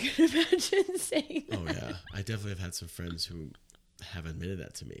people that I could imagine saying that. Oh yeah, I definitely have had some friends who have admitted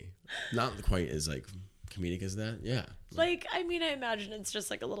that to me. Not quite as like comedic as that. Yeah. Like, I mean, I imagine it's just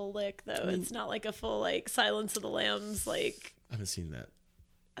like a little lick, though. It's not like a full like Silence of the Lambs. Like, I haven't seen that.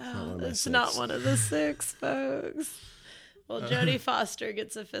 it's not one of the 6, folks. Well, Jodie Foster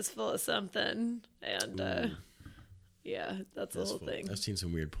gets a fistful of something, and yeah, that's the whole thing. I've seen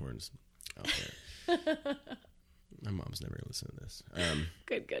some weird porns out there. My mom's never gonna listen to this.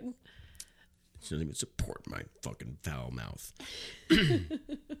 Good. She doesn't even support my fucking foul mouth.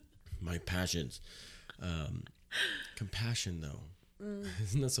 My passions. Compassion, though.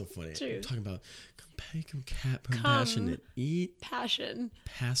 Isn't that so funny? True. I'm talking about compassionate. Eat. Passion.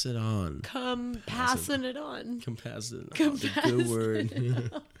 Pass it on. Passing it on. Compassionate. The good word.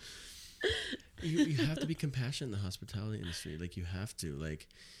 You have to be compassionate in the hospitality industry. Like, you have to. Like,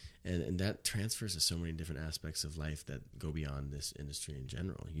 and that transfers to so many different aspects of life that go beyond this industry in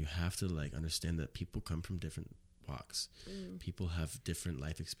general. You have to, like, understand that people come from different walks. People have different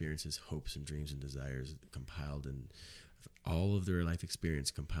life experiences, hopes and dreams and desires compiled, and all of their life experience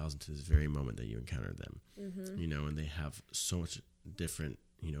compiles into this very moment that you encounter them. And they have so much different,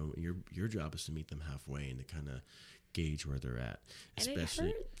 your job is to meet them halfway and to kind of gauge where they're at. And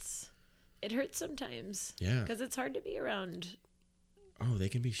it hurts sometimes. Yeah. Because it's hard to be around. Oh, they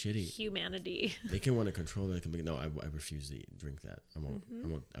can be shitty. Humanity. They can want to control. They can be, no, I refuse to drink that. I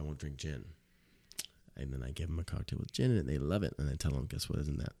won't drink gin. And then I give them a cocktail with gin, and they love it. And I tell them, guess what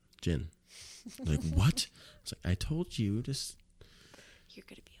isn't that? Gin. They're like, what? It's like, I told you, just... You're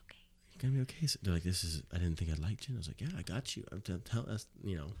going to be okay. You're going to be okay. So they're like, I didn't think I'd like gin. I was like, yeah, I got you. Tell us,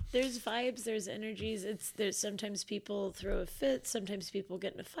 There's vibes, there's energies. There's sometimes people throw a fit. Sometimes people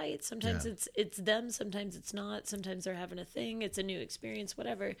get in a fight. Sometimes it's them. Sometimes it's not. Sometimes they're having a thing. It's a new experience,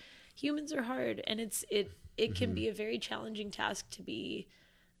 whatever. Humans are hard. And it can be a very challenging task to be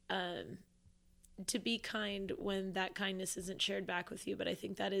kind when that kindness isn't shared back with you. But I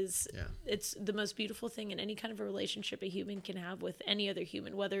think that is, it's the most beautiful thing in any kind of a relationship a human can have with any other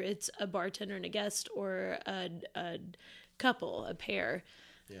human, whether it's a bartender and a guest or a couple, a pair,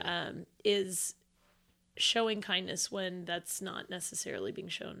 is showing kindness when that's not necessarily being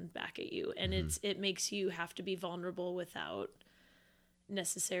shown back at you. And it makes you have to be vulnerable without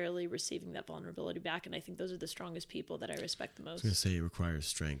necessarily receiving that vulnerability back. And I think those are the strongest people that I respect the most. I was going to say, it requires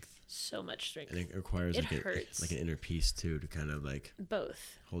strength. So much strength. And it requires hurts. like an inner peace too, to kind of like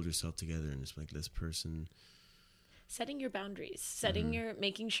both hold yourself together and just like, this person, setting your boundaries,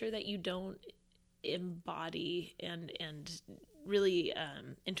 making sure that you don't embody and really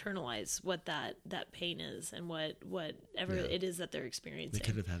internalize what that pain is and whatever it is that they're experiencing. They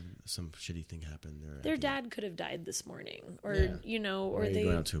could have had some shitty thing happen. Their dad could have died this morning, or or they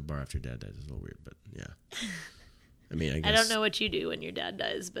going out to a bar after your dad dies is a little weird, but yeah. I mean, I guess I don't know what you do when your dad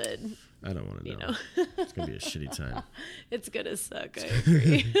dies, but I don't want to know. It's gonna be a shitty time. It's gonna suck. I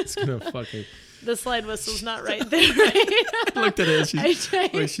agree. It's gonna fucking. The slide whistle's not right there. Right? I looked at it.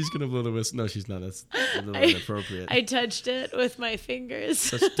 She's gonna blow the whistle. No, she's not. That's a little inappropriate. I touched it with my fingers.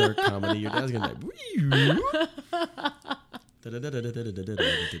 Such dark comedy. Your dad's gonna like.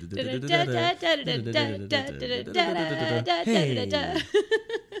 Hey.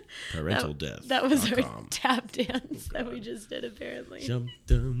 Parental death. That was our tap dance that we just did, apparently. Start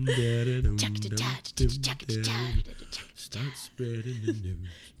spreading the news.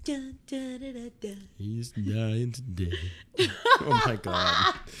 He's dying today. Oh my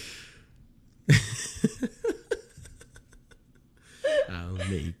God. I'll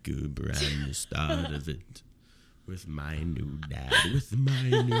make a brand new start of it. With my new dad.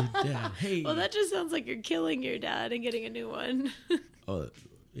 Hey. Well, that just sounds like you're killing your dad and getting a new one. Oh,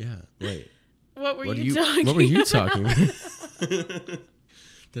 yeah. Wait. What were you talking about?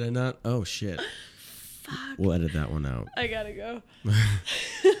 Did I not? Oh, shit. We'll edit that one out. I gotta go.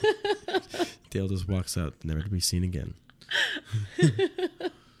 Dale just walks out, never to be seen again.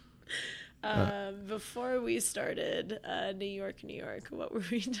 Before we started New York, what were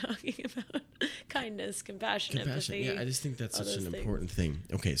we talking about? Kindness, compassion, empathy. Yeah, I just think that's such an things. important thing.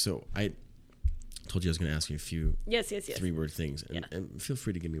 Okay, so I told you I was going to ask you a few Yes. 3-word things. And feel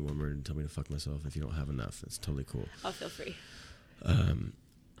free to give me one word and tell me to fuck myself if you don't have enough. It's totally cool. I'll feel free.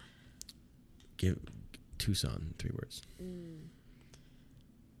 Give Tucson 3 words.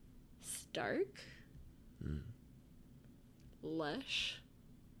 Stark. Lush.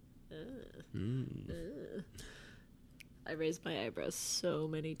 I raised my eyebrows so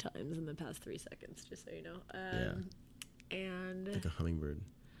many times in the past 3 seconds, just so you know. And like a hummingbird.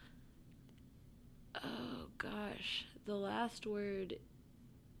 Oh gosh, the last word.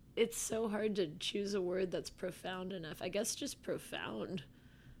 It's so hard to choose a word that's profound enough. I guess just profound.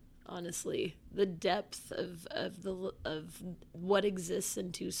 Honestly, the depth of what exists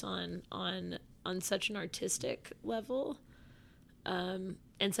in Tucson on such an artistic level.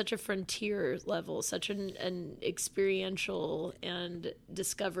 And such a frontier level, such an experiential and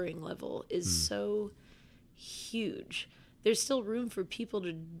discovering level is so huge. There's still room for people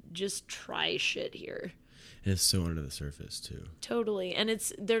to just try shit here. And it's so under the surface too. Totally. And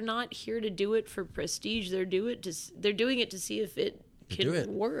they're not here to do it for prestige. They're doing it to see if it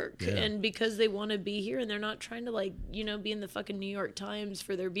can work. Yeah. And because they want to be here, and they're not trying to be in the fucking New York Times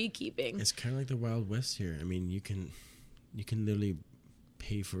for their beekeeping. It's kind of like the Wild West here. I mean, you can literally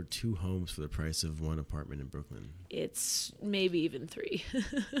pay for 2 homes for the price of 1 apartment in Brooklyn. It's maybe even 3.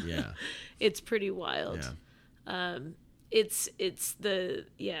 Yeah. It's pretty wild. Yeah. It's the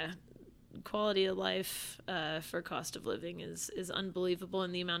quality of life for cost of living is unbelievable,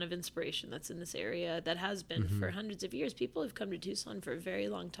 and the amount of inspiration that's in this area that has been for hundreds of years. People have come to Tucson for a very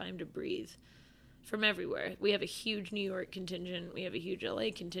long time to breathe from everywhere. We have a huge New York contingent. We have a huge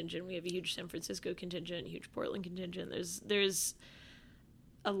LA contingent. We have a huge San Francisco contingent, huge Portland contingent. There's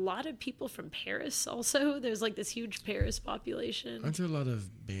a lot of people from Paris also. There's like this huge Paris population. Aren't there a lot of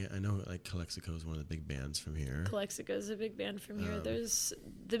I know like Calexico is one of the big bands from here. Calexico is a big band from here. There's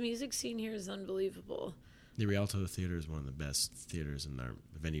the music scene here is unbelievable. The Rialto Theater is one of the best theaters in our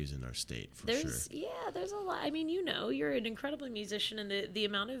venues in our state, for sure. Yeah, there's a lot. I mean, you're an incredible musician, and the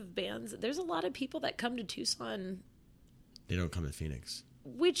amount of bands. There's a lot of people that come to Tucson. They don't come to Phoenix.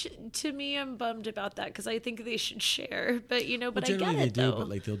 Which, to me, I'm bummed about that because I think they should share. But, but well, I get it, though. But,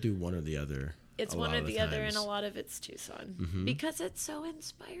 like, they'll do one or the other. It's one or the other, and a lot of it's Tucson. Because it's so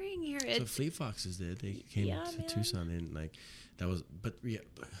inspiring here. So Fleet Foxes did. They came to Tucson, and, like, that was... But, do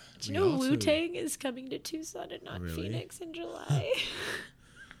you know Wu-Tang is coming to Tucson and not Phoenix in July?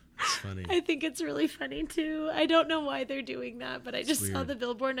 It's funny. I think it's really funny, too. I don't know why they're doing that, but I just saw the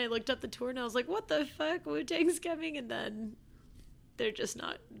billboard, and I looked up the tour, and I was like, what the fuck? Wu-Tang's coming, and then... They're just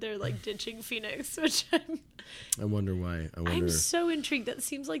not. They're like ditching Phoenix, which I wonder why. I'm so intrigued. That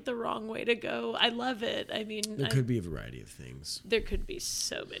seems like the wrong way to go. I love it. I mean, there could be a variety of things. There could be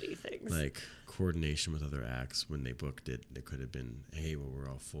so many things. Like coordination with other acts when they booked it. There could have been, hey, well, we're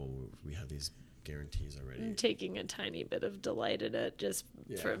all full. We have these guarantees already. I'm taking a tiny bit of delight in it, just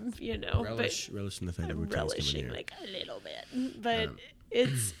from relish in the fact that we're relishing like a little bit, but.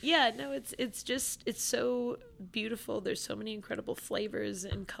 It's it's so beautiful. There's so many incredible flavors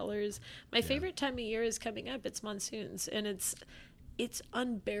and colors. My favorite time of year is coming up. It's monsoons, and it's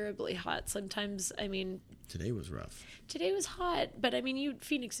unbearably hot. Sometimes, I mean, today was rough. Today was hot, but I mean,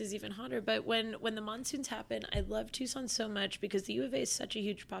 Phoenix is even hotter. But when the monsoons happen, I love Tucson so much because the U of A is such a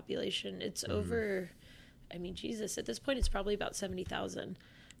huge population. It's over, I mean, Jesus, at this point, it's probably about 70,000.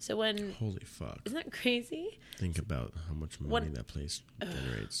 So holy fuck, isn't that crazy? Think about how much money that place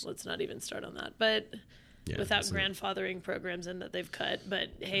generates. Let's not even start on that. But without grandfathering programs in that they've cut. But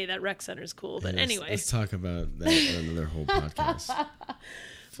hey, that rec center is cool. But anyway, let's talk about that on another whole podcast.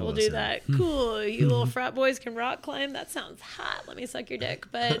 We'll do that. Cool. You little frat boys can rock climb. That sounds hot. Let me suck your dick.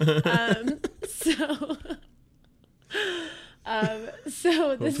 But so this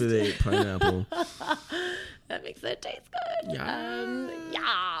hopefully they ate pineapple. That makes it taste good. Yes.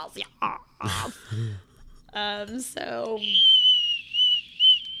 So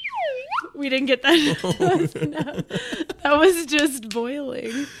we didn't get that. That was just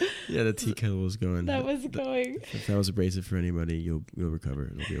boiling. Yeah, the tea kettle was going. That was going. If that was abrasive for anybody, you'll recover.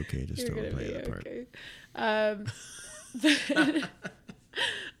 It'll be okay. Just don't play that part. But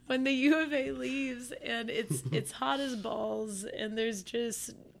when the U of A leaves and it's hot as balls and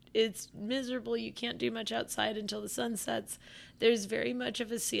it's miserable. You can't do much outside until the sun sets. There's very much of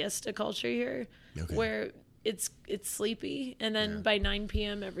a siesta culture here where it's sleepy, and then Yeah. by 9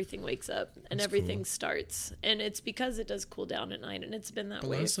 p.m. everything wakes up and That's everything cool. starts, and it's because it does cool down at night, and it's been that A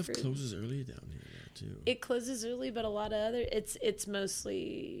way lot of stuff for, closes early down here now, too. it closes early, but a lot of other it's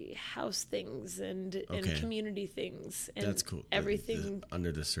mostly house things and Okay. community things, and That's cool. everything. The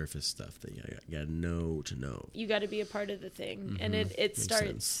under the surface stuff that you got to know to know. You got to be a part of the thing, and it Makes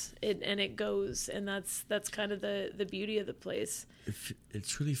starts and it goes, and that's kind of the beauty of the place. It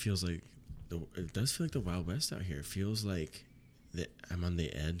truly feels like it does feel like the Wild West out here. It feels like that I'm on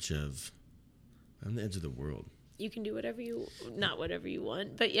the edge of the world. You can do not whatever you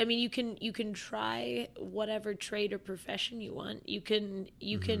want, but I mean, you can try whatever trade or profession you want. You can,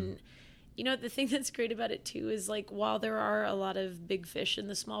 the thing that's great about it too is, like, while there are a lot of big fish in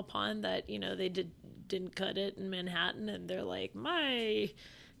the small pond that, they didn't cut it in Manhattan, and they're like, my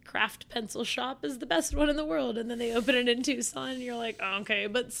craft pencil shop is the best one in the world, and then they open it in Tucson, and you're like, oh, okay,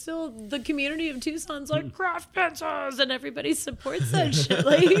 but still the community of Tucson's like, craft pencils, and everybody supports that shit.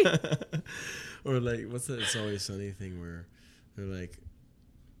 Like, or like, what's that It's Always Sunny thing where they're like,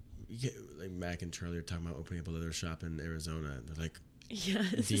 like Mac and Charlie are talking about opening up a leather shop in Arizona, and they're like,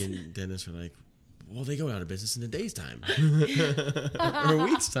 yes. Dee and Dennis are like, well, they go out of business in a day's time or a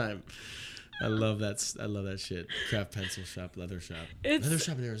week's time. I love that. I love that shit. Craft pencil shop, leather shop. Leather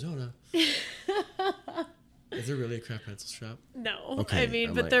shop in Arizona. Is there really a craft pencil shop? No. Okay, I mean,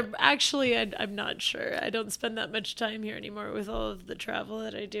 I'm but like- they're actually, I'm not sure. I don't spend that much time here anymore with all of the travel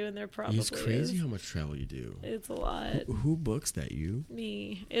that I do, and there probably It's crazy is. how much travel you do. It's a lot. Who books that? You?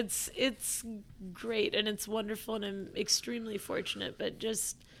 Me. It's great, and it's wonderful, and I'm extremely fortunate, but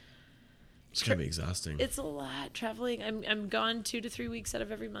just It's gotta be exhausting. it's a lot traveling. I'm gone 2 to 3 weeks out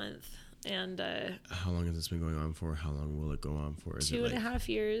of every month, and How long has this been going on for? How long will it go on for? Is two it and a half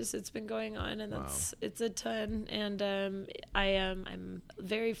years it's been going on, and it's a ton. And I'm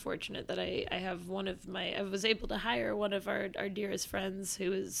very fortunate that I was able to hire one of our dearest friends who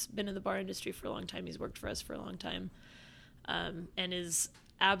has been in the bar industry for a long time. He's worked for us for a long time, and is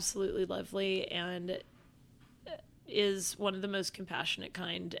absolutely lovely, and is one of the most compassionate,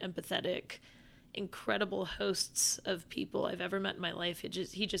 kind, empathetic, incredible hosts of people I've ever met in my life. He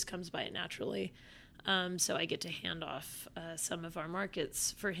just comes by it naturally. So I get to hand off some of our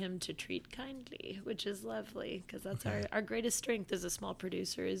markets for him to treat kindly, which is lovely, because that's our greatest strength as a small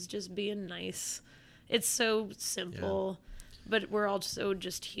producer, is just being nice. It's so simple, but we're also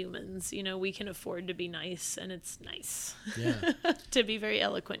just humans. We can afford to be nice, and it's nice. Yeah. To be very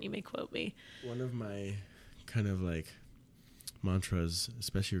eloquent, you may quote me. One of my kind of like mantras,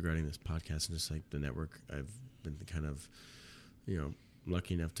 especially regarding this podcast and just like the network I've been kind of,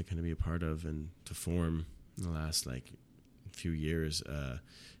 lucky enough to kind of be a part of and to form in the last like few years,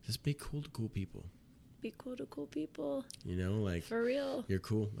 just be cool to cool people. Be cool to cool people. Like, For real. you're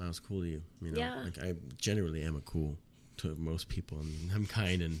cool. I was cool to you. Yeah. Like I generally am a cool to most people, and I'm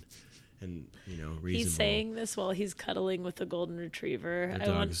kind and reasonable. He's saying this while he's cuddling with a golden retriever. The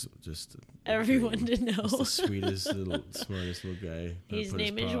I want dog's just everyone to know. He's the sweetest smartest little guy. His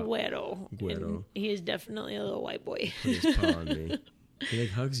name is Güero. Güero. And he is definitely a little white boy. Put his paw on me. He like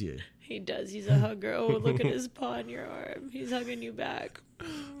hugs you. He does. He's a hugger. Oh, look at his paw on your arm. He's hugging you back.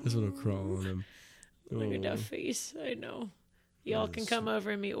 This little crawl on him. Look at that Oh. face. I know. Y'all He's can a come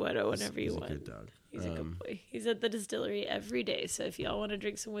over and meet Güero whenever He's you a want. good dog. He's a good boy. He's at the distillery every day. So if y'all want to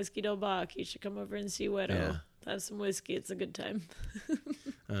drink some whiskey del Bach, you should come over and see Güero. Yeah. Have some whiskey. It's a good time.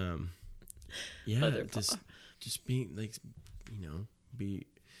 Yeah, Other paw. just being like, be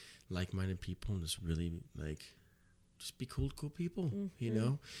like-minded people and just really like, just be cool people.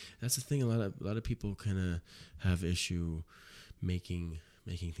 Mm-hmm. That's the thing. A lot of people kind of have issue making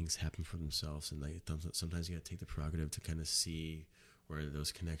things happen for themselves, and like sometimes you got to take the prerogative to kind of see where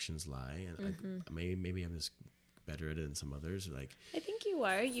those connections lie. And maybe I'm just better at it than some others. Like, I think you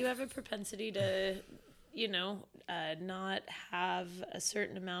are. You have a propensity to, not have a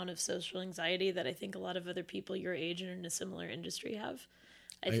certain amount of social anxiety that I think a lot of other people your age and in a similar industry have.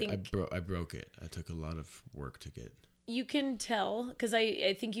 I broke it. I took a lot of work to get. You can tell, because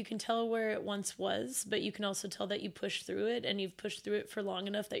I think you can tell where it once was, but you can also tell that you pushed through it, and you've pushed through it for long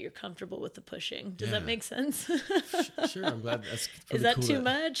enough that you're comfortable with the pushing. Does that make sense? Sure, I'm glad. That's Is that cool too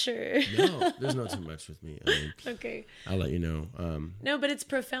much, or? No, there's no too much with me. I mean, Okay. I'll let you know. No, but it's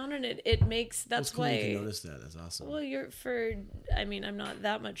profound, and it makes, that's it's cool why. you can notice that. That's awesome. Well, I'm not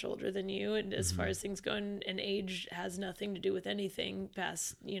that much older than you, and as far as things go, and age has nothing to do with anything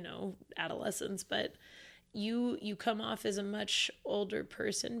past, adolescence, but you come off as a much older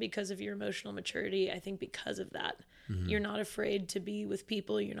person because of your emotional maturity. I think because of that, you're not afraid to be with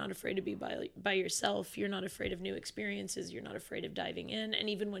people. You're not afraid to be by yourself. You're not afraid of new experiences. You're not afraid of diving in. And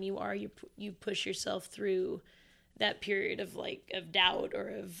even when you are, you push yourself through that period of doubt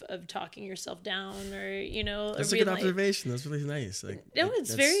or of talking yourself down, or that's a good observation. That's really nice.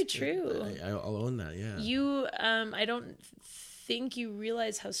 It's very true. I'll own that. Yeah. I don't think you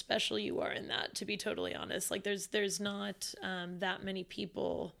realize how special you are in that, to be totally honest. Like there's not that many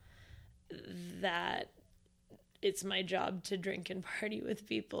people that it's my job to drink and party with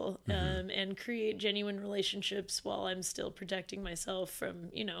people and create genuine relationships while I'm still protecting myself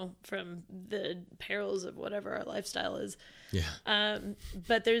from the perils of whatever our lifestyle is. Yeah.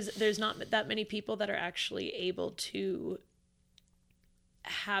 But there's not that many people that are actually able to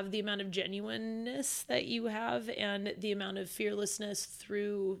have the amount of genuineness that you have and the amount of fearlessness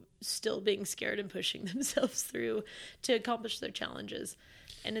through still being scared and pushing themselves through to accomplish their challenges.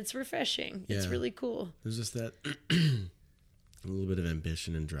 And it's refreshing. Yeah. It's really cool. There's just that a little bit of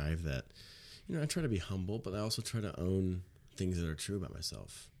ambition and drive that, I try to be humble, but I also try to own things that are true about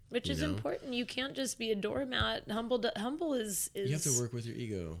myself. Which is important. You can't just be a doormat. Humble is you have to work with your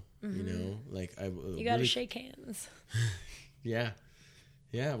ego, you got to shake hands. Yeah.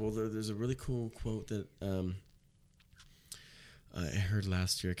 Yeah, well, there's a really cool quote that I heard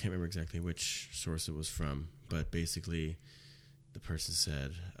last year. I can't remember exactly which source it was from, but basically the person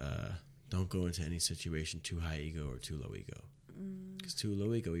said, don't go into any situation too high ego or too low ego. Because too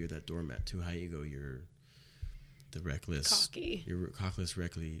low ego, you're that doormat. Too high ego, you're the reckless. Cocky. You're cockless,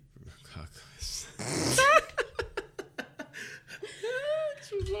 cockless.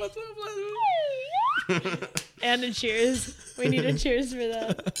 And a cheers. We need a cheers for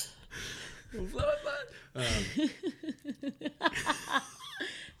that.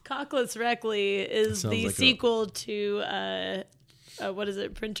 Cockless Reckley is the sequel to what is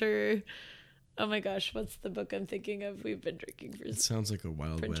it? Printer. Oh my gosh, what's the book I'm thinking of? We've been drinking for. It sounds like a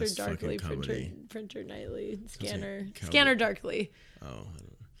Wild Printer West Darkly, fucking comedy. Printer Nightly, Scanner, like Scanner Darkly. Oh, I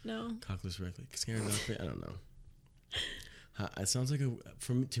don't know. No. Cockless Reckley, Scanner Darkly. I don't know. It sounds like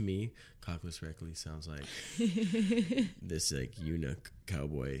to me, Cockless Reckley sounds like this eunuch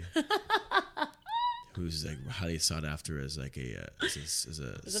cowboy who's highly sought after as as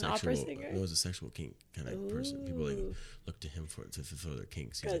a as an opera singer. No, as a sexual kink kind of person. People look to him to fulfill their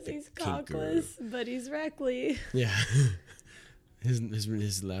kinks. Because he's cockless, but he's Reckley. Yeah.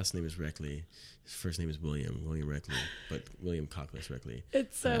 His last name is Reckley. His first name is William Reckley, but William Cockless Reckley.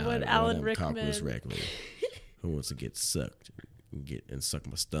 It's what Alan Rickman. Cockless Reckley. Who wants to get sucked and suck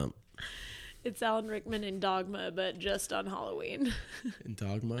my stump? It's Alan Rickman in Dogma, but just on Halloween. In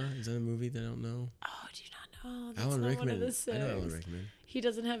Dogma? Is that a movie that I don't know? Oh, do you not know? That's Alan not Rickman. One of the six. I know Alan Rickman. He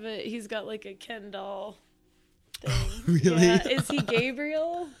doesn't have he's got like a Ken doll thing. Oh, really? Yeah. Is he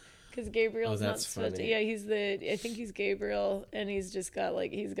Gabriel? Because Gabriel's not supposed to. Yeah, I think he's Gabriel, and he's just got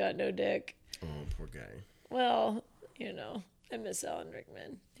he's got no dick. Oh, poor guy. Well, I miss Alan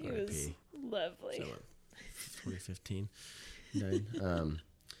Rickman. He was lovely. So, 2015.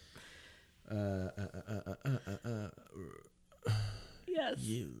 Yes.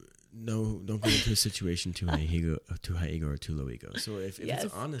 Don't go into a situation too high ego or too low ego. So if it's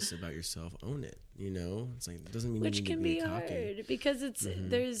honest about yourself, own it. It's like it doesn't mean which you need can to be cocky. hard because it's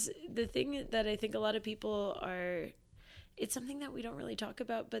there's the thing that I think a lot of people are. It's something that we don't really talk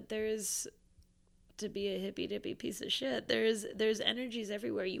about, but there's. To be a hippy dippy piece of shit, there's energies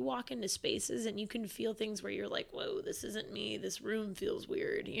everywhere. You walk into spaces and you can feel things where you're like, whoa, this isn't me, this room feels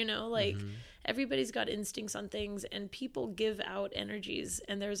weird, everybody's got instincts on things, and people give out energies,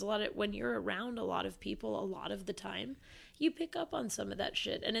 and there's a lot of, when you're around a lot of people a lot of the time, you pick up on some of that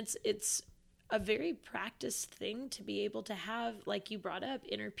shit, and it's a very practiced thing to be able to have, like you brought up,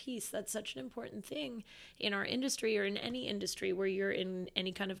 inner peace. That's such an important thing in our industry, or in any industry where you're in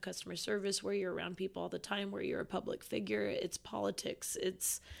any kind of customer service, where you're around people all the time, where you're a public figure. It's politics.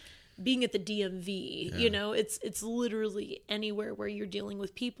 It's being at the DMV, it's literally anywhere where you're dealing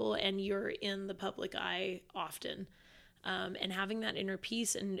with people and you're in the public eye often. And having that inner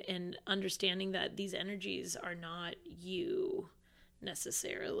peace and understanding that these energies are not you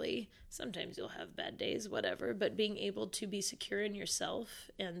necessarily. Sometimes you'll have bad days, whatever, but being able to be secure in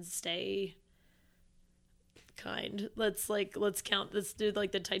yourself and stay kind. Let's count this, do the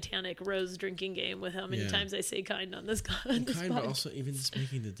Titanic Rose drinking game with how many times I say kind on this kind, but also even just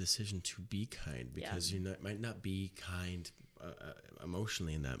making the decision to be kind, because you might not be kind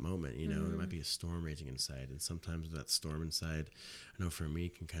emotionally in that moment. There might be a storm raging inside, and sometimes that storm inside, I know for me,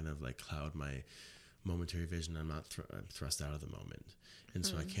 can kind of cloud my momentary vision. I'm not thrust out of the moment, and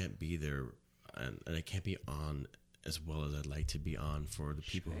so I can't be there and I can't be on as well as I'd like to be on for the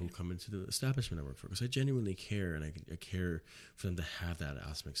people who come into the establishment I work for, because I genuinely care, and I care for them to have that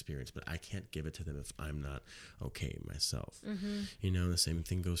awesome experience, but I can't give it to them if I'm not okay myself. You know, the same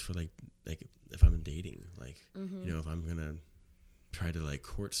thing goes for like if I'm dating, like, you know, if I'm gonna try to like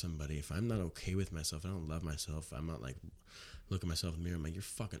court somebody, if I'm not okay with myself, I don't love myself, I'm not like look at myself in the mirror, I'm like, you're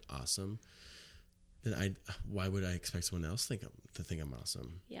fucking awesome, then why would I expect someone else to think I'm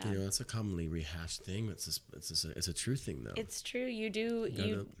awesome? Yeah. You know, that's a commonly rehashed thing. It's a true thing though. It's true.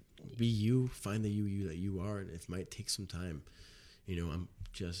 You be you, find the you that you are, and it might take some time. You know, I'm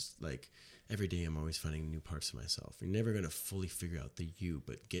just like every day I'm always finding new parts of myself. You're never gonna fully figure out the you,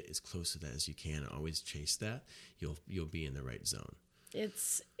 but get as close to that as you can. Always chase that. You'll be in the right zone.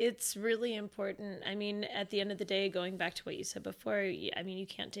 It's really important. I mean, at the end of the day, going back to what you said before, I mean, you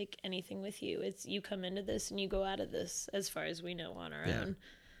can't take anything with you. It's you come into this and you go out of this, as far as we know, on our own.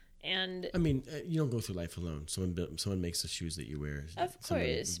 And I mean, you don't go through life alone. Someone makes the shoes that you wear. Of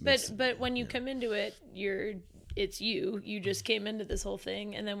course, but when you come into it, it's you. You just came into this whole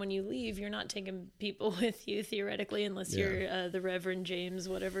thing, and then when you leave, you're not taking people with you theoretically, unless you're the Reverend James,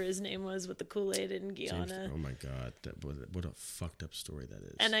 whatever his name was, with the Kool-Aid in Guyana. James, oh my God, what a fucked up story that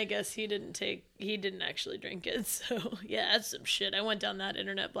is. And I guess he didn't actually drink it. So yeah, that's some shit. I went down that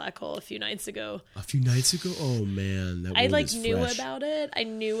internet black hole a few nights ago. Oh man, that I like knew about it. I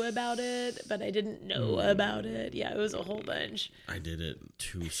knew about it, but I didn't know about it. Yeah, it was a whole bunch. I did it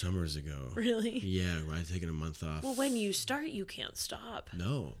 2 summers ago. Really? Yeah, I had taken a month off. Well, when you start, you can't stop.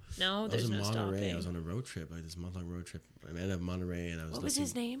 No, there's no stopping. I was on a road trip, like this month-long road trip. I ended up in Monterey, and I was. What was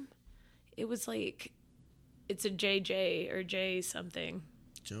his name? It was like, it's a JJ or J something.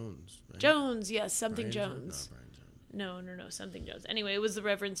 Jones. Right? Jones, yes, something Brian Jones. No, Brian Jones. No, something Jones. Anyway, it was the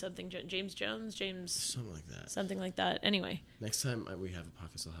Reverend something James Jones, something like that. Something like that. Anyway, next time we have a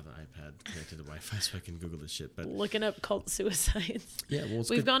podcast, I'll have an iPad connected to Wi-Fi so I can Google this shit. But looking up cult suicides. Yeah, well,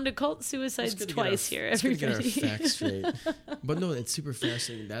 we've gone to cult suicides twice here. Everybody, get our facts straight. But no, it's super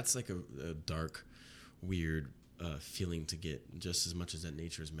fascinating. That's like a dark, weird feeling to get, just as much as that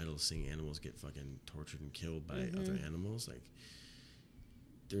nature is metal. Seeing animals get fucking tortured and killed by other animals, like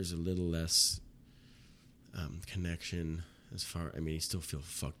there's a little less connection. As far, I mean, you still feel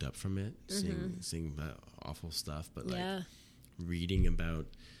fucked up from it, seeing that awful stuff, but like reading about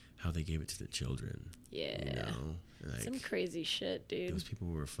how they gave it to the children. Yeah, you know, like, some crazy shit, dude. Those people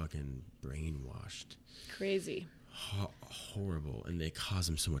were fucking brainwashed. Crazy. Horrible, and they caused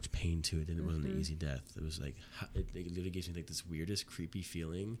them so much pain too. It wasn't an easy death. It was like it literally gives me like this weirdest, creepy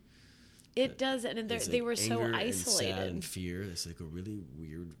feeling. It does, and they were so isolated. And sad and fear. It's like a really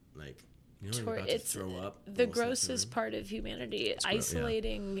weird, like. You know, you're about to throw up. The grossest part of humanity,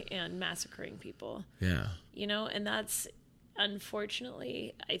 isolating and massacring people. Yeah. You know, and that's,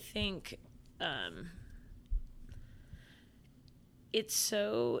 unfortunately, I think, it's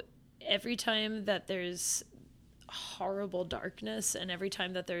so, every time that there's horrible darkness, and every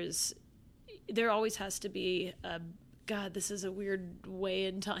time that there always has to be God, this is a weird way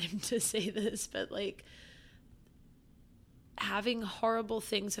in time to say this, but like, having horrible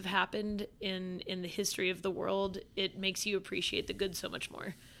things have happened in the history of the world, it makes you appreciate the good so much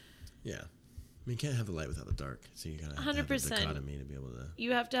more. Yeah. I mean, you can't have the light without the dark, so you gotta 100%. Have the dichotomy to be able to.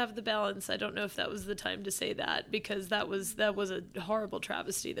 You have to have the balance. I don't know if that was the time to say that, because that was a horrible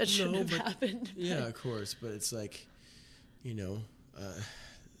travesty that shouldn't have happened. Yeah, of course, but it's like, you know,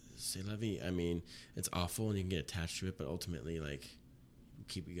 c'est la vie. I mean, it's awful and you can get attached to it, but ultimately, like,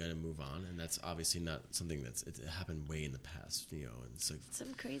 you gotta move on, and that's obviously not something it happened way in the past, you know. And it's like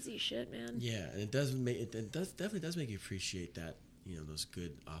some crazy shit, man. Yeah, and it definitely does make you appreciate that, you know, those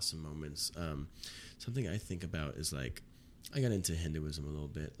good, awesome moments. Something I think about is like, I got into Hinduism a little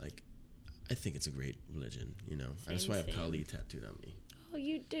bit. Like, I think it's a great religion, you know. That's why I have Kali tattooed on me. Oh,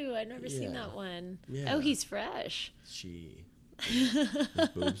 you do? I've never seen that one. Yeah. Oh, he's fresh. There's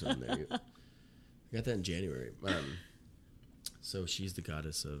boobs on there. I got that in January. So she's the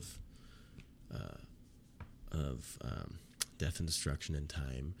goddess of death and destruction and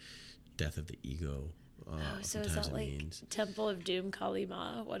time, death of the ego. So is that like Temple of Doom, Kali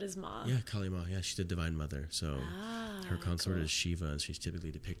Ma? What is Ma? Yeah, Kali Ma. Yeah, she's the divine mother. So her consort is Shiva, and she's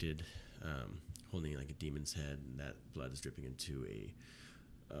typically depicted holding like a demon's head, and that blood is dripping into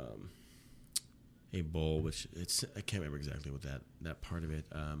a bowl, which I can't remember exactly what that part of it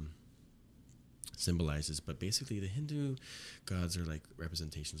symbolizes, but basically the Hindu gods are like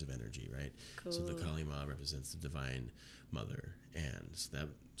representations of energy, right? Cool. So the Kali Ma represents the divine mother, and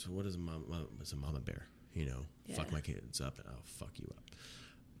so what is a mama? It's a mama bear, you know. Yeah. Fuck my kids up and I'll fuck you up.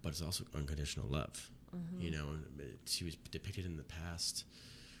 But it's also unconditional love, you know. She was depicted in the past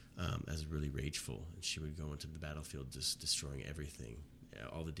as really rageful, and she would go into the battlefield just destroying everything,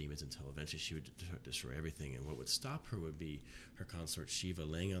 all the demons, until eventually she would destroy everything. And what would stop her would be her consort Shiva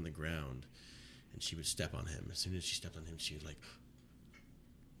laying on the ground, and she would step on him. As soon as she stepped on him, she would like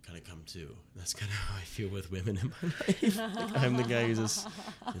kind of come to. And that's kind of how I feel with women in my life. Like, I'm the guy who's just,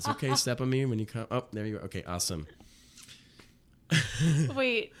 it's okay, step on me when you come. Oh, there you go. Okay, awesome.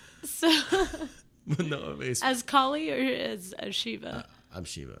 Wait, so No, as Kali or as Shiva? I'm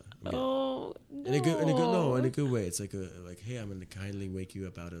Shiva. Oh no! In a good way. It's like hey, I'm gonna kindly wake you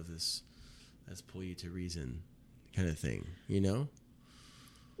up out of this. Let's pull you to reason, kind of thing. You know?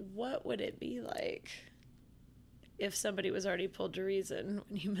 What would it be like if somebody was already pulled to reason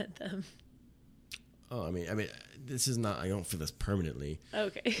when you met them? Oh, I mean, this is not. I don't feel this permanently.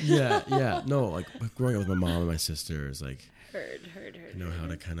 Okay. Yeah. No, like growing up with my mom and my sister is like. Heard. I know how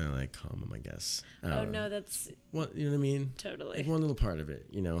to kind of like calm them, I guess. Oh no, that's what, you know what I mean? Totally. Like one little part of it,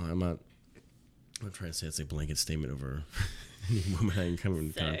 you know. I'm not trying to say it's a blanket statement over any woman I can come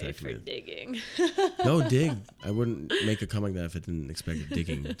in contact with. Sorry for digging. No, dig. I wouldn't make a comment like that if I didn't expect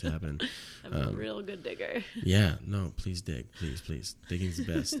digging to happen. I'm a real good digger. Yeah, no, please dig, please. Digging's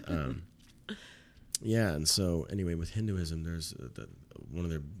the best. Yeah, and so anyway, with Hinduism, there's one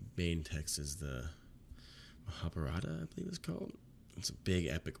of their main texts is the Mahabharata, I believe it's called. It's a big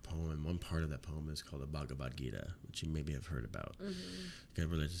epic poem, and one part of that poem is called the Bhagavad Gita, which you maybe have heard about. Mm-hmm. A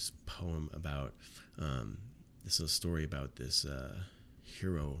religious poem about this is a story about this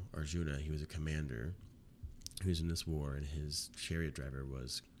hero Arjuna. He was a commander who was in this war, and his chariot driver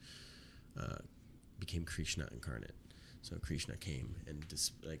became Krishna incarnate. So Krishna came, and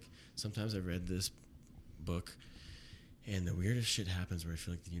sometimes I've read this book, and the weirdest shit happens where I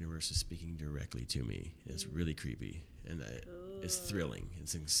feel like the universe is speaking directly to me. It's really creepy, and it's thrilling.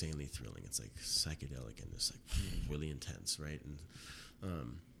 It's insanely thrilling. It's like psychedelic and it's like really intense, right?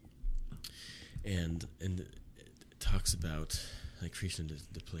 And it talks about like Krishna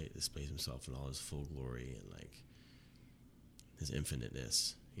displays himself in all his full glory and like his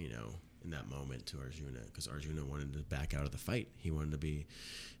infiniteness, you know, in that moment to Arjuna, because Arjuna wanted to back out of the fight. He wanted to be,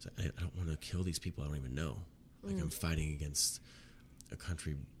 I don't want to kill these people I don't even know. Like I'm fighting against a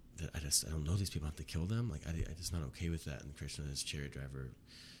country that I don't know these people. I have to kill them. Like I just not okay with that. And Krishna, his chariot driver,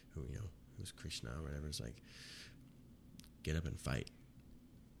 who's Krishna or whatever, is like, get up and fight.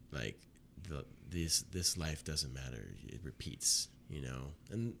 Like this life doesn't matter. It repeats, you know.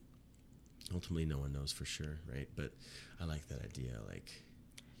 And ultimately, no one knows for sure, right? But I like that idea. Like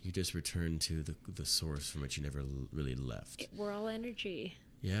you just return to the source from which you never really left. We're all energy.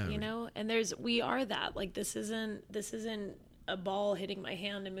 Yeah. You know, and we are that. Like this isn't a ball hitting my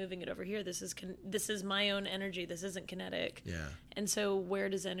hand and moving it over here. This is my own energy. This isn't kinetic. Yeah. And so where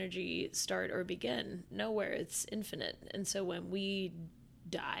does energy start or begin? Nowhere. It's infinite. And so when we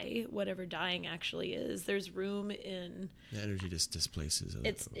die, whatever dying actually is, there's room in the energy just displaces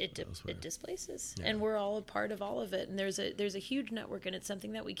it displaces. Yeah. And we're all a part of all of it, and there's a huge network, and it's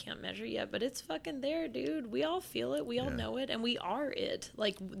something that we can't measure yet, but it's fucking there, dude. We all feel it, we all know it, and we are it.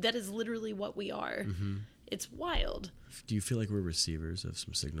 Like that is literally what we are. It's wild. Do you feel like we're receivers of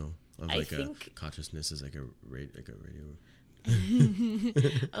some signal of like a consciousness is like a radio?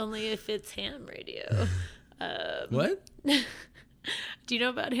 Only if it's ham radio. What? Do you know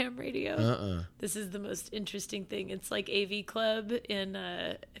about ham radio? This is the most interesting thing. It's like AV Club in,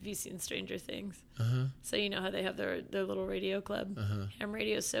 have you seen Stranger Things? So you know how they have their little radio club? Ham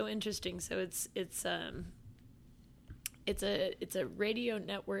radio is so interesting. So it's a radio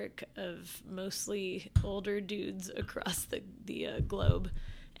network of mostly older dudes across the globe.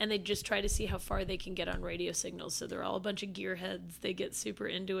 And they just try to see how far they can get on radio signals. So they're all a bunch of gearheads. They get super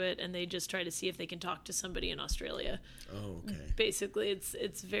into it, and they just try to see if they can talk to somebody in Australia. Oh, okay. Basically,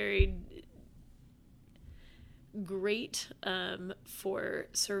 it's very great for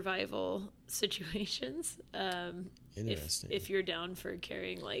survival situations. Interesting. If you're down for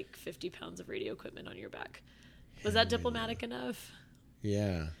carrying like 50 pounds of radio equipment on your back. Was that diplomatic enough?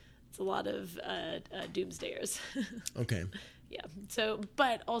 Yeah. It's a lot of doomsdayers. Okay. Yeah. So,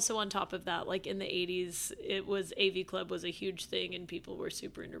 but also on top of that, like in the 80s, AV Club was a huge thing, and people were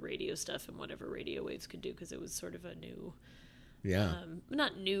super into radio stuff and whatever radio waves could do, because it was sort of a new,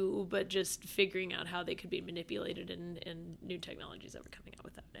 not new, but just figuring out how they could be manipulated, and new technologies that were coming out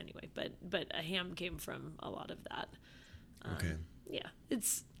with that anyway. But a ham came from a lot of that. Okay. Yeah.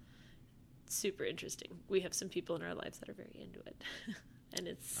 It's super interesting. We have some people in our lives that are very into it.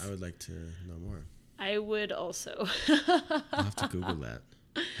 And I would like to know more. I would also. I'll have to Google that.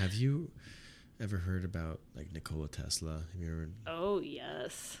 Have you ever heard about like Nikola Tesla? Have you ever? Oh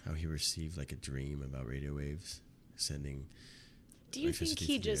yes. How he received like a dream about radio waves, sending Do you think electricity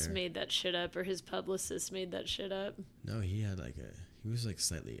he through the just air. made that shit up, or his publicist made that shit up? No, he was like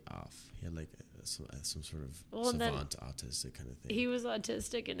slightly off. He had like some sort of Well, and then savant autistic kind of thing. He was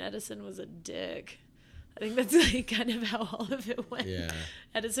autistic, and Edison was a dick. I think that's like kind of how all of it went. Yeah.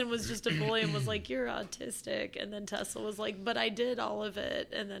 Edison was just a bully and was like, "You're autistic," and then Tesla was like, "But I did all of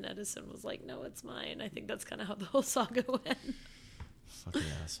it," and then Edison was like, "No, it's mine." I think that's kind of how the whole saga went. Fucking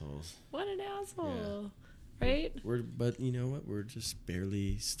assholes. What an asshole, right? But you know what? We're just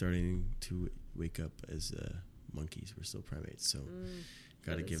barely starting to wake up as monkeys. We're still primates, so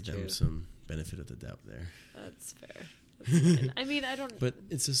got to that give is them true. some benefit of the doubt there. That's fair. That's fine. I mean, I don't. But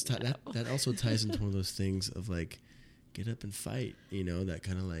it's just that also ties into one of those things of like, get up and fight. You know, that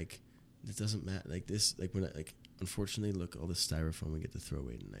kind of like, it doesn't matter. Like this, like when unfortunately, look, all the styrofoam we get to throw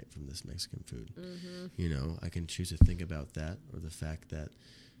away tonight from this Mexican food. Mm-hmm. You know, I can choose to think about that, or the fact that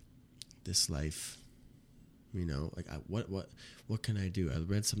this life, you know, like what can I do? I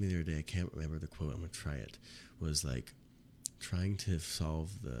read something the other day. I can't remember the quote. I'm gonna try it. Was like, trying to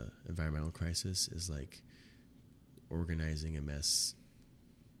solve the environmental crisis is like organizing a mess.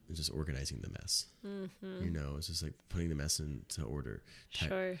 Just organizing the mess. Mm-hmm. You know, it's just like putting the mess into order.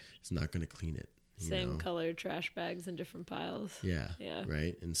 Sure. It's not going to clean it. Same color trash bags in different piles. Yeah. Yeah.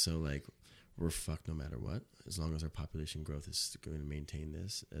 Right. And so like, we're fucked no matter what, as long as our population growth is going to maintain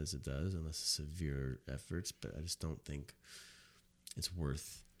this as it does, unless severe efforts. But I just don't think it's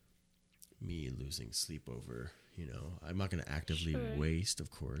worth me losing sleep over. You know, I'm not going to actively waste,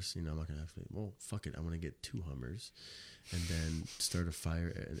 of course. You know, I'm not going to actively, well, fuck it. I want to get 2 Hummers and then start a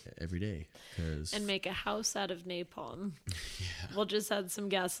fire every day. And make a house out of napalm. Yeah. We'll just add some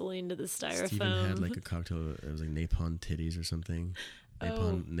gasoline to the styrofoam. Steven had like a cocktail. It was like napalm titties or something.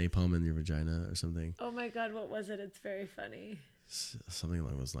 Napalm in your vagina or something. Oh my God, what was it? It's very funny. Something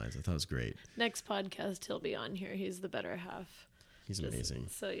along those lines. I thought it was great. Next podcast, he'll be on here. He's the better half. He's amazing.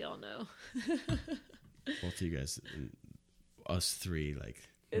 So y'all know. Both of you guys, us three, like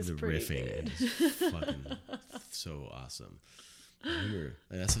It's the pretty riffing good. is fucking so awesome. The humor,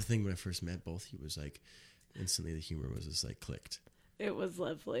 and that's the thing. When I first met both, he was like, instantly the humor was just like clicked. It was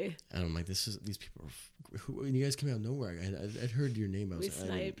lovely. And I'm like, these people are, who, and you guys came out of nowhere. I'd heard your name. We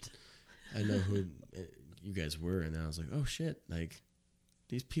sniped. I know who you guys were, and then I was like, oh shit, like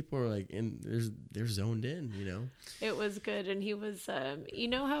these people are like they're zoned in, you know. It was good, and he was. You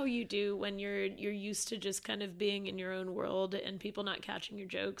know how you do when you're used to just kind of being in your own world and people not catching your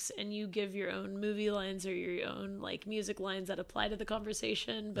jokes, and you give your own movie lines or your own like music lines that apply to the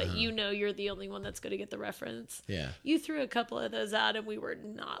conversation, but you know you're the only one that's going to get the reference. Yeah. You threw a couple of those out, and we were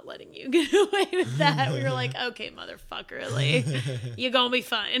not letting you get away with that. We were like, okay, motherfucker, like, you're gonna be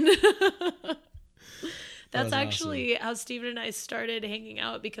fine. That's actually how Steven and I started hanging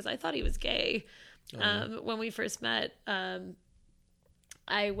out, because I thought he was gay. When we first met,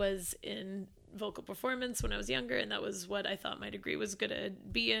 I was in vocal performance when I was younger, and that was what I thought my degree was going to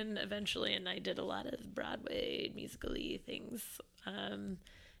be in eventually. And I did a lot of Broadway musical-y things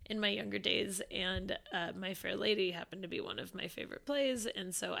in my younger days. And My Fair Lady happened to be one of my favorite plays.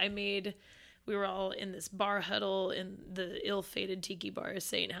 And so we were all in this bar huddle in the ill-fated tiki bar,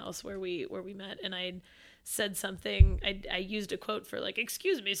 Saint House, where we met, and I said something. I used a quote for like,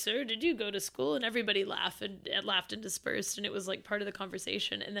 "Excuse me, sir, did you go to school?" And everybody laughed and dispersed, and it was like part of the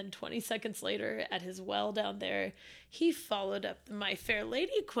conversation. And then 20 seconds later, at his well down there, he followed up the My Fair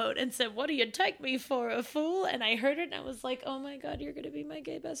Lady quote and said, "What do you take me for, a fool?" And I heard it, and I was like, "Oh my God, you're gonna be my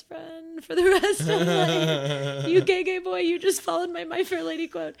gay best friend for the rest of life. You gay boy, you just followed My Fair Lady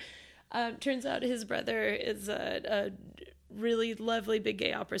quote." Turns out his brother is a really lovely big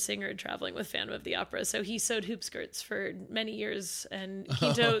gay opera singer traveling with Phantom of the Opera. So he sewed hoop skirts for many years, and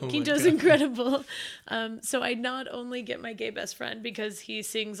Quinto's incredible. So I not only get my gay best friend because he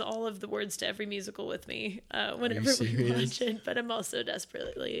sings all of the words to every musical with me whenever we watch it, but I'm also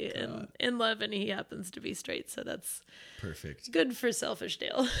desperately in love, and he happens to be straight. So that's perfect. Good for selfish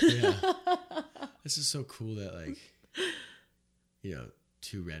Dale. Yeah. This is so cool that, like, you know,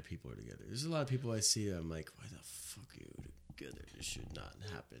 2 rad people are together. There's a lot of people I see that I'm like, why the fuck are you together? This should not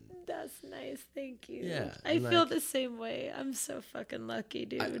happen. That's nice. Thank you. Yeah. I feel the same way. I'm so fucking lucky,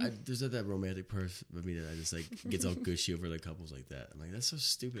 dude. There's that romantic part of me that I just like gets all gushy over the couples like that. I'm like, that's so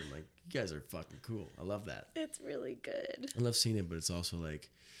stupid. I'm like, you guys are fucking cool. I love that. It's really good. I love seeing it, but it's also like,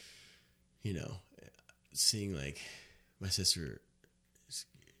 you know, seeing like my sister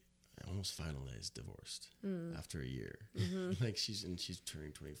almost finalized divorced after a year. Mm-hmm. Like she's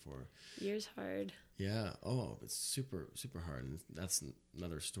turning 24. Year's hard. Yeah. Oh, it's super, super hard. And that's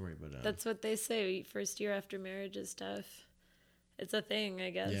another story, but that's what they say. First year after marriage is tough. It's a thing,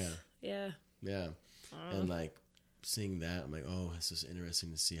 I guess. Yeah. Yeah. And like seeing that, I'm like, oh, it's just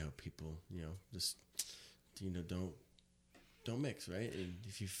interesting to see how people, just, don't mix, right? And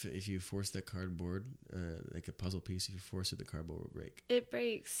if you force that cardboard, like a puzzle piece, if you force it, the cardboard will break. It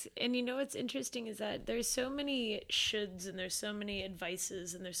breaks. And what's interesting is that there's so many shoulds and there's so many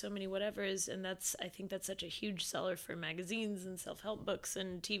advices and there's so many whatevers, and I think that's such a huge seller for magazines and self-help books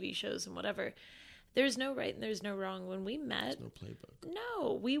and TV shows and whatever. There's no right and there's no wrong. When we met, there's no playbook.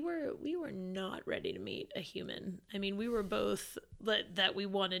 No, we were not ready to meet a human. I mean, we were both that we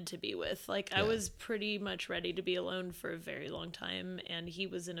wanted to be with. Like, I was pretty much ready to be alone for a very long time, and he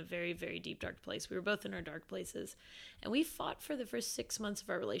was in a very, very deep, dark place. We were both in our dark places, and we fought for the first 6 months of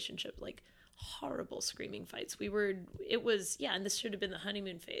our relationship, like horrible screaming fights. And this should have been the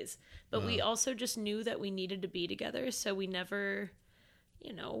honeymoon phase, but we also just knew that we needed to be together, so we never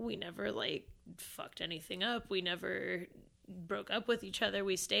like fucked anything up. We never broke up with each other.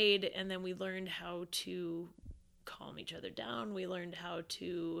 We stayed, and then we learned how to calm each other down. We learned how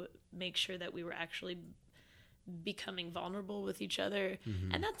to make sure that we were actually becoming vulnerable with each other.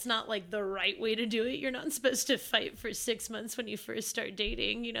 Mm-hmm. And that's not like the right way to do it. You're not supposed to fight for 6 months when you first start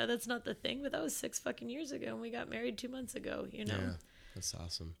dating. That's not the thing. But that was 6 fucking years ago, and we got married 2 months ago. Yeah, that's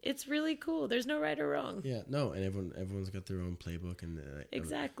awesome. It's really cool. There's no right or wrong. Yeah, no, and everyone's got their own playbook, and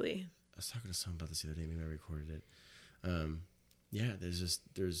exactly. I was talking to someone about this the other day. Maybe I recorded it. There's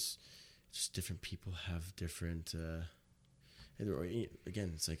just different people have different.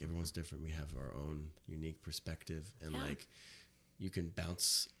 Again, it's like everyone's different. We have our own unique perspective, and like you can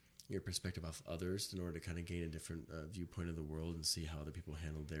bounce your perspective off others in order to kind of gain a different viewpoint of the world and see how other people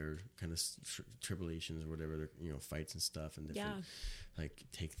handle their kind of tribulations or whatever, their fights and stuff, and different like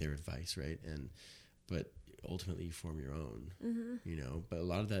take their advice, right? But ultimately you form your own, but a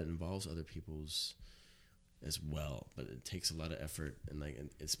lot of that involves other people's as well, but it takes a lot of effort and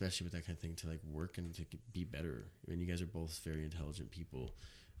especially with that kind of thing to like work and to be better. I mean, you guys are both very intelligent people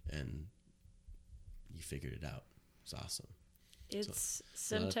and you figured it out. It's awesome. It's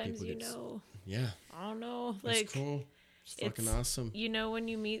sometimes, I don't know, like, it's cool. It's fucking awesome. When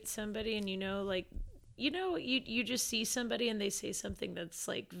you meet somebody and you just see somebody and they say something that's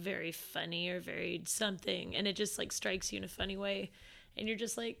like very funny or very something, and it just like strikes you in a funny way, and you're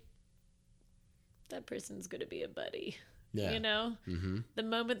just like, that person's going to be a buddy. Yeah. Mm-hmm. The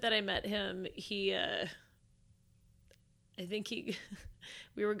moment that I met him,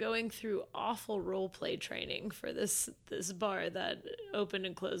 we were going through awful role play training for this bar that opened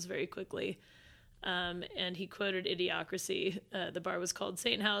and closed very quickly. And he quoted Idiocracy. The bar was called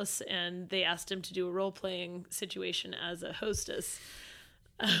Saint House, and they asked him to do a role-playing situation as a hostess,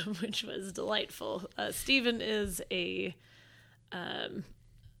 which was delightful. Stephen is a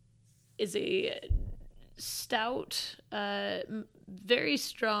stout, very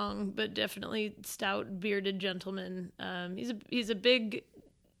strong, but definitely stout, bearded gentleman. He's a big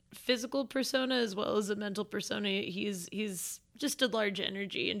physical persona as well as a mental persona. He's just a large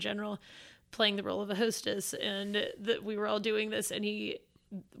energy in general, playing the role of a hostess, and we were all doing this, and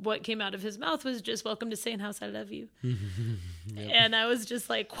what came out of his mouth was just, "Welcome to Saint House, I love you." Yep. And I was just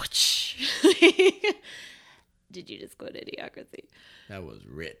like, whoosh. Did you just quote Idiocracy? That was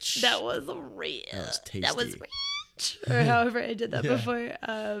rich. That was rich. That was tasty. That was rich. Or however I did that before.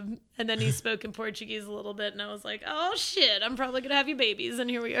 And then he spoke in Portuguese a little bit, and I was like, oh shit, I'm probably going to have you babies. And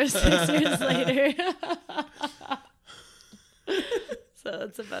here we are 6 years later. So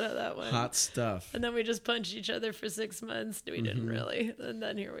that's about how that went. Hot stuff. And then we just punched each other for 6 months. We didn't really. And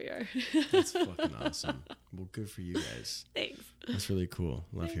then here we are. That's fucking awesome. Well, good for you guys. Thanks. That's really cool.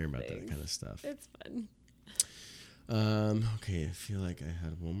 Love hearing about that kind of stuff. It's fun. Okay, I feel like I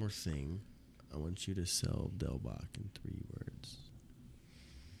had one more thing. I want you to sell Del Bach in 3 words.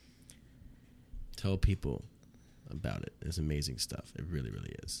 Tell people about it. It's amazing stuff. It really,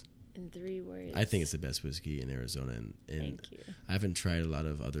 really is. In 3 words. I think it's the best whiskey in Arizona. And Thank you. I haven't tried a lot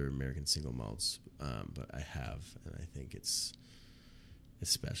of other American single malts, but I have. And I think it's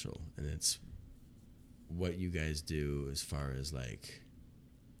special. And it's what you guys do as far as like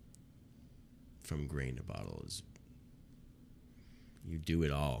from grain to bottle is you do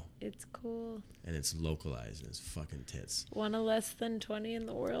it all. It's cool. And it's localized and it's fucking tits. One of less than 20 in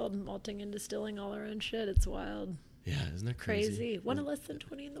the world, malting and distilling all our own shit. It's wild. Yeah, isn't that crazy? One of less than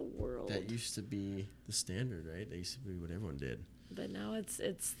 20 in the world. That used to be the standard, right? That used to be what everyone did. But now it's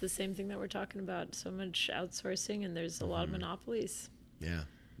the same thing that we're talking about. So much outsourcing, and there's a lot of monopolies. Yeah.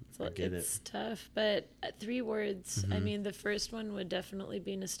 So it's tough. But 3 words, I mean, the first one would definitely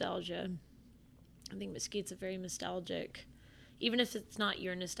be nostalgia. I think Mesquite's a very nostalgic, even if it's not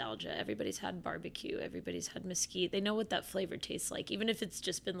your nostalgia, everybody's had barbecue, everybody's had Mesquite. They know what that flavor tastes like, even if it's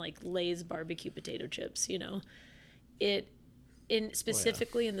just been like Lay's barbecue potato chips,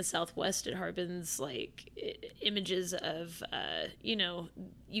 specifically in the Southwest, it harbors like images of,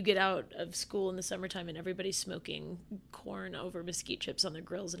 you get out of school in the summertime and everybody's smoking corn over mesquite chips on their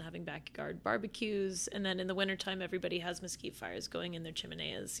grills and having backyard barbecues. And then in the wintertime, everybody has mesquite fires going in their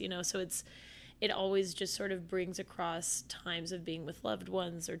chimeneas, so it always just sort of brings across times of being with loved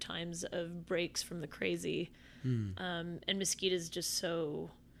ones or times of breaks from the crazy. And mesquite is just so...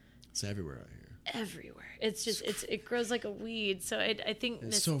 It's everywhere out here. Everywhere. It's just, it grows like a weed. So I think...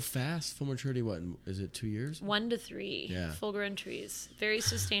 It's so fast. Full maturity, what, is it 2 years? 1 to 3 full-grown trees. Very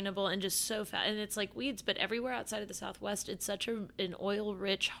sustainable and just so fast. And it's like weeds, but everywhere outside of the Southwest, it's such an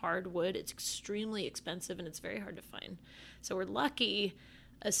oil-rich hardwood. It's extremely expensive and it's very hard to find. So we're lucky...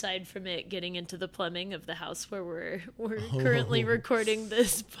 aside from it getting into the plumbing of the house where we're currently recording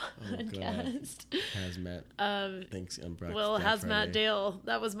this podcast. Hazmat. Thanks. Hazmat Friday. Dale.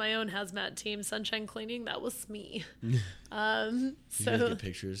 That was my own hazmat team. Sunshine Cleaning. That was me. Did you guys get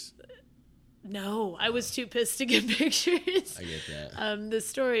pictures? No, I was too pissed to get pictures. I get that. The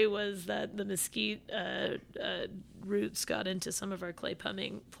story was that the mesquite roots got into some of our clay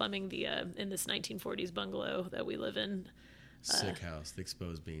plumbing in this 1940s bungalow that we live in. Sick house. The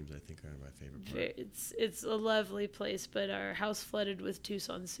exposed beams, I think, are my favorite part. It's a lovely place, but our house flooded with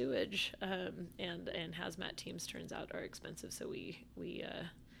Tucson sewage, and hazmat teams, turns out, are expensive, so we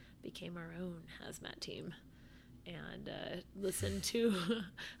became our own hazmat team and listened to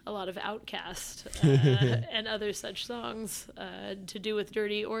a lot of Outkast and other such songs to do with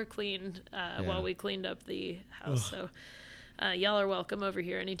dirty or clean while we cleaned up the house. Ugh. So y'all are welcome over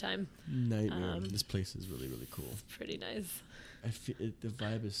here anytime. Nightmare. This place is really, really cool. It's pretty nice. I feel the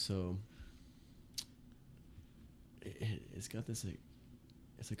vibe is so. It's got this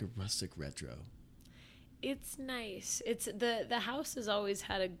it's like a rustic retro. It's nice. It's the house has always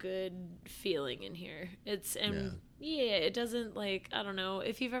had a good feeling in here. It doesn't I don't know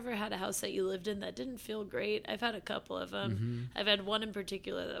if you've ever had a house that you lived in that didn't feel great. I've had a couple of them. Mm-hmm. I've had one in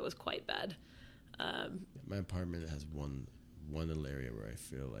particular that was quite bad. My apartment has one little area where I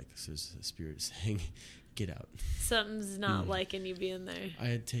feel like this is a spirit saying, "Get out." Something's not liking you being there. I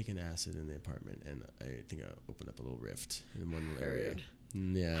had taken acid in the apartment, and I think I opened up a little rift in one little area.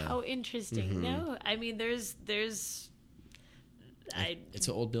 Yeah. How interesting. Mm-hmm. No, I mean, there's. It's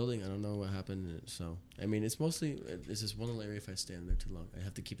an old building. I don't know what happened. So, I mean, it's mostly, this is one little area. If I stand there too long, I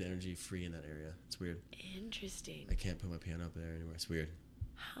have to keep the energy free in that area. It's weird. Interesting. I can't put my piano up there anymore. It's weird.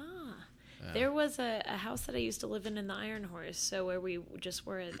 Huh. There was a house that I used to live in the Iron Horse, so where we just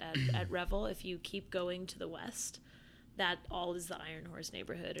were at Revel. If you keep going to the west, that all is the Iron Horse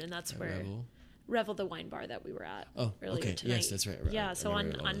neighborhood, and that's where Revel, the wine bar that we were at earlier tonight. Yes, that's right. Yeah, so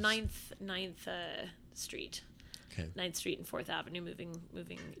on 9th Street. Okay. 9th Street and 4th Avenue,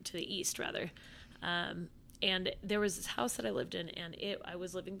 moving to the east, rather. And there was this house that I lived in, and I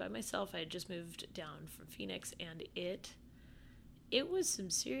was living by myself. I had just moved down from Phoenix, and it was some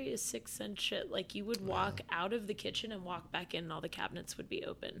serious Sixth Sense shit. Like, you would walk out of the kitchen and walk back in, and all the cabinets would be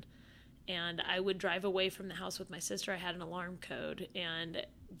open. And I would drive away from the house with my sister. I had an alarm code, and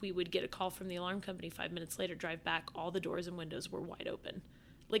we would get a call from the alarm company 5 minutes later, drive back, all the doors and windows were wide open.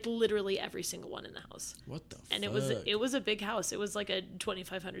 Like, literally every single one in the house. What the fuck? And it was a big house. It was like a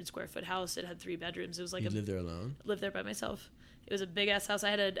 2,500 square foot house. It had 3 bedrooms. It was like you lived there alone? Lived there by myself. It was a big ass house.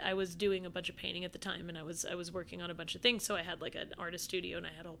 I was doing a bunch of painting at the time, and I was working on a bunch of things. So I had like an artist studio, and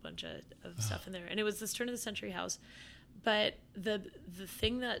I had a whole bunch of stuff in there. And it was this turn of the century house. But the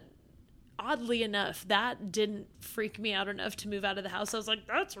thing that, oddly enough, that didn't freak me out enough to move out of the house. I was like,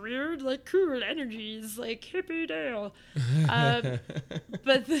 that's weird, like cool energies, like hippie Dale.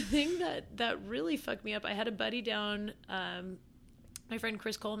 But the thing that really fucked me up, I had a buddy down, my friend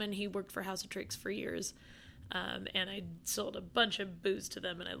Chris Coleman. He worked for House of Tricks for years. And I sold a bunch of booze to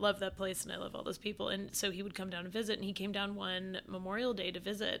them, and I love that place, and I love all those people. And so he would come down and visit, and he came down one Memorial Day to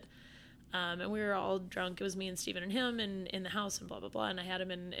visit. And we were all drunk. It was me and Steven and him in the house and blah, blah, blah. And I had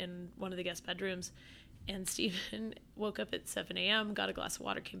him in one of the guest bedrooms. And Steven woke up at 7 a.m., got a glass of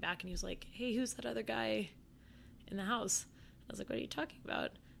water, came back, and he was like, hey, who's that other guy in the house? I was like, what are you talking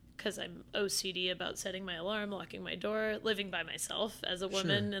about? Because I'm OCD about setting my alarm, locking my door, living by myself as a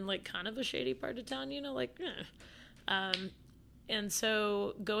woman in like kind of a shady part of town, and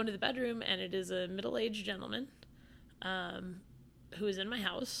so go into the bedroom, and it is a middle-aged gentleman who is in my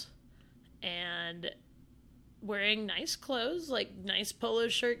house and wearing nice clothes, like nice polo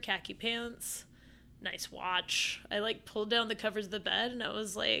shirt, khaki pants, nice watch. I like pulled down the covers of the bed, and I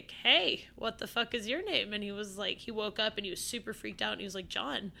was like, hey, what the fuck is your name? And he was like, he woke up and he was super freaked out, and he was like,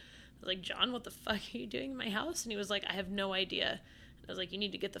 John. I was like, John, what the fuck are you doing in my house? And he was like, I have no idea. And I was like, you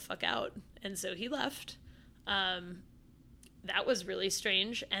need to get the fuck out. And so he left. that was really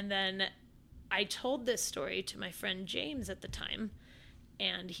strange. And then I told this story to my friend James at the time,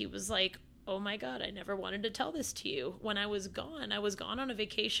 and he was like, oh my God, I never wanted to tell this to you. When I was gone on a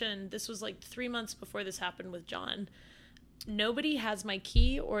vacation. This was like 3 months before this happened with John. Nobody has my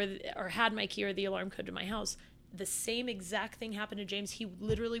key or had my key or the alarm code to my house. The same exact thing happened to James. He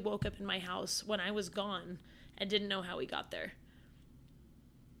literally woke up in my house when I was gone and didn't know how he got there.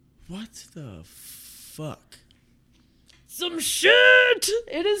 What the fuck? Some shit.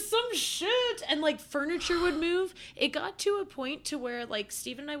 It is some shit. And like furniture would move. It got to a point to where like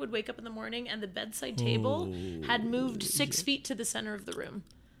Steven and I would wake up in the morning and the bedside table had moved 6 feet to the center of the room.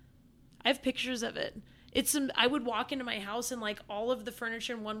 I have pictures of it. I would walk into my house and like all of the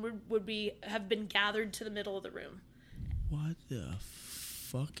furniture in one would have been gathered to the middle of the room. What the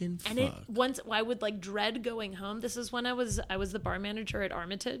fucking fuck? And I would like dread going home. This is when I was the bar manager at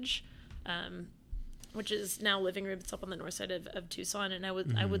Armitage, which is now Living Room. It's up on the north side of Tucson. And I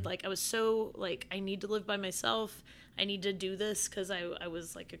was so like, I need to live by myself. I need to do this because I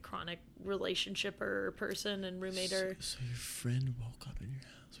was like a chronic relationship-er person and roommate-er. So your friend woke up in your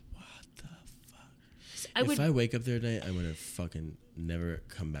house. What the fuck? If I wake up there tonight, I'm going to fucking never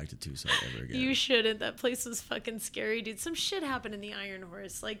come back to Tucson ever again. You shouldn't. That place was fucking scary, dude. Some shit happened in the Iron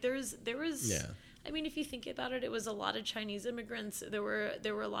Horse. Like there was. Yeah. I mean, if you think about it, it was a lot of Chinese immigrants. There were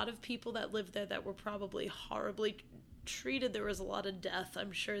a lot of people that lived there that were probably horribly treated. There was a lot of death,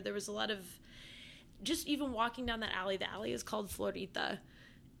 I'm sure. There was a lot of, just even walking down that alley. The alley is called Florita,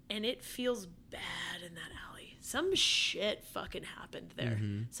 and it feels bad in that alley. Some shit fucking happened there.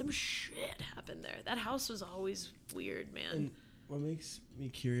 Mm-hmm. Some shit happened there. That house was always weird, man. And what makes me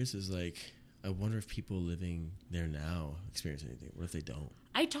curious is like, I wonder if people living there now experience anything. What if they don't?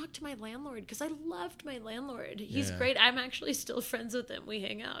 I talked to my landlord because I loved my landlord. He's great. I'm actually still friends with him. We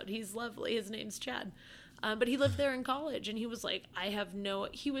hang out. He's lovely. His name's Chad. But he lived there in college, and he was like,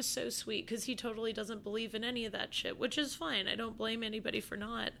 he was so sweet because he totally doesn't believe in any of that shit, which is fine. I don't blame anybody for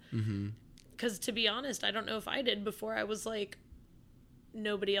not. Because to be honest, I don't know if I did before. I was like,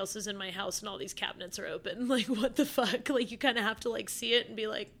 nobody else is in my house and all these cabinets are open. Like, what the fuck? Like, you kind of have to like see it and be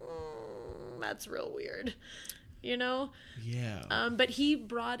like, that's real weird. You know? Yeah. But he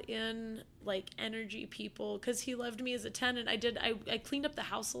brought in like energy people because he loved me as a tenant. I cleaned up the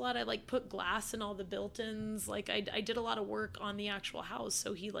house a lot. I like put glass in all the built-ins. Like I did a lot of work on the actual house.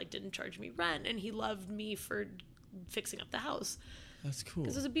 So he like didn't charge me rent, and he loved me for fixing up the house. That's cool.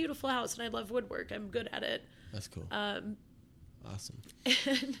 Because it's a beautiful house and I love woodwork. I'm good at it. That's cool. Awesome.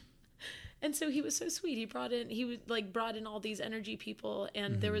 And so he was so sweet. He brought in all these energy people.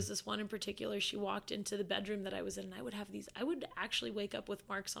 And there was this one in particular. She walked into the bedroom that I was in, and I would actually wake up with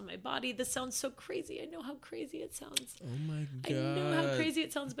marks on my body. This sounds so crazy. I know how crazy it sounds. Oh my God. I know how crazy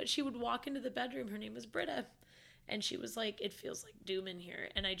it sounds, but she would walk into the bedroom. Her name was Britta. And she was like, it feels like doom in here.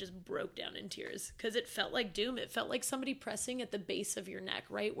 And I just broke down in tears because it felt like doom. It felt like somebody pressing at the base of your neck,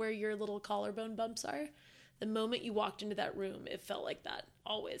 right where your little collarbone bumps are. The moment you walked into that room, it felt like that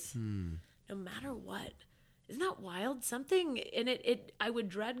always. No matter what. Isn't that wild? Something in it, I would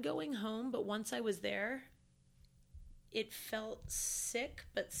dread going home, but once I was there, it felt sick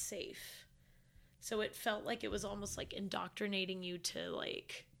but safe. So it felt like it was almost like indoctrinating you to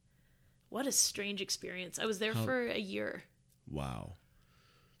like, what a strange experience. I was there for a year. Wow.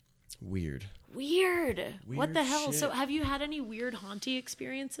 Weird. What the hell? Shit. So have you had any weird haunty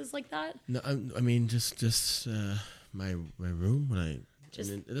experiences like that? No, I mean, just my room when it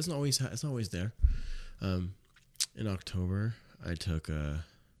doesn't always it's not always there. In October, I took a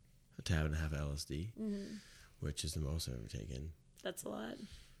tab and a half LSD, which is the most I've ever taken. That's a lot.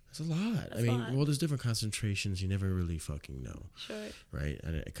 That's a lot. I mean, well, there's different concentrations. You never really fucking know. Sure. Right?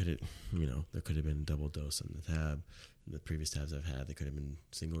 And there could have been double dose on the tab. The previous tabs I've had, they could have been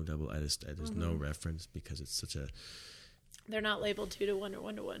single or double. There's no reference because it's such a... They're not labeled 2 to 1 or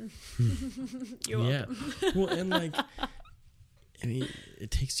 1 to 1. You're welcome. Well, and like... I mean,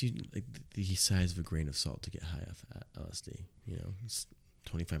 it takes you like the size of a grain of salt to get high off LSD. You know, it's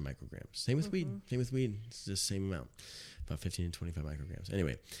 25 micrograms. Same with weed. It's the same amount, about 15 to 25 micrograms.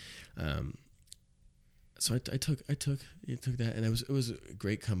 Anyway, so I took that, and it was a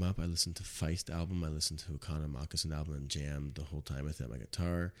great come up. I listened to Feist album. I listened to Okana Moccasin album and jammed the whole time with it, my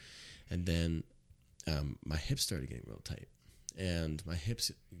guitar, and then my hips started getting real tight, and my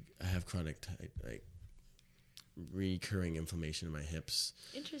hips, I have chronic like recurring inflammation in my hips.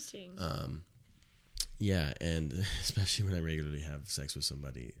 Interesting. Yeah, and especially when I regularly have sex with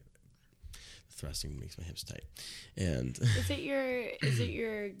somebody, the thrusting makes my hips tight. And is it your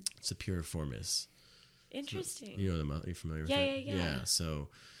it's a piriformis. Interesting. So, you know them? Are you familiar with it? Yeah. So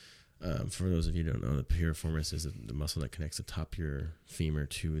For those of you who don't know, the piriformis is the muscle that connects the top of your femur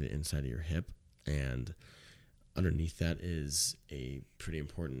to the inside of your hip, and underneath that is a pretty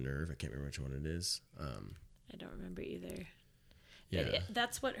important nerve. I can't remember which one it is. I don't remember either. Yeah,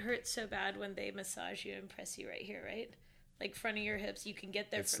 That's what hurts so bad when they massage you and press you right here, right? Like front of your hips, you can get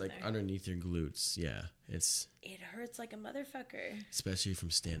there it's from like there. underneath your glutes. Yeah, It hurts like a motherfucker. especially from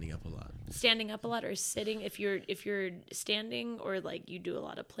standing up a lot. Standing up a lot or sitting, if you're standing or like you do a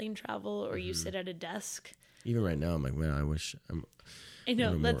lot of plane travel or you sit at a desk. Even right now, I'm like, man, I wish I'm I know.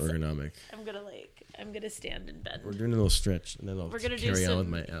 a little more ergonomic. I'm gonna stand in bed. We're doing a little stretch, and then I'll We're gonna carry do on with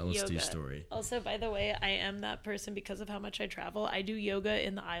some my LSD yoga. story. Also, by the way, I am that person because of how much I travel. I do yoga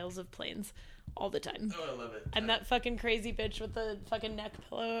in the aisles of planes all the time. Oh, I love it. I'm that fucking crazy bitch with the fucking neck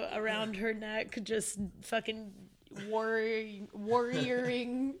pillow around her neck, just fucking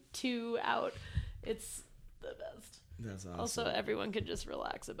warrioring two out. It's the best. That's awesome. Also, everyone could just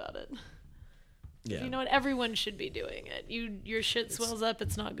relax about it. yeah, You know what? Everyone should be doing it. Your shit swells up.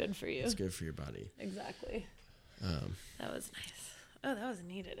 It's not good for you. it's good for your body. Exactly. That was nice. Oh, that was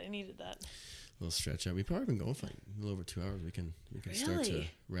needed. I needed that. Little stretch out. We've probably been going for like a little over 2 hours. We can start to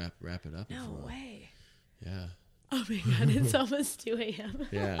Really? wrap it up. if No you want. way. Yeah. Oh my god, it's almost 2 a.m.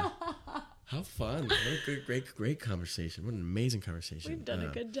 Yeah. How fun. What a great conversation. What an amazing conversation. We've done a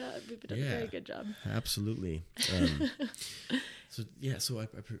good job. We've done a yeah. very good job. Absolutely. So I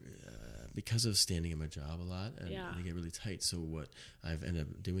because of standing in my job a lot, and Yeah. they get really tight. So what I've ended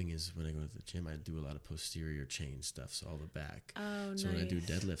up doing is when I go to the gym, I do a lot of posterior chain stuff, so all the back. Oh, So when I do nice.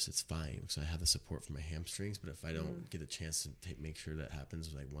 deadlifts, it's fine. So I have the support for my hamstrings. But if I don't get a chance to make sure that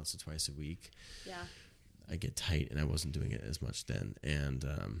happens like once or twice a week, Yeah. I get tight, and I wasn't doing it as much then. And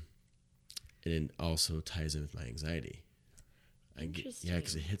it also ties in with my anxiety.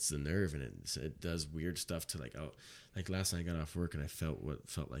 Because it hits the nerve, and it does weird stuff to like last night I got off work and I felt what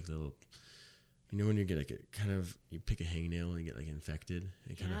felt like little, when you get like you pick a hangnail and you get like infected,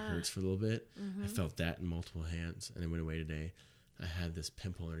 it kind of hurts for a little bit. I felt that in multiple hands, and it went away today. I had this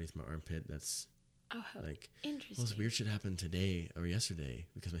pimple underneath my armpit that's like, interesting. well, this weird shit happened today or yesterday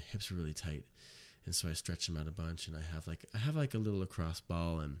because my hips were really tight, and so I stretched them out a bunch, and I have like a little lacrosse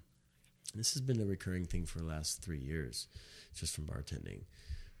ball, and this has been a recurring thing for the last 3 years, just from bartending.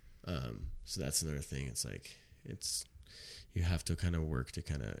 So that's another thing. It's like you have to kind of work to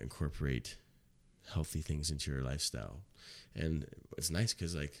kind of incorporate healthy things into your lifestyle, and it's nice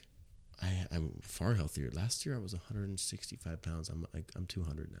because like I'm far healthier. Last year I was 165 pounds. I'm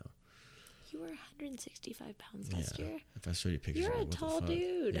 200 now. You were 165 pounds last year. If I show you pictures, You're of a it, what the tall fuck?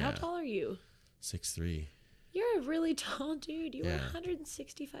 dude. How Yeah. tall are you? 6'3". You're a really tall dude. You were Yeah.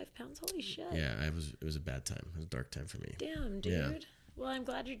 165 pounds. Holy shit. Yeah, it was a bad time. It was a dark time for me. Damn, dude. Yeah. Well, I'm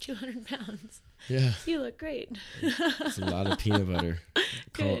glad you're 200 pounds. Yeah, You look great. it's a lot of peanut butter. I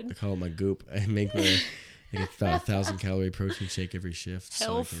call it my goop. I make about 1,000-calorie protein shake every shift.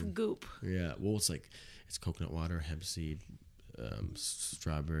 Health goop. Yeah, well, it's coconut water, hemp seed,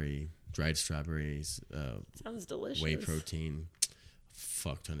 dried strawberries, Sounds delicious. whey protein,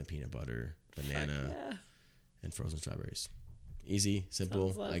 fuck ton of peanut butter, banana, Yeah. and frozen strawberries. Easy,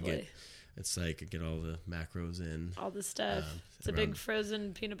 simple. Sounds I get lovely. I get all the macros in. All the stuff. It's a big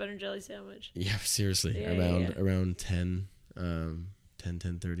frozen peanut butter and jelly sandwich. Yeah, seriously, Yeah, around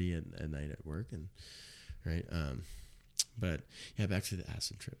 10:30 at night at work, and right. But yeah, back to the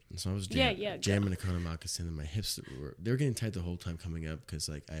acid trip. And so I was jamming a Kona moccasin, and my hips they were getting tight the whole time coming up because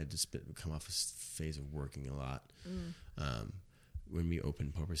like I had just come off a phase of working a lot. When we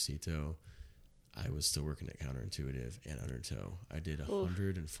opened Pobrecito, I was still working at Counterintuitive and Undertow. I did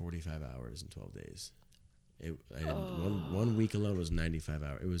 145 hours in 12 days. One week alone was 95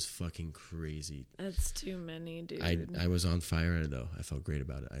 hours. It was fucking crazy. That's too many, dude. I was on fire though. I felt great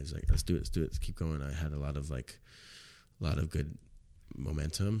about it. I was like, let's do it, let's keep going. I had a lot of good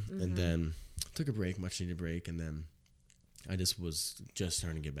momentum, and then took a break, much needed break, and then I was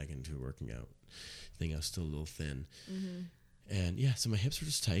starting to get back into working out thing. I was still a little thin, and yeah, so my hips were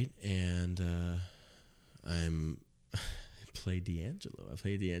just tight, and I played D'Angelo. I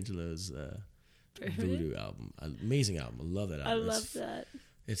played D'Angelo's Voodoo album, amazing album. I love that album. I love that.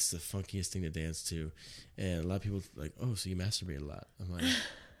 It's the funkiest thing to dance to, and a lot of people are like, oh, so you masturbate a lot. I'm like,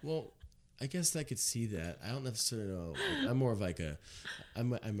 well, I guess I could see that. I don't necessarily know. Like, I'm more of like I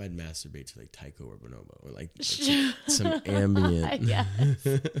might masturbate to like Taiko or Bonobo, or like some ambient. Yes.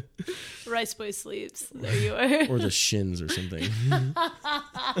 Rice Boy Sleeps. There you are. Or the Shins or something.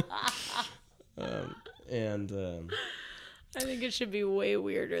 I think it should be way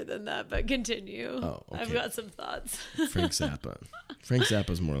weirder than that, but continue. Oh, okay. I've got some thoughts. Frank Zappa. Frank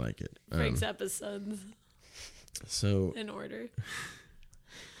Zappa's more like it. Frank Zappa's sons So in order.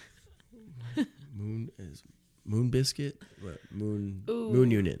 Moon Biscuit? What? Moon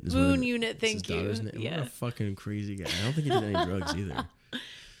Unit. Moon Unit, his thank you. daughter's name. Yeah. What a fucking crazy guy. I don't think he did any drugs either.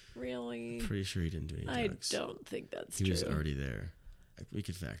 Really? Pretty sure he didn't do any drugs. I don't think that's he true. was already there. We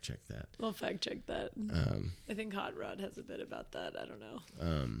could fact check that. We'll fact check that. I think Hot Rod has a bit about that. I don't know.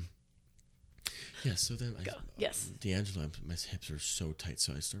 Yeah, so then Yes. D'Angelo, my hips are so tight,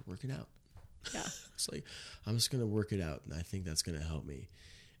 so I start working out. Yeah. It's like, I'm just going to work it out, and I think that's going to help me.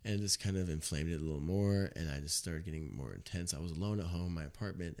 And it just kind of inflamed it a little more, and I just started getting more intense. I was alone at home in my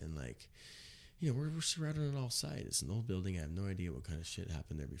apartment, and like, you know, we're surrounded on all sides. It's an old building. I have no idea what kind of shit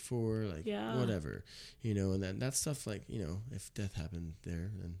happened there before. Like, whatever, you know, and that stuff, like, you know, if death happened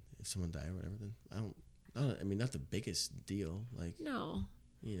there, and if someone died or whatever, then I mean, not the biggest deal. Like, no.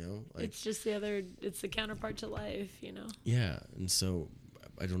 You know, like, it's just it's the counterpart to life, you know? Yeah. And so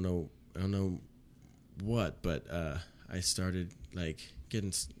I don't know what, but I started like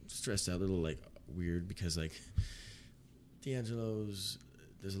getting stressed out, a little like weird, because like D'Angelo's,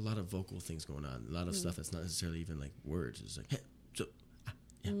 there's a lot of vocal things going on, a lot of stuff that's not necessarily even like words. It's like, hey, so,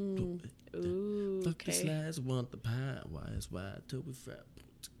 yeah, fuck the slice, want the pie, why is wide till we fry.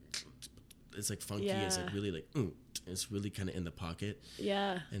 It's like funky. Yeah. It's like really like, it's really kind of in the pocket.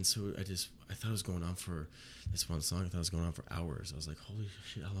 Yeah. And so I thought it was going on for this one song. I thought it was going on for hours. I was like, holy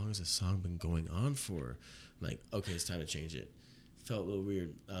shit, how long has this song been going on for? I'm like, okay, it's time to change it. Felt a little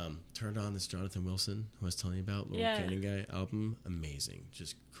weird. Turned on this Jonathan Wilson, who I was telling you about, Little Canyon Guy album. Amazing.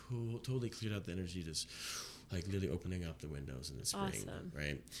 Just cool. Totally cleared out the energy. Just like literally opening up the windows in the spring. Awesome.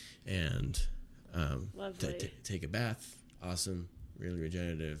 Right. And lovely. Take a bath. Awesome. Really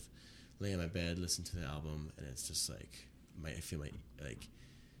regenerative. Lay on my bed, listen to the album, and it's just like I feel like I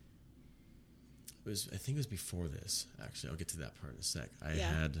think it was before this. Actually, I'll get to that part in a sec. I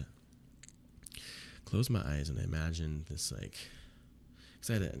had closed my eyes and I imagined this, like, because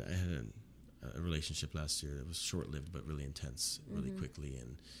I had a relationship last year that was short lived but really intense, really quickly,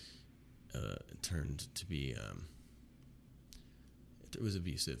 and it turned to be it was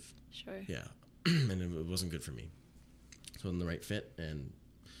abusive. Sure. Yeah, and it wasn't good for me. So it wasn't the right fit, and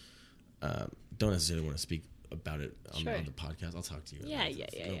don't necessarily want to speak about it on the podcast. I'll talk to you. Yeah.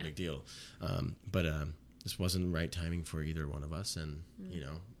 No big deal. But this wasn't the right timing for either one of us, and you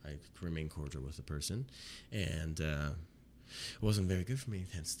know, I remained cordial with the person, and it wasn't very good for me.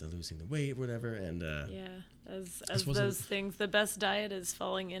 Hence the losing the weight, whatever. And as those things, the best diet is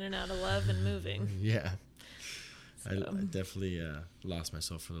falling in and out of love and moving. Yeah. So. I definitely lost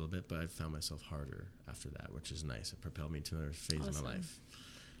myself for a little bit, but I found myself harder after that, which is nice. It propelled me to another phase of my life.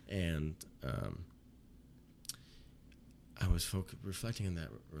 And I was reflecting on that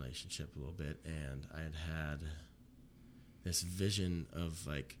relationship a little bit, and I had this vision of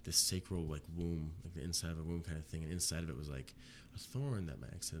like this sacral like womb, like the inside of a womb kind of thing, and inside of it was like a thorn that my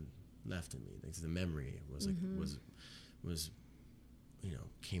ex had left in me. Like the memory was like was you know,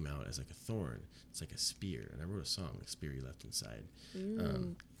 came out as like a thorn. It's like a spear, and I wrote a song like "Spear You Left Inside." I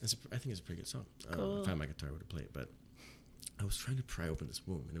think it's a pretty good song. Cool. If I had my guitar, I would have played it, but I was trying to pry open this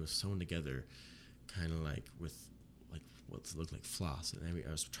womb, and it was sewn together kind of like with like what looked like floss, and I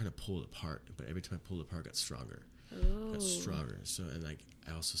was trying to pull it apart, but every time I pulled it apart, it got stronger. So, and like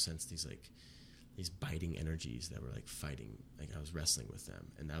I also sensed these biting energies that were like fighting, like I was wrestling with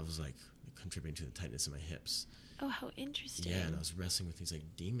them, and that was like contributing to the tightness in my hips. Oh, how interesting. Yeah, and I was wrestling with these like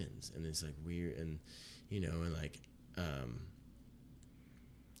demons, and it's like weird, and you know, and like I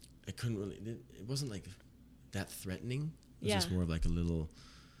couldn't really, it wasn't like that threatening. It was just more of like a little,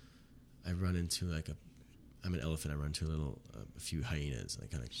 I run into like I'm an elephant, I run into a few hyenas, and I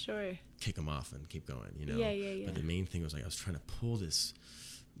kind of kick them off and keep going, you know? Yeah. But the main thing was like I was trying to pull this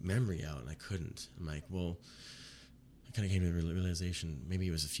memory out, and I couldn't. I'm like, well, I kind of came to the realization, maybe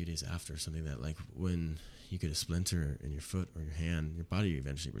it was a few days after, something that like when you get a splinter in your foot or your hand, your body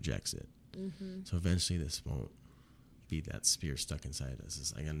eventually rejects it. So eventually this won't be that spear stuck inside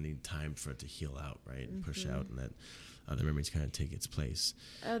us. I'm going to need time for it to heal out, right? And push out, and that other memories kind of take its place.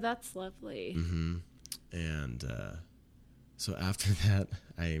 Oh, that's lovely. And so after that,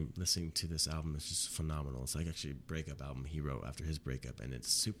 I'm listening to this album. It's just phenomenal. It's like actually a breakup album he wrote after his breakup, and it's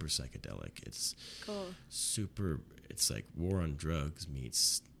super psychedelic. It's super. It's like War on Drugs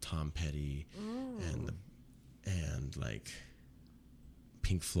meets Tom Petty, and like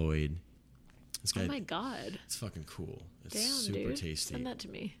Pink Floyd. This guy, oh my god! It's fucking cool. It's damn, super dude. tasty. Send that to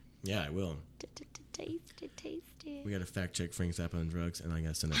me. Yeah, I will. Tasty. We got to fact check Frank Zappa on drugs, and I got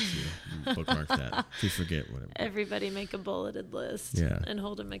to send that to you. Bookmark that. If you forget, whatever. Everybody make a bulleted list. Yeah. And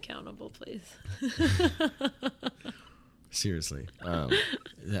hold him accountable, please. Seriously.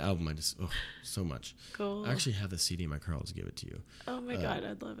 The album, I just, so much. Cool. I actually have the CD in my car. I'll just give it to you. Oh my God,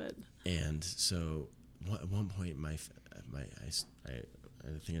 I'd love it. And so at one point, I think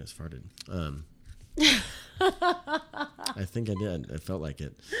I just farted. I think I did. I felt like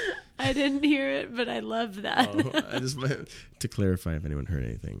it. I didn't hear it, but I love that. I just to clarify if anyone heard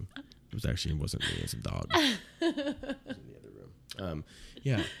anything, it wasn't me. It was a dog. It was in the other room.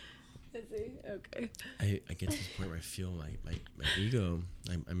 Yeah. Is he? Okay. I get to this point where I feel like my ego.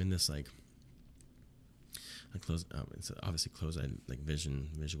 I'm in this like a it's obviously closed-eyed like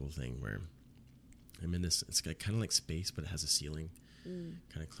visual thing where I'm in this. It's kind of like space, but it has a ceiling,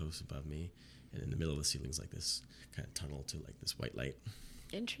 kind of close above me, and in the middle of the ceiling is like this kind of tunnel to like this white light.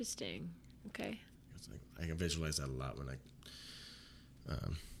 Interesting. Okay. It's like, I can visualize that a lot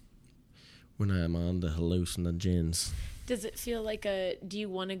when I'm on the hallucinogens. Does it feel like do you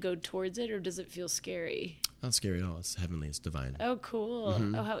want to go towards it, or does it feel scary? Not scary at all. It's heavenly. It's divine. Oh, cool.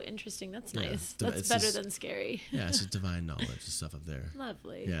 Mm-hmm. Oh, how interesting. That's Yeah. nice. That's better than scary. Yeah, it's just divine knowledge and stuff up there.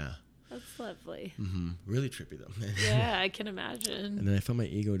 Lovely. Yeah. That's lovely. Mm-hmm. Really trippy, though. Yeah, I can imagine. And then I felt my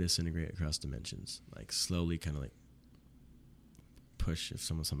ego disintegrate across dimensions. Like, slowly kind of like push. If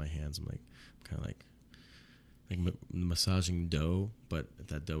someone's on my hands, I'm kind of like massaging dough, but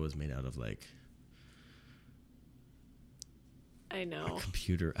that dough is made out of like... I know. A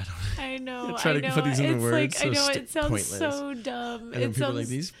computer. I know. Trying to put these into words. Like, so I know it sounds pointless. so dumb. And It people are sounds like,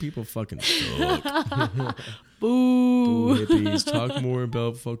 these people fucking suck. boo. Boo hippies. Talk more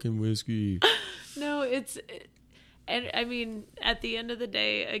about fucking whiskey. No, and I mean, at the end of the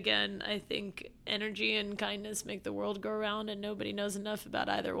day, again, I think energy and kindness make the world go round, and nobody knows enough about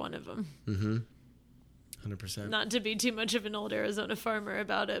either one of them. Mm-hmm. 100%. Not to be too much of an old Arizona farmer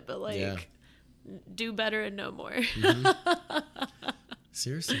about it, but like, do better and no more. Mm-hmm.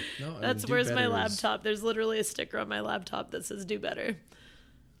 Seriously, no. Where's my laptop? There's literally a sticker on my laptop that says "Do better."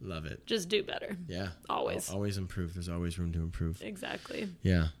 Love it. Just do better. Yeah. Always. Always improve. There's always room to improve. Exactly.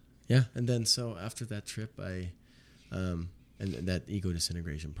 Yeah. And then so after that trip, and that ego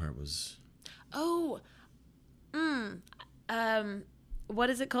disintegration part was. What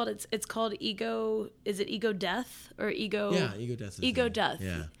is it called? It's called ego. Is it ego death or ego? Yeah, ego death. Ego death.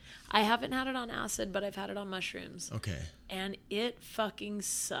 Yeah. I haven't had it on acid, but I've had it on mushrooms. Okay. And it fucking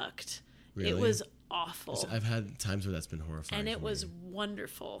sucked. Really? It was awful. I've had times where that's been horrifying. And it was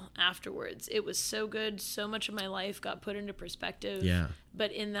wonderful afterwards. It was so good. So much of my life got put into perspective. Yeah.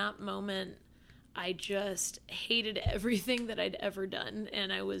 But in that moment, I just hated everything that I'd ever done.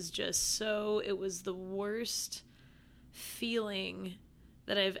 And I was just it was the worst feeling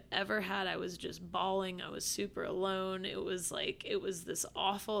that I've ever had. I was just bawling. I was super alone. It was this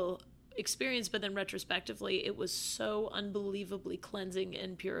awful experience, but then retrospectively, it was so unbelievably cleansing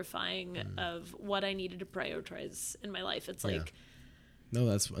and purifying of what I needed to prioritize in my life. It's like... No,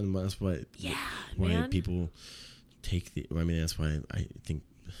 that's why people take that's why I think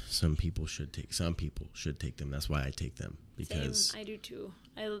some people should take them. That's why I take them, because... Same, I do too.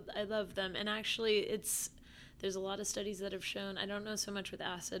 I love them. And actually, there's a lot of studies that have shown, I don't know so much with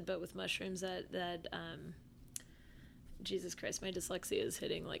acid, but with mushrooms that Jesus Christ, my dyslexia is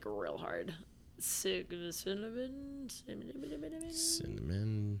hitting like real hard. Cinnamon.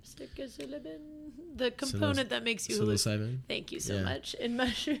 The component that makes you psilocybin. Thank you so much. In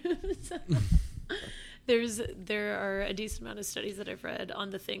mushrooms. There are a decent amount of studies that I've read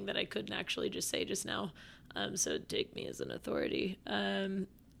on the thing that I couldn't actually just say just now. So take me as an authority.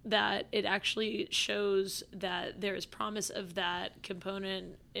 That it actually shows that there is promise of that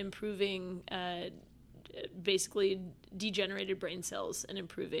component improving basically degenerated brain cells and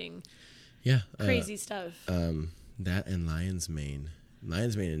improving crazy stuff. That and lion's mane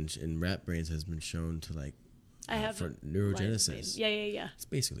in rat brains has been shown to like for neurogenesis. Yeah. It's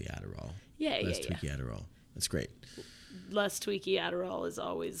basically Adderall. Less tweaky Adderall. That's great. Less tweaky Adderall is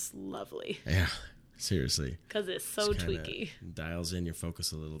always lovely. Yeah. Seriously. Because it's so tweaky. Dials in your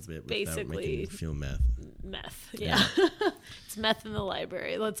focus a little bit basically, without making you feel meth. Meth, yeah. It's meth in the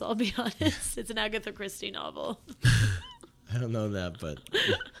library, let's all be honest. It's an Agatha Christie novel. I don't know that, but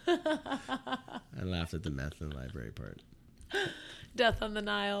I laughed at the meth in the library part. Death on the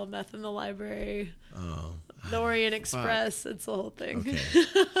Nile, meth in the library. Oh. The Orient Express, it's the whole thing. Okay.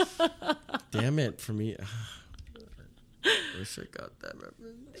 Damn it, for me... Wish I got that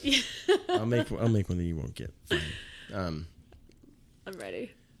reference. I'll make one that you won't get. Fine. I'm ready.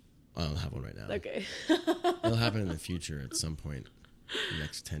 I'll have one right now. Okay. It'll happen in the future at some point. In the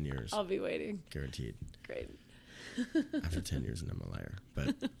next 10 years. I'll be waiting. Guaranteed. Great. After 10 years, and I'm a liar.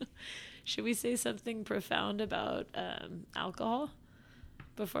 But should we say something profound about alcohol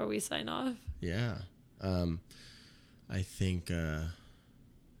before we sign off? Yeah. I think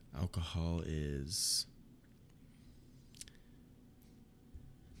alcohol is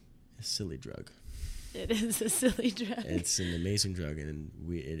a silly drug. It is a silly drug. It's an amazing drug, and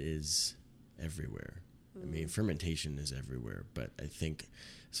it is everywhere. I mean, fermentation is everywhere, but I think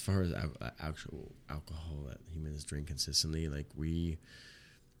as far as actual alcohol that humans drink consistently, like we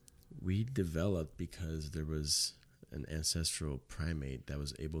developed because there was an ancestral primate that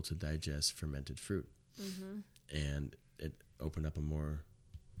was able to digest fermented fruit, and it opened up a more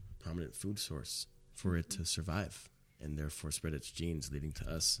prominent food source for it to survive, and therefore spread its genes, leading to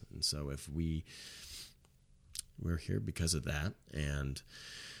us. And so if we're here because of that, and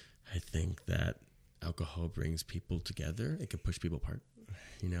I think that alcohol brings people together. It can push people apart.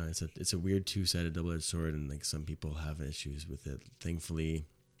 You know, it's a weird two-sided double-edged sword, and like some people have issues with it. Thankfully,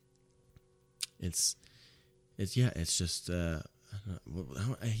 it's just I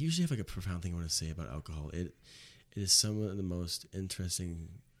usually have like a profound thing I want to say about alcohol. It is some of the most interesting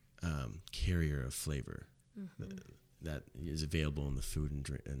carrier of flavor that is available in the food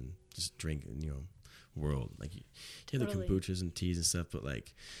and drink world. Like you have the kombuchas and teas and stuff, but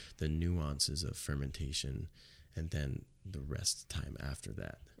like the nuances of fermentation, and then the rest time after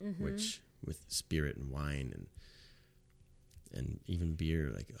that, which with spirit and wine and even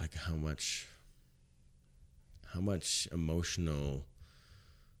beer, like how much emotional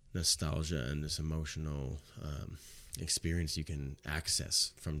nostalgia and this emotional experience you can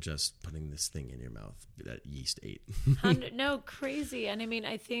access from just putting this thing in your mouth that yeast ate. No, crazy. And I mean,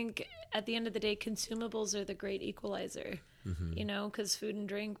 I think at the end of the day, consumables are the great equalizer, you know, because food and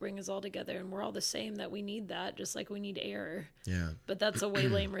drink bring us all together, and we're all the same, that we need that, just like we need air. Yeah. But that's a way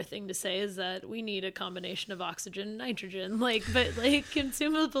lamer thing to say, is that we need a combination of oxygen and nitrogen. But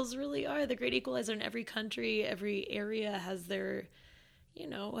consumables really are the great equalizer, and every country, every area has their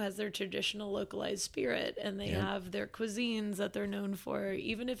traditional localized spirit, and they have their cuisines that they're known for,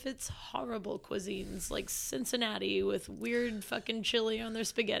 even if it's horrible cuisines like Cincinnati with weird fucking chili on their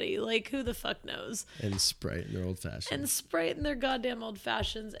spaghetti. Like, who the fuck knows? And Sprite in their old goddamn old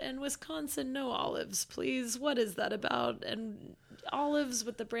fashions. And Wisconsin, no olives, please. What is that about? And olives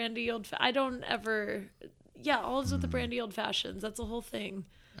with the brandy olives with the brandy old fashions. That's a whole thing.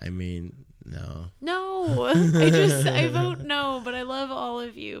 I mean, no. I vote no, but I love all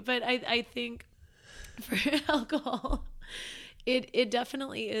of you. But I think for alcohol, it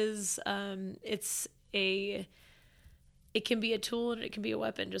definitely is, it can be a tool and it can be a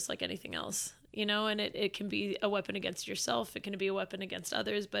weapon, just like anything else, you know, and it can be a weapon against yourself. It can be a weapon against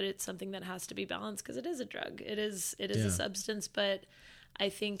others, but it's something that has to be balanced, because it is a drug. It is a substance, but I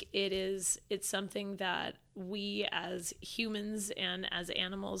think it's something that we as humans and as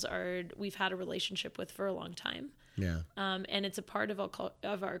animals we've had a relationship with for a long time. Yeah. And it's a part of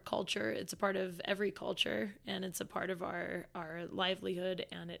our culture. It's a part of every culture, and it's a part of our livelihood,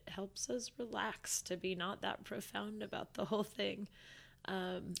 and it helps us relax, to be not that profound about the whole thing.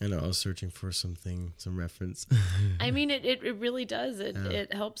 I know, I was searching for some reference. I mean, it really does.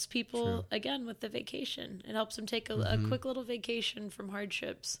 It helps people, again, with the vacation. It helps them take a quick little vacation from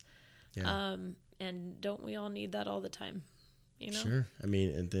hardships. Yeah. And don't we all need that all the time? You know? Sure. I mean,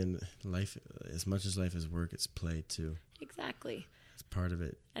 and then life, as much as life is work, it's play too. Exactly. It's part of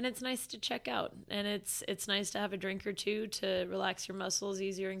it. And it's nice to check out, and it's nice to have a drink or two to relax your muscles,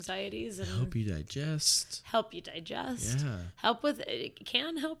 ease your anxieties, and help you digest. Yeah. It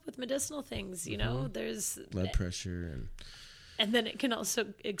can help with medicinal things, you know. There's blood pressure, and then it can also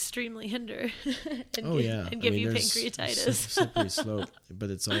extremely hinder and give you pancreatitis. Slippery slope,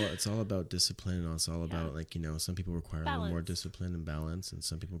 but it's all about discipline, and it's all about, like, you know, some people require a little more discipline and balance, and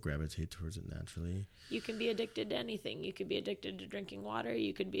some people gravitate towards it naturally. You can be addicted to anything. You could be addicted to drinking water.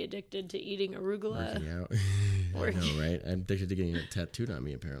 You could be addicted to eating arugula. Working out. I know, right? I'm addicted to getting it tattooed on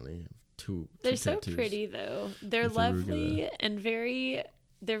me, apparently. They're so pretty, though. They're lovely and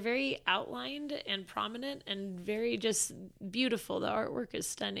they're very outlined and prominent and very just beautiful. The artwork is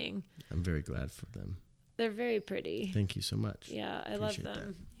stunning. I'm very glad for them. They're very pretty. Thank you so much. Yeah, I love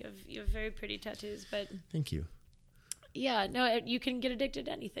them. You have very pretty tattoos, but thank you. Yeah, no, you can get addicted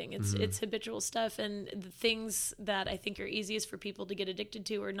to anything. It's habitual stuff, and the things that I think are easiest for people to get addicted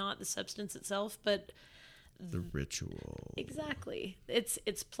to are not the substance itself, but the ritual. Exactly.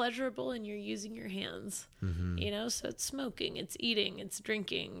 It's pleasurable, and you're using your hands. You know, so it's smoking, it's eating, it's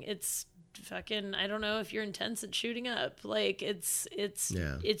drinking, it's fucking, I don't know, if you're intense, it's shooting up. Like, it's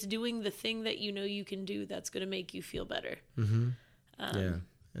doing the thing that you know you can do that's going to make you feel better. Yeah.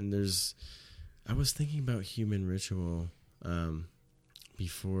 And I was thinking about human ritual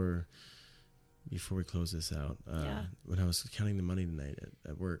before we close this out. When I was counting the money tonight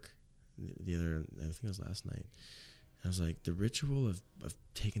at work, I think it was last night, I was like, the ritual of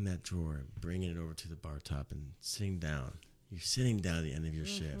taking that drawer and bringing it over to the bar top and sitting down. You're sitting down at the end of your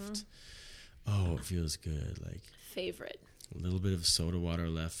shift. Oh, it feels good. Like favorite. A little bit of soda water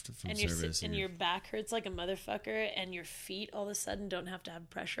left from service. And your back hurts like a motherfucker, and your feet all of a sudden don't have to have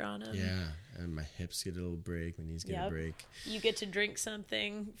pressure on them. Yeah, and my hips get a little break, my knees get a break. You get to drink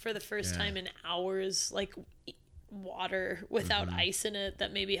something for the first time in hours, like water without ice in it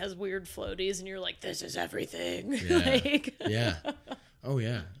that maybe has weird floaties, and you're like, this is everything. Yeah. Oh,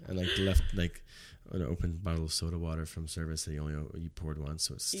 yeah. And like left like an open bottle of soda water from service that you poured once,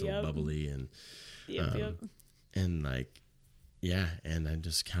 so it's still bubbly. And and like, yeah, and I'm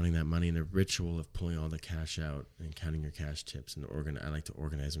just counting that money, and the ritual of pulling all the cash out and counting your cash tips, and I like to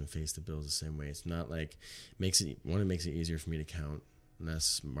organize them and face the bills the same way. It's not like it makes it easier for me to count,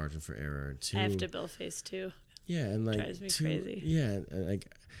 less margin for error. Two, I have to bill face too. Yeah, and like drives me crazy. Yeah, like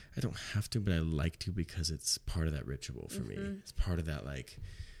I don't have to, but I like to because it's part of that ritual for me. It's part of that like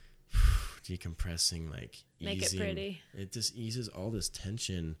decompressing, like make easing. It pretty. It just eases all this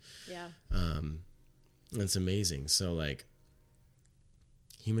tension. Yeah. It's amazing. So like.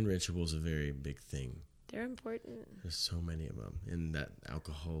 Human ritual is a very big thing. They're important. There's so many of them, and that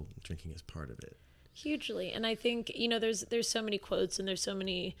alcohol drinking is part of it. Hugely. And I think, there's so many quotes and there's so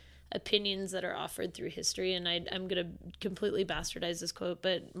many opinions that are offered through history, and I'm going to completely bastardize this quote,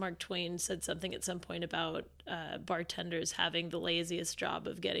 but Mark Twain said something at some point about bartenders having the laziest job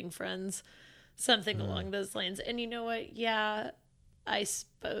of getting friends, something along those lines. And you know what? Yeah, I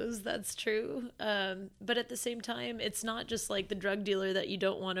suppose that's true. But at the same time, it's not just like the drug dealer that you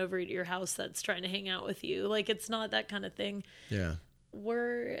don't want over at your house that's trying to hang out with you. Like, it's not that kind of thing. Yeah.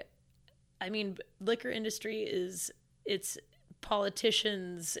 Liquor industry it's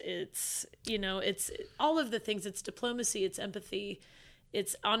politicians, it's all of the things. It's diplomacy, it's empathy.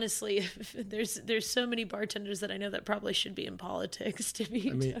 It's honestly, there's so many bartenders that I know that probably should be in politics, to be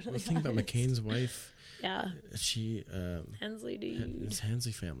totally honest. Think about McCain's wife. Yeah. She Hensley dude. It's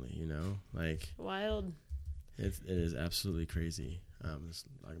Hensley family, like wild. It is absolutely crazy. Just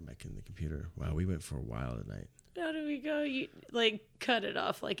logging back in the computer. Wow, we went for a while tonight. How do we go? You cut it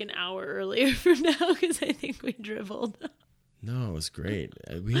off like an hour earlier from now because I think we dribbled. No, it was great.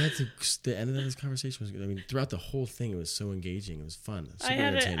 We had the end of this conversation was. Throughout the whole thing, it was so engaging. It was fun. Super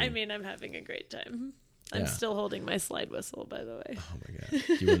entertaining. I'm having a great time. I'm still holding my slide whistle, by the way. Oh my god!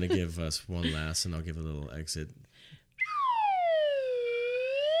 Do you want to give us one last, and I'll give a little exit.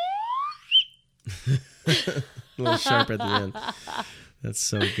 A little sharp at the end. That's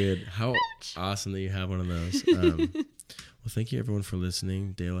so good. How awesome that you have one of those. Well, thank you everyone for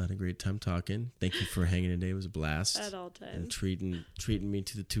listening. Dale had a great time talking. Thank you for hanging today. It was a blast. At all times. And treating me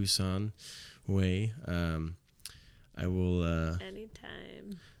to the Tucson way. I will.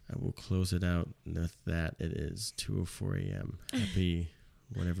 Anytime. I will close it out with that. It is 2:04 a.m. Happy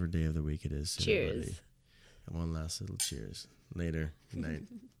whatever day of the week it is. Cheers. Everybody. And one last little cheers. Later. Good night.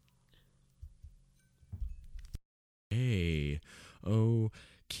 Hey.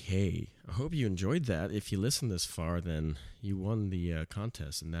 Okay. I hope you enjoyed that. If you listened this far, then you won the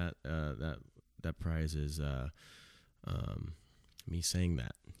contest, and that prize is me saying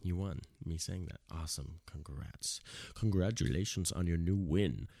that. You won. Me saying that. Awesome. Congrats. Congratulations on your new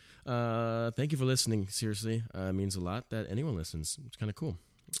win. Thank you for listening. Seriously. It means a lot that anyone listens. It's kind of cool.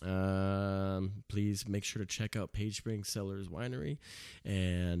 Please make sure to check out Page Spring Cellars Winery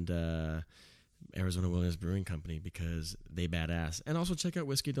and Arizona Wilderness Brewing Company because they badass. And also check out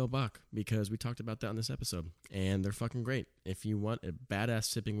Whiskey Del Bach because we talked about that on this episode. And they're fucking great. If you want a badass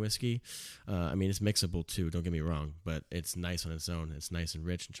sipping whiskey, it's mixable too, don't get me wrong, but it's nice on its own. It's nice and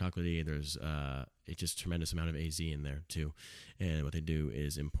rich and chocolatey. There's it's just tremendous amount of AZ in there too. And what they do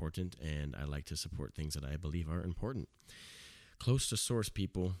is important, and I like to support things that I believe are important. Close to source,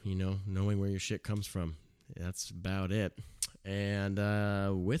 people, knowing where your shit comes from. That's about it. And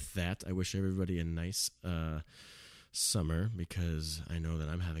with that, I wish everybody a nice summer because I know that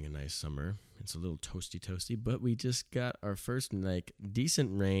I'm having a nice summer. It's a little toasty, but we just got our first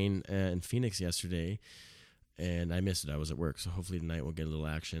decent rain in Phoenix yesterday, and I missed it. I was at work, so hopefully tonight we'll get a little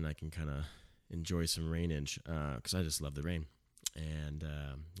action. I can kind of enjoy some rainage because I just love the rain. And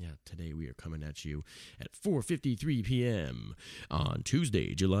today we are coming at you at 4:53 p.m. on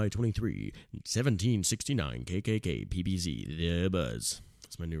Tuesday, July 23, 1769, KKK, PBZ, The Buzz.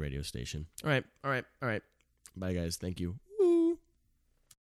 That's my new radio station. All right. Bye, guys. Thank you.